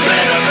up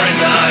and our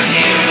friends are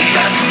here. We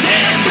got some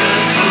damn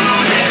good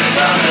food and a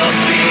ton of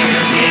beer.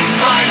 It's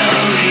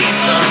finally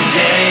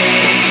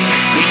Sunday.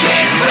 We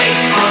can't wait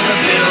for the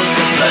Bills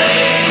to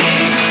play.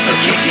 So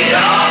kick it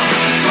off,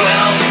 12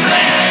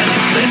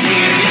 men. Let's hear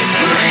you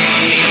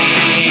scream.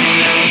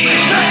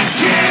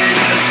 Let's hear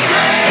you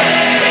scream.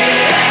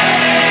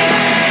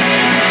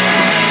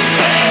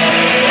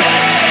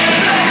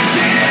 Let's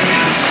hear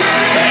you scream.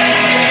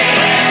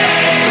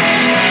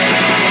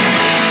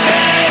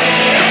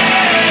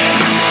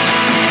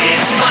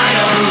 It's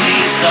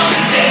finally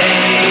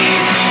Sunday.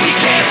 We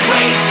can't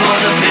wait for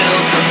the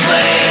Bills to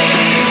play.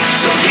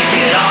 So kick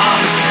it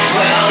off,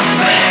 12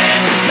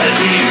 men.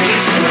 Let's hear you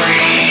scream.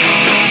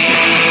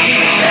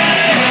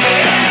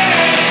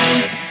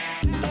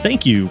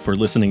 Thank you for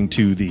listening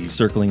to the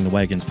Circling the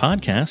Wagons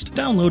podcast.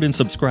 Download and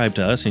subscribe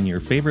to us in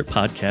your favorite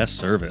podcast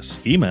service.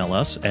 Email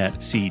us at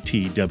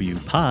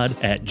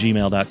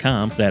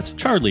ctwpod@gmail.com. That's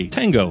Charlie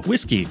Tango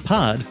Whiskey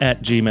Pod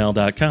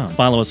 @gmail.com.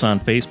 Follow us on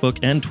Facebook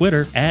and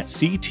Twitter at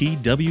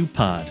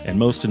CTWPod. And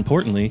most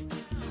importantly,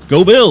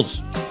 go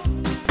Bills!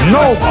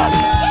 Nobody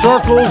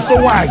circles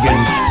the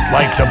wagons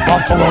like the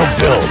Buffalo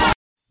Bills.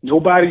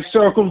 Nobody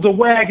circles the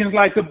wagons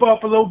like the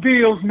Buffalo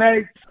Bills,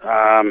 Nate.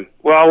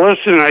 Well,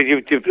 listen,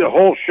 the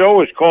whole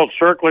show is called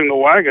Circling the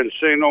Wagons.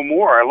 Say no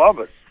more. I love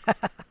it.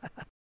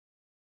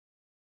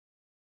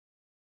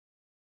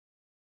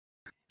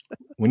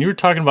 When you were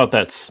talking about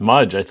that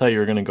smudge, I thought you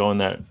were going to go in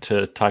that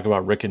to talk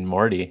about Rick and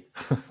Morty.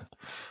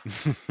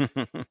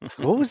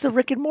 What was the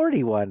Rick and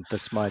Morty one, the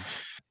smudge?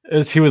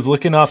 As he was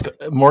looking up,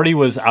 Morty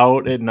was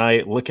out at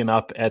night looking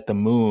up at the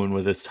moon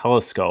with his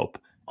telescope,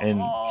 and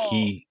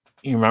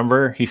you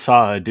remember he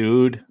saw a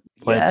dude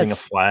planting a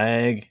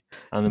flag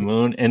on the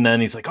moon, and then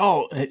he's like,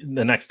 oh,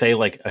 the next day,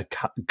 like a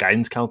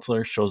guidance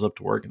counselor shows up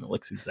to work and it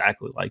looks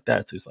exactly like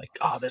that. So he's like,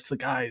 oh, that's the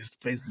guy who's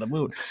facing the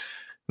moon.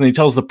 And he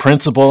tells the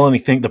principal, and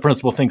the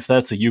principal thinks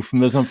that's a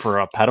euphemism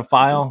for a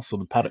pedophile.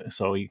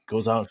 So he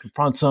goes out and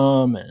confronts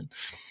him, and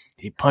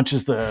he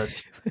punches the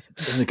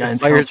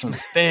guidance counselor in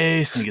the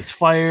face, and he gets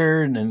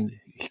fired, and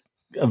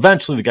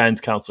eventually the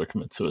guidance counselor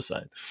commits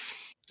suicide.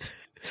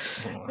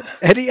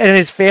 And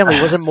his family,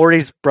 wasn't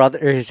Morty's brother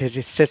or his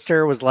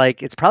sister was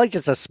like, it's probably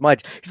just a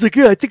smudge. He's like,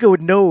 yeah, I think I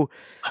would know,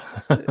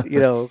 I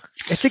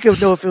think I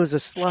would know if it was a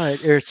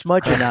smudge or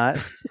not.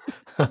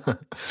 And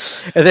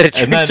then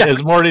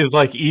as Morty's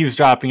like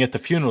eavesdropping at the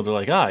funeral, they're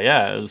like, oh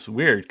yeah, it was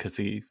weird because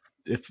if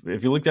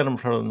you looked at him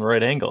from the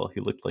right angle, he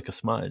looked like a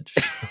smudge.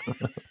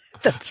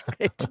 That's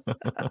right.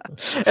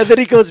 And then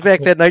he goes back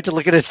that night to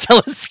look at his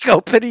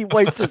telescope, and he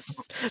wipes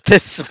the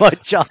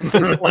smudge off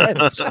his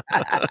lens.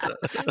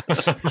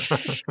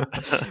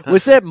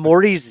 Was that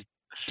Morty's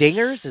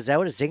dingers? Is that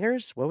what it's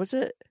zingers? What was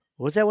it?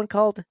 What was that one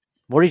called?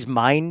 Morty's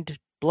mind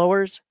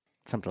blowers?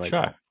 Something like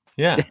that.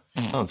 Yeah,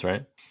 sounds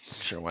right.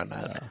 Sure, why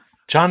not?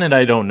 John and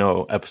I don't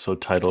know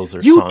episode titles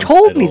or You song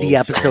told me titles the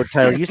episode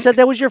title. You said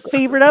that was your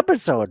favorite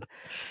episode.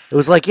 It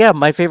was like, yeah,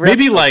 my favorite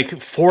Maybe episode. like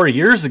 4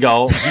 years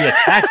ago, via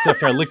text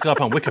after I looked it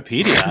up on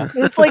Wikipedia.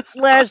 It was like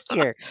last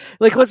year.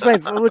 Like, what's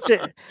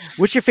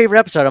your favorite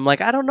episode? I'm like,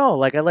 I don't know.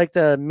 Like, I like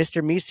the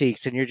Mr.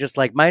 Meeseeks, and you're just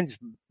like, mine's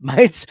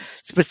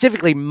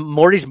specifically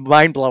Morty's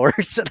Mind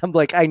Blowers. And I'm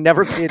like, I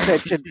never pay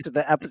attention to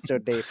the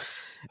episode name.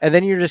 And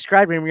then you're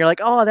describing him. You're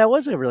like, oh, that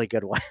was a really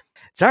good one.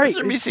 Sorry,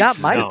 it's not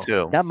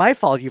my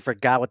fault. You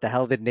forgot what the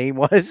hell the name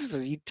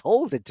was. You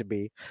told it to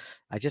me.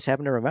 I just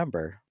happen to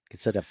remember.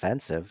 It's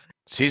offensive.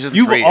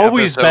 You've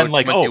always been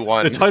like,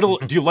 21. Oh, the title.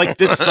 Do you like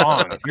this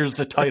song? Here's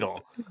the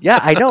title. Yeah,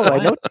 I know. I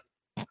know.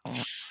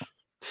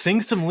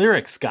 Sing some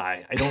lyrics,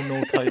 guy. I don't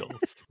know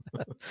titles.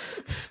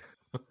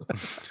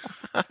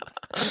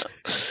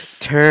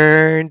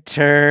 Turn,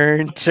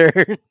 turn,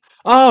 turn.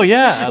 Oh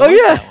yeah.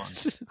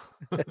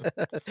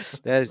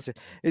 That's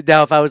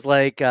now. If I was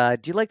like, "Do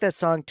you like that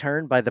song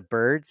 "Turn" by the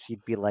Birds?"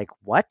 You'd be like,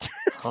 "What?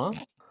 Huh?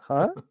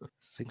 Huh?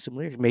 Sing some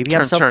lyrics." Maybe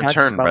I'm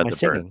self-conscious about my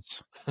singing.